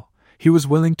spell, he was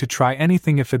willing to try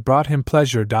anything if it brought him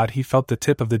pleasure. He felt the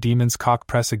tip of the demon's cock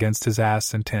press against his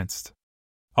ass and tensed.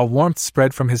 A warmth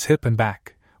spread from his hip and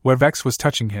back, where Vex was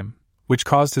touching him, which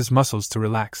caused his muscles to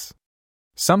relax.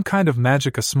 Some kind of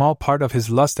magic a small part of his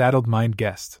lust-addled mind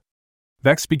guessed.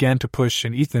 Vex began to push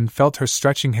and Ethan felt her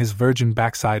stretching his virgin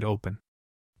backside open.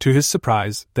 To his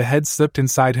surprise, the head slipped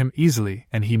inside him easily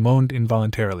and he moaned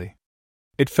involuntarily.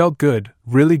 It felt good,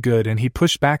 really good, and he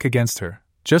pushed back against her,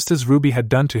 just as Ruby had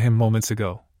done to him moments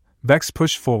ago. Vex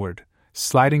pushed forward,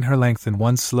 sliding her length in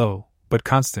one slow, but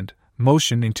constant,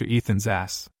 motion into Ethan's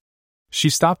ass. She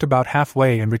stopped about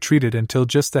halfway and retreated until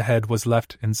just the head was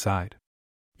left inside.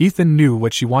 Ethan knew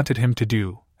what she wanted him to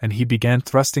do, and he began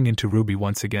thrusting into Ruby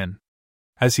once again.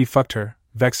 As he fucked her,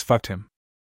 Vex fucked him.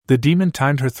 The demon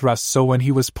timed her thrust so when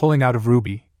he was pulling out of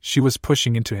Ruby, she was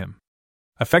pushing into him,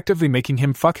 effectively making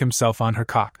him fuck himself on her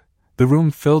cock. The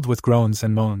room filled with groans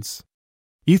and moans.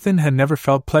 Ethan had never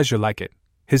felt pleasure like it,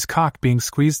 his cock being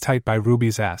squeezed tight by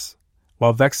Ruby's ass,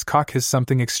 while Vex's cock is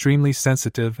something extremely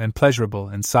sensitive and pleasurable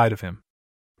inside of him.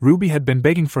 Ruby had been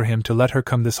begging for him to let her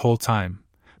come this whole time,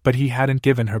 but he hadn't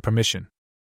given her permission.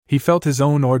 He felt his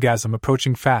own orgasm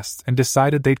approaching fast and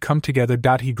decided they'd come together.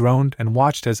 He groaned and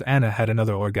watched as Anna had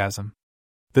another orgasm.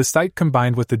 The sight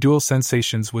combined with the dual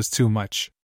sensations was too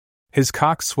much. His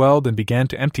cock swelled and began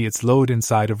to empty its load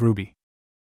inside of Ruby.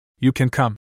 "You can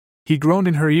come," he groaned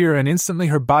in her ear, and instantly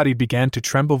her body began to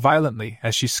tremble violently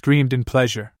as she screamed in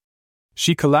pleasure.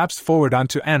 She collapsed forward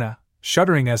onto Anna,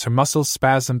 shuddering as her muscles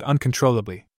spasmed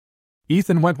uncontrollably.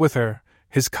 Ethan went with her,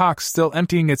 his cock still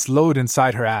emptying its load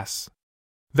inside her ass.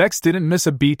 Vex didn't miss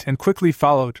a beat and quickly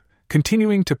followed,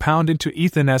 continuing to pound into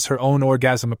Ethan as her own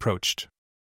orgasm approached.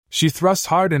 She thrust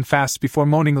hard and fast before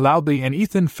moaning loudly, and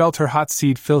Ethan felt her hot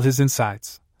seed fill his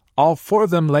insides. All four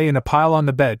of them lay in a pile on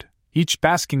the bed, each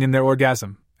basking in their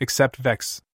orgasm, except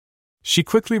Vex. She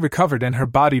quickly recovered and her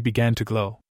body began to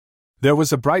glow. There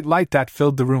was a bright light that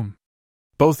filled the room.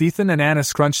 Both Ethan and Anna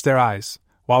scrunched their eyes,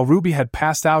 while Ruby had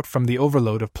passed out from the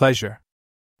overload of pleasure.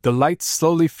 The light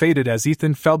slowly faded as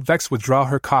Ethan felt Vex withdraw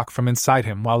her cock from inside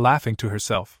him while laughing to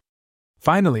herself.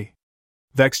 Finally,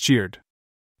 Vex cheered.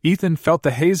 Ethan felt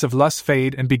the haze of lust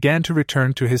fade and began to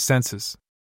return to his senses.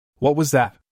 "What was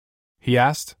that?" he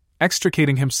asked,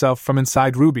 extricating himself from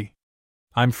inside Ruby.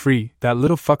 "I'm free. That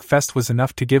little fuck fest was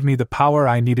enough to give me the power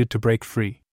I needed to break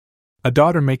free." A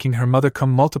daughter making her mother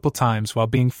come multiple times while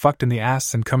being fucked in the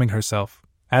ass and coming herself.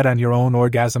 Add on your own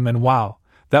orgasm and wow,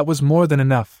 that was more than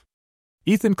enough.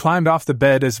 Ethan climbed off the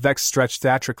bed as Vex stretched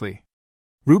theatrically.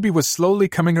 Ruby was slowly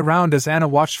coming around as Anna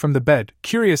watched from the bed,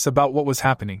 curious about what was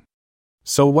happening.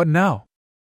 "So what now?"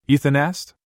 Ethan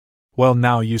asked. "Well,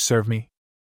 now you serve me."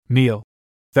 "Kneel,"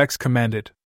 Vex commanded.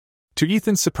 To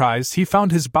Ethan's surprise, he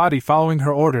found his body following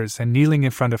her orders and kneeling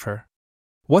in front of her.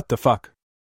 "What the fuck?"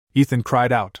 Ethan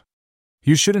cried out.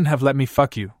 "You shouldn't have let me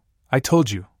fuck you. I told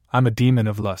you, I'm a demon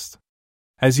of lust.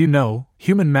 As you know,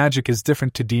 human magic is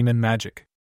different to demon magic.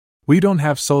 We don't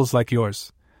have souls like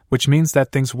yours, which means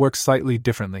that things work slightly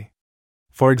differently.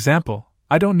 For example,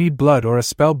 I don't need blood or a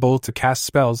spell bowl to cast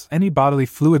spells. Any bodily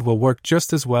fluid will work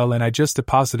just as well, and I just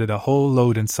deposited a whole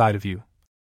load inside of you,"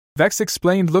 Vex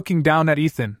explained, looking down at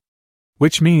Ethan.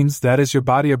 "Which means that as your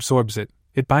body absorbs it,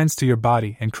 it binds to your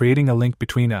body and creating a link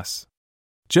between us.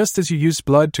 Just as you used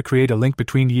blood to create a link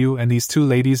between you and these two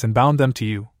ladies and bound them to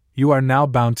you, you are now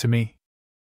bound to me."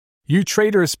 "You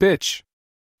traitorous bitch,"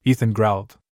 Ethan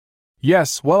growled.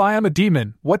 "Yes, well, I am a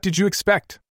demon. What did you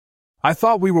expect? I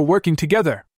thought we were working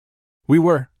together." "We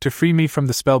were, to free me from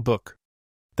the Spellbook.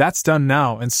 That's done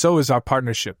now, and so is our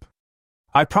partnership.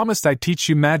 I promised I'd teach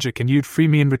you magic and you'd free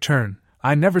me in return.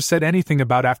 I never said anything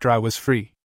about after I was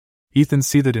free." Ethan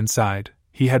seethed inside,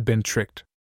 he had been tricked.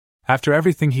 After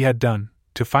everything he had done,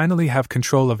 to finally have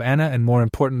control of Anna and more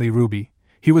importantly Ruby,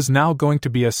 he was now going to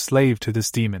be a slave to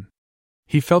this demon.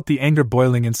 He felt the anger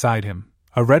boiling inside him,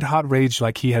 a red-hot rage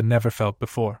like he had never felt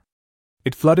before.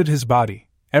 It flooded his body,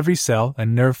 every cell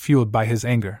and nerve fueled by his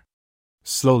anger.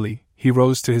 Slowly, he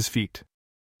rose to his feet.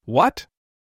 What?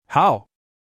 How?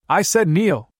 I said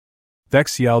kneel!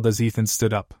 Vex yelled as Ethan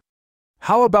stood up.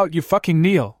 How about you fucking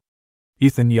kneel?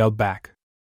 Ethan yelled back.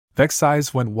 Vex's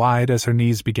eyes went wide as her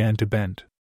knees began to bend.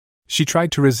 She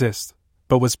tried to resist,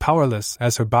 but was powerless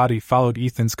as her body followed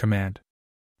Ethan's command.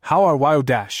 How are you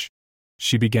dash?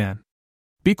 She began.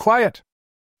 Be quiet!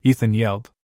 Ethan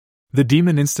yelled. The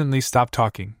demon instantly stopped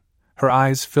talking, her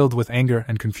eyes filled with anger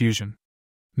and confusion.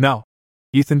 No,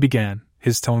 Ethan began,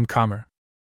 his tone calmer.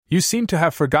 You seem to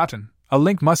have forgotten, a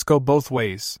link must go both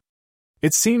ways.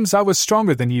 It seems I was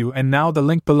stronger than you and now the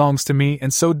link belongs to me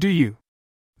and so do you.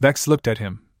 Vex looked at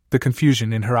him, the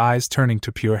confusion in her eyes turning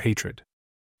to pure hatred.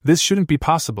 This shouldn't be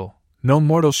possible, no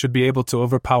mortal should be able to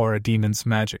overpower a demon's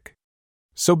magic.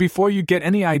 So before you get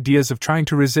any ideas of trying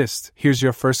to resist, here's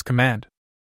your first command.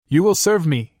 You will serve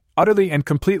me, utterly and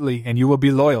completely, and you will be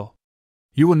loyal.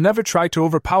 You will never try to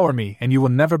overpower me and you will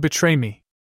never betray me.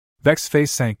 Vex's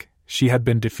face sank, she had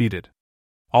been defeated.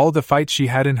 All the fight she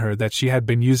had in her that she had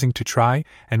been using to try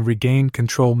and regain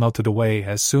control melted away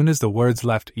as soon as the words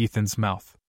left Ethan's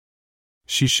mouth.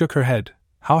 She shook her head.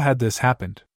 How had this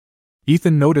happened?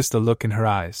 Ethan noticed the look in her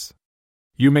eyes.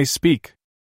 You may speak.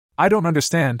 I don't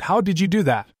understand, how did you do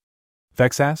that?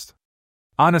 Vex asked.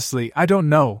 Honestly, I don't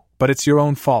know, but it's your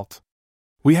own fault.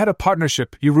 We had a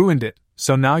partnership, you ruined it,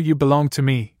 so now you belong to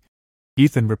me.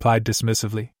 Ethan replied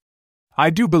dismissively. I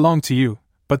do belong to you,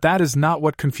 but that is not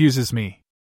what confuses me.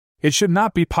 It should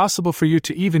not be possible for you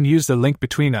to even use the link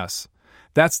between us.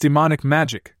 That's demonic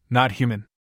magic, not human.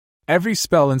 Every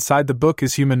spell inside the book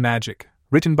is human magic,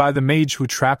 written by the mage who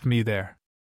trapped me there.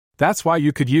 That's why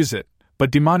you could use it, but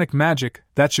demonic magic,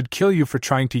 that should kill you for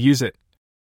trying to use it.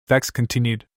 Vex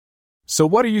continued. So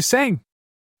what are you saying?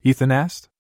 Ethan asked.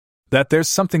 That there's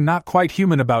something not quite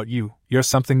human about you, you're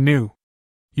something new.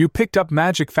 You picked up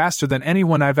magic faster than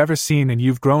anyone I've ever seen and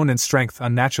you've grown in strength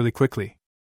unnaturally quickly.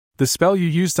 The spell you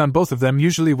used on both of them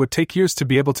usually would take years to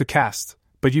be able to cast,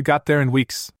 but you got there in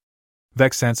weeks.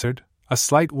 Vex answered, a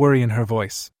slight worry in her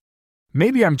voice.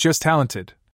 Maybe I'm just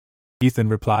talented. Ethan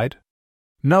replied.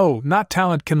 No, not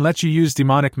talent can let you use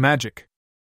demonic magic.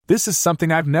 This is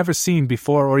something I've never seen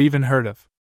before or even heard of.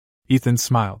 Ethan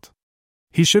smiled.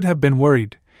 He should have been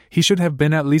worried, he should have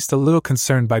been at least a little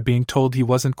concerned by being told he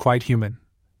wasn't quite human,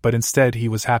 but instead he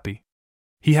was happy.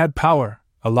 He had power,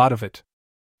 a lot of it.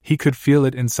 He could feel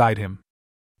it inside him.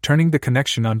 Turning the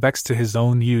connection on Vex to his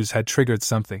own use had triggered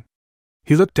something.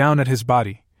 He looked down at his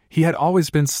body. He had always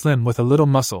been slim with a little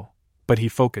muscle, but he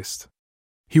focused.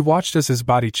 He watched as his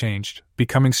body changed,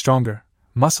 becoming stronger,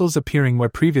 muscles appearing where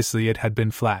previously it had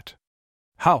been flat.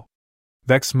 How?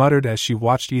 Vex muttered as she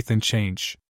watched Ethan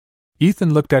change.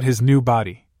 Ethan looked at his new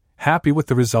body, happy with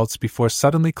the results before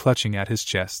suddenly clutching at his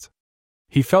chest.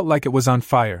 He felt like it was on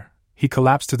fire. He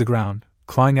collapsed to the ground,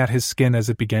 clawing at his skin as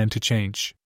it began to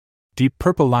change. Deep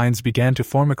purple lines began to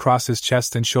form across his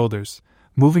chest and shoulders,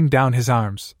 moving down his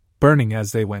arms, burning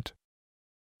as they went.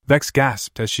 Vex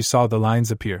gasped as she saw the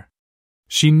lines appear.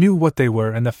 She knew what they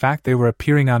were and the fact they were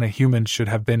appearing on a human should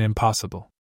have been impossible.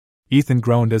 Ethan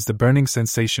groaned as the burning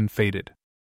sensation faded.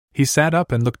 He sat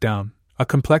up and looked down. A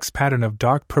complex pattern of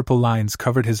dark purple lines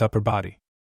covered his upper body.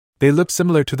 They looked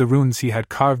similar to the runes he had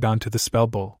carved onto the spell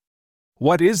bowl.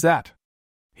 What is that?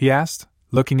 He asked,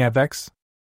 looking at Vex.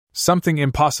 Something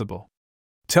impossible.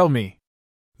 Tell me.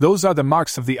 Those are the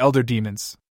marks of the elder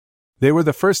demons. They were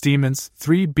the first demons,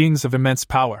 3 beings of immense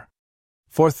power.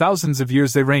 For thousands of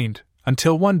years they reigned,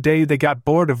 until one day they got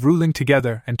bored of ruling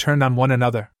together and turned on one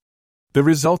another. The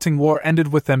resulting war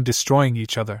ended with them destroying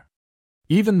each other.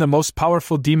 Even the most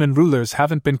powerful demon rulers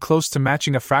haven't been close to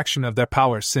matching a fraction of their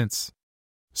power since.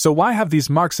 So why have these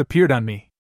marks appeared on me?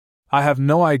 I have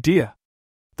no idea.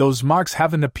 Those marks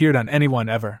haven't appeared on anyone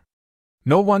ever.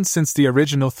 No one since the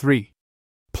original 3.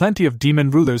 Plenty of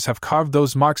demon rulers have carved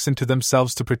those marks into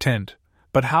themselves to pretend,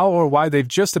 but how or why they've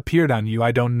just appeared on you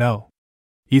I don't know.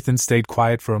 Ethan stayed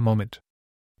quiet for a moment.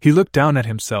 He looked down at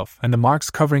himself and the marks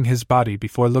covering his body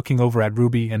before looking over at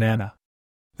Ruby and Anna.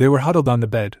 They were huddled on the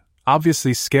bed,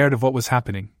 obviously scared of what was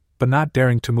happening, but not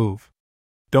daring to move.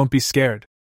 Don't be scared,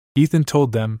 Ethan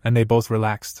told them, and they both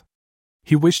relaxed.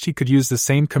 He wished he could use the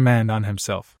same command on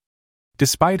himself.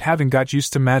 Despite having got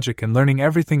used to magic and learning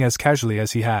everything as casually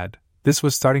as he had, this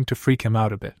was starting to freak him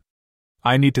out a bit.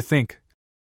 I need to think,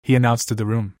 he announced to the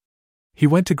room. He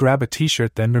went to grab a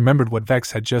t-shirt, then remembered what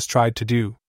Vex had just tried to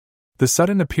do. The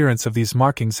sudden appearance of these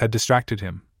markings had distracted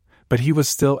him, but he was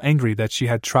still angry that she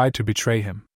had tried to betray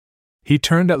him. He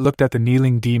turned and looked at the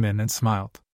kneeling demon and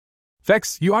smiled.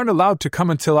 Vex, you aren't allowed to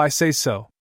come until I say so.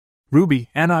 Ruby,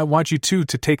 Anna, I want you two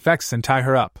to take Vex and tie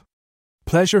her up.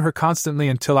 Pleasure her constantly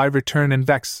until I return, and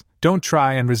Vex, don't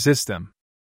try and resist them.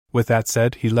 With that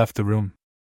said, he left the room.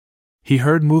 He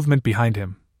heard movement behind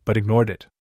him, but ignored it.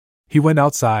 He went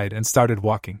outside and started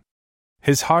walking.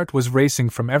 His heart was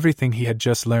racing from everything he had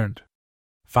just learned.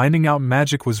 Finding out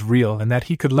magic was real and that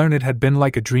he could learn it had been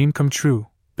like a dream come true.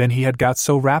 Then he had got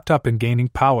so wrapped up in gaining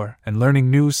power and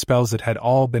learning new spells it had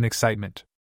all been excitement.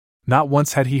 Not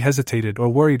once had he hesitated or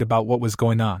worried about what was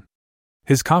going on.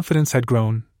 His confidence had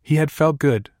grown, he had felt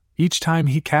good, each time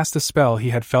he cast a spell he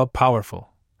had felt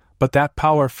powerful. But that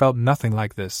power felt nothing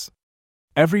like this.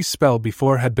 Every spell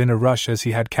before had been a rush as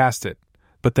he had cast it,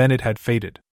 but then it had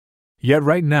faded. Yet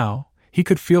right now, he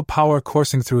could feel power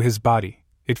coursing through his body.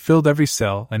 It filled every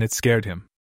cell and it scared him.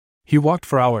 He walked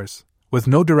for hours, with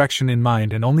no direction in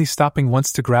mind and only stopping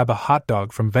once to grab a hot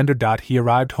dog from vendor. He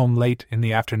arrived home late in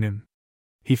the afternoon.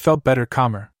 He felt better,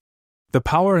 calmer. The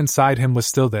power inside him was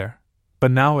still there,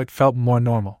 but now it felt more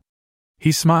normal.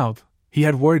 He smiled. He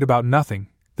had worried about nothing.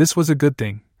 This was a good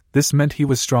thing. This meant he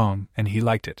was strong, and he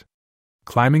liked it.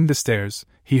 Climbing the stairs,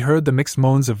 he heard the mixed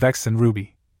moans of Vex and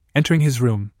Ruby. Entering his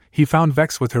room, he found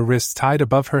Vex with her wrists tied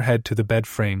above her head to the bed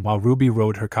frame while Ruby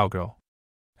rode her cowgirl.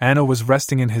 Anna was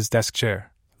resting in his desk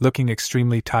chair, looking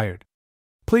extremely tired.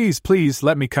 Please, please,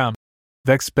 let me come,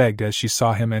 Vex begged as she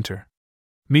saw him enter.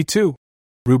 Me too,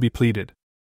 Ruby pleaded.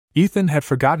 Ethan had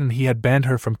forgotten he had banned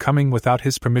her from coming without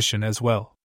his permission as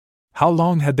well. How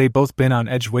long had they both been on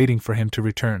edge waiting for him to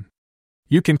return?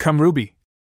 You can come, Ruby,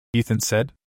 Ethan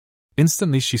said.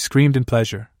 Instantly she screamed in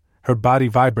pleasure, her body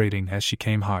vibrating as she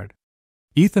came hard.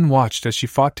 Ethan watched as she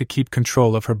fought to keep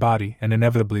control of her body and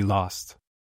inevitably lost.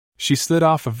 She slid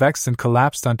off of Vex and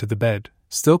collapsed onto the bed,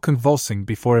 still convulsing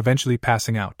before eventually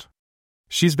passing out.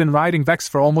 She's been riding Vex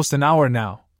for almost an hour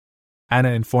now,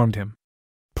 Anna informed him.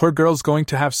 Poor girl's going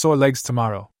to have sore legs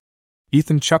tomorrow.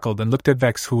 Ethan chuckled and looked at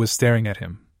Vex, who was staring at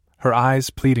him, her eyes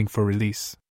pleading for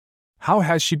release. How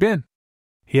has she been?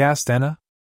 He asked Anna.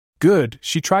 Good,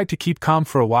 she tried to keep calm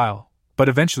for a while, but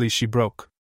eventually she broke.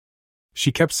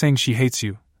 She kept saying she hates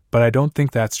you, but I don't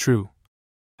think that's true.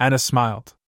 Anna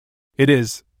smiled. It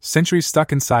is, centuries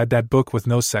stuck inside that book with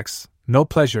no sex, no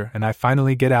pleasure, and I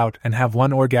finally get out and have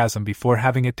one orgasm before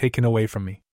having it taken away from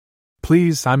me.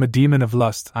 Please, I'm a demon of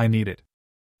lust, I need it.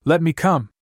 Let me come,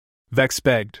 Vex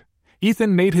begged.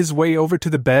 Ethan made his way over to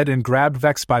the bed and grabbed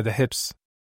Vex by the hips.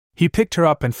 He picked her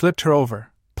up and flipped her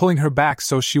over, pulling her back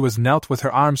so she was knelt with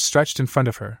her arms stretched in front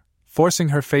of her, forcing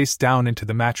her face down into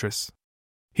the mattress.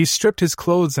 He stripped his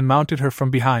clothes and mounted her from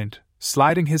behind,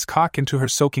 sliding his cock into her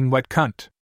soaking wet cunt.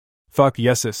 Fuck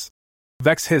yeses,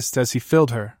 Vex hissed as he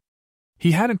filled her.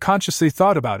 He hadn't consciously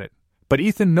thought about it, but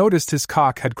Ethan noticed his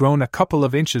cock had grown a couple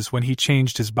of inches when he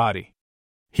changed his body.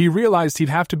 He realized he'd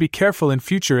have to be careful in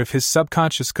future if his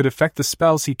subconscious could affect the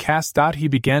spells he cast. He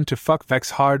began to fuck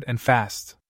Vex hard and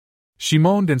fast. She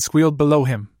moaned and squealed below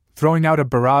him, throwing out a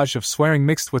barrage of swearing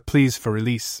mixed with pleas for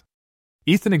release.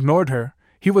 Ethan ignored her.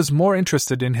 He was more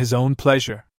interested in his own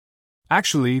pleasure.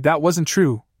 Actually, that wasn't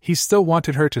true. He still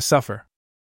wanted her to suffer.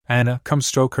 Anna, come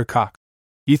stroke her cock,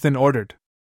 Ethan ordered.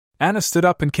 Anna stood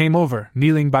up and came over,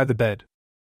 kneeling by the bed.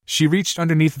 She reached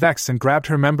underneath Vex and grabbed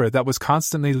her member that was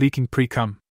constantly leaking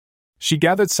pre-cum. She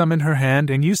gathered some in her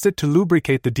hand and used it to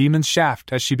lubricate the demon's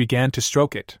shaft as she began to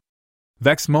stroke it.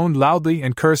 Vex moaned loudly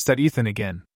and cursed at Ethan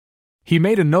again. He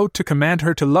made a note to command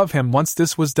her to love him once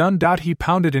this was done. He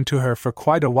pounded into her for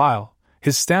quite a while.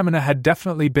 His stamina had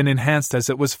definitely been enhanced as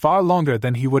it was far longer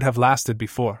than he would have lasted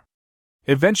before.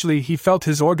 Eventually he felt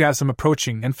his orgasm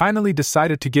approaching and finally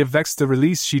decided to give Vex the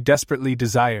release she desperately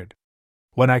desired.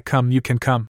 When I come, you can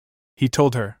come, he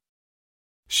told her.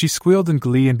 She squealed in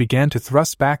glee and began to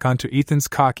thrust back onto Ethan's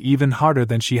cock even harder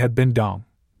than she had been dong,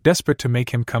 desperate to make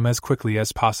him come as quickly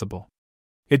as possible.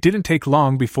 It didn't take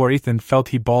long before Ethan felt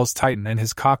his balls tighten and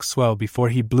his cock swell before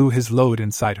he blew his load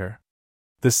inside her.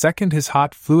 The second his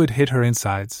hot fluid hit her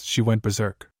insides, she went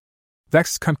berserk.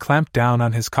 Vex clamped down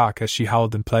on his cock as she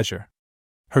howled in pleasure.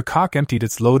 Her cock emptied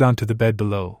its load onto the bed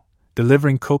below,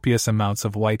 delivering copious amounts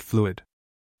of white fluid.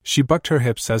 She bucked her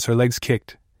hips as her legs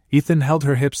kicked. Ethan held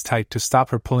her hips tight to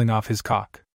stop her pulling off his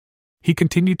cock. He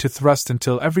continued to thrust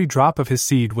until every drop of his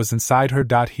seed was inside her.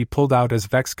 He pulled out as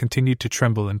Vex continued to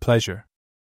tremble in pleasure.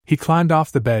 He climbed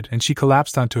off the bed and she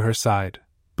collapsed onto her side,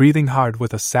 breathing hard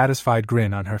with a satisfied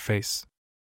grin on her face.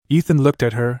 Ethan looked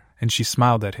at her, and she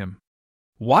smiled at him.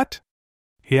 What?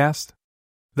 He asked.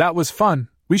 That was fun,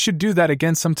 we should do that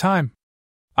again sometime.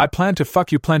 I plan to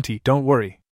fuck you plenty, don't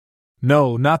worry.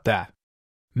 No, not that.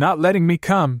 Not letting me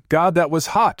come, God, that was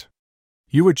hot.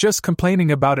 You were just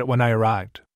complaining about it when I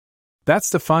arrived. That's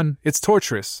the fun, it's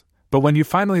torturous, but when you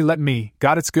finally let me,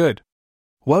 God, it's good.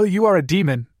 Well, you are a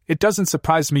demon, it doesn't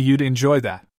surprise me you'd enjoy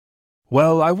that.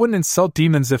 Well, I wouldn't insult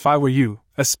demons if I were you,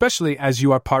 especially as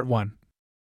you are part 1.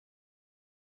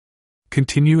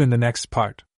 Continue in the next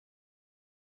part.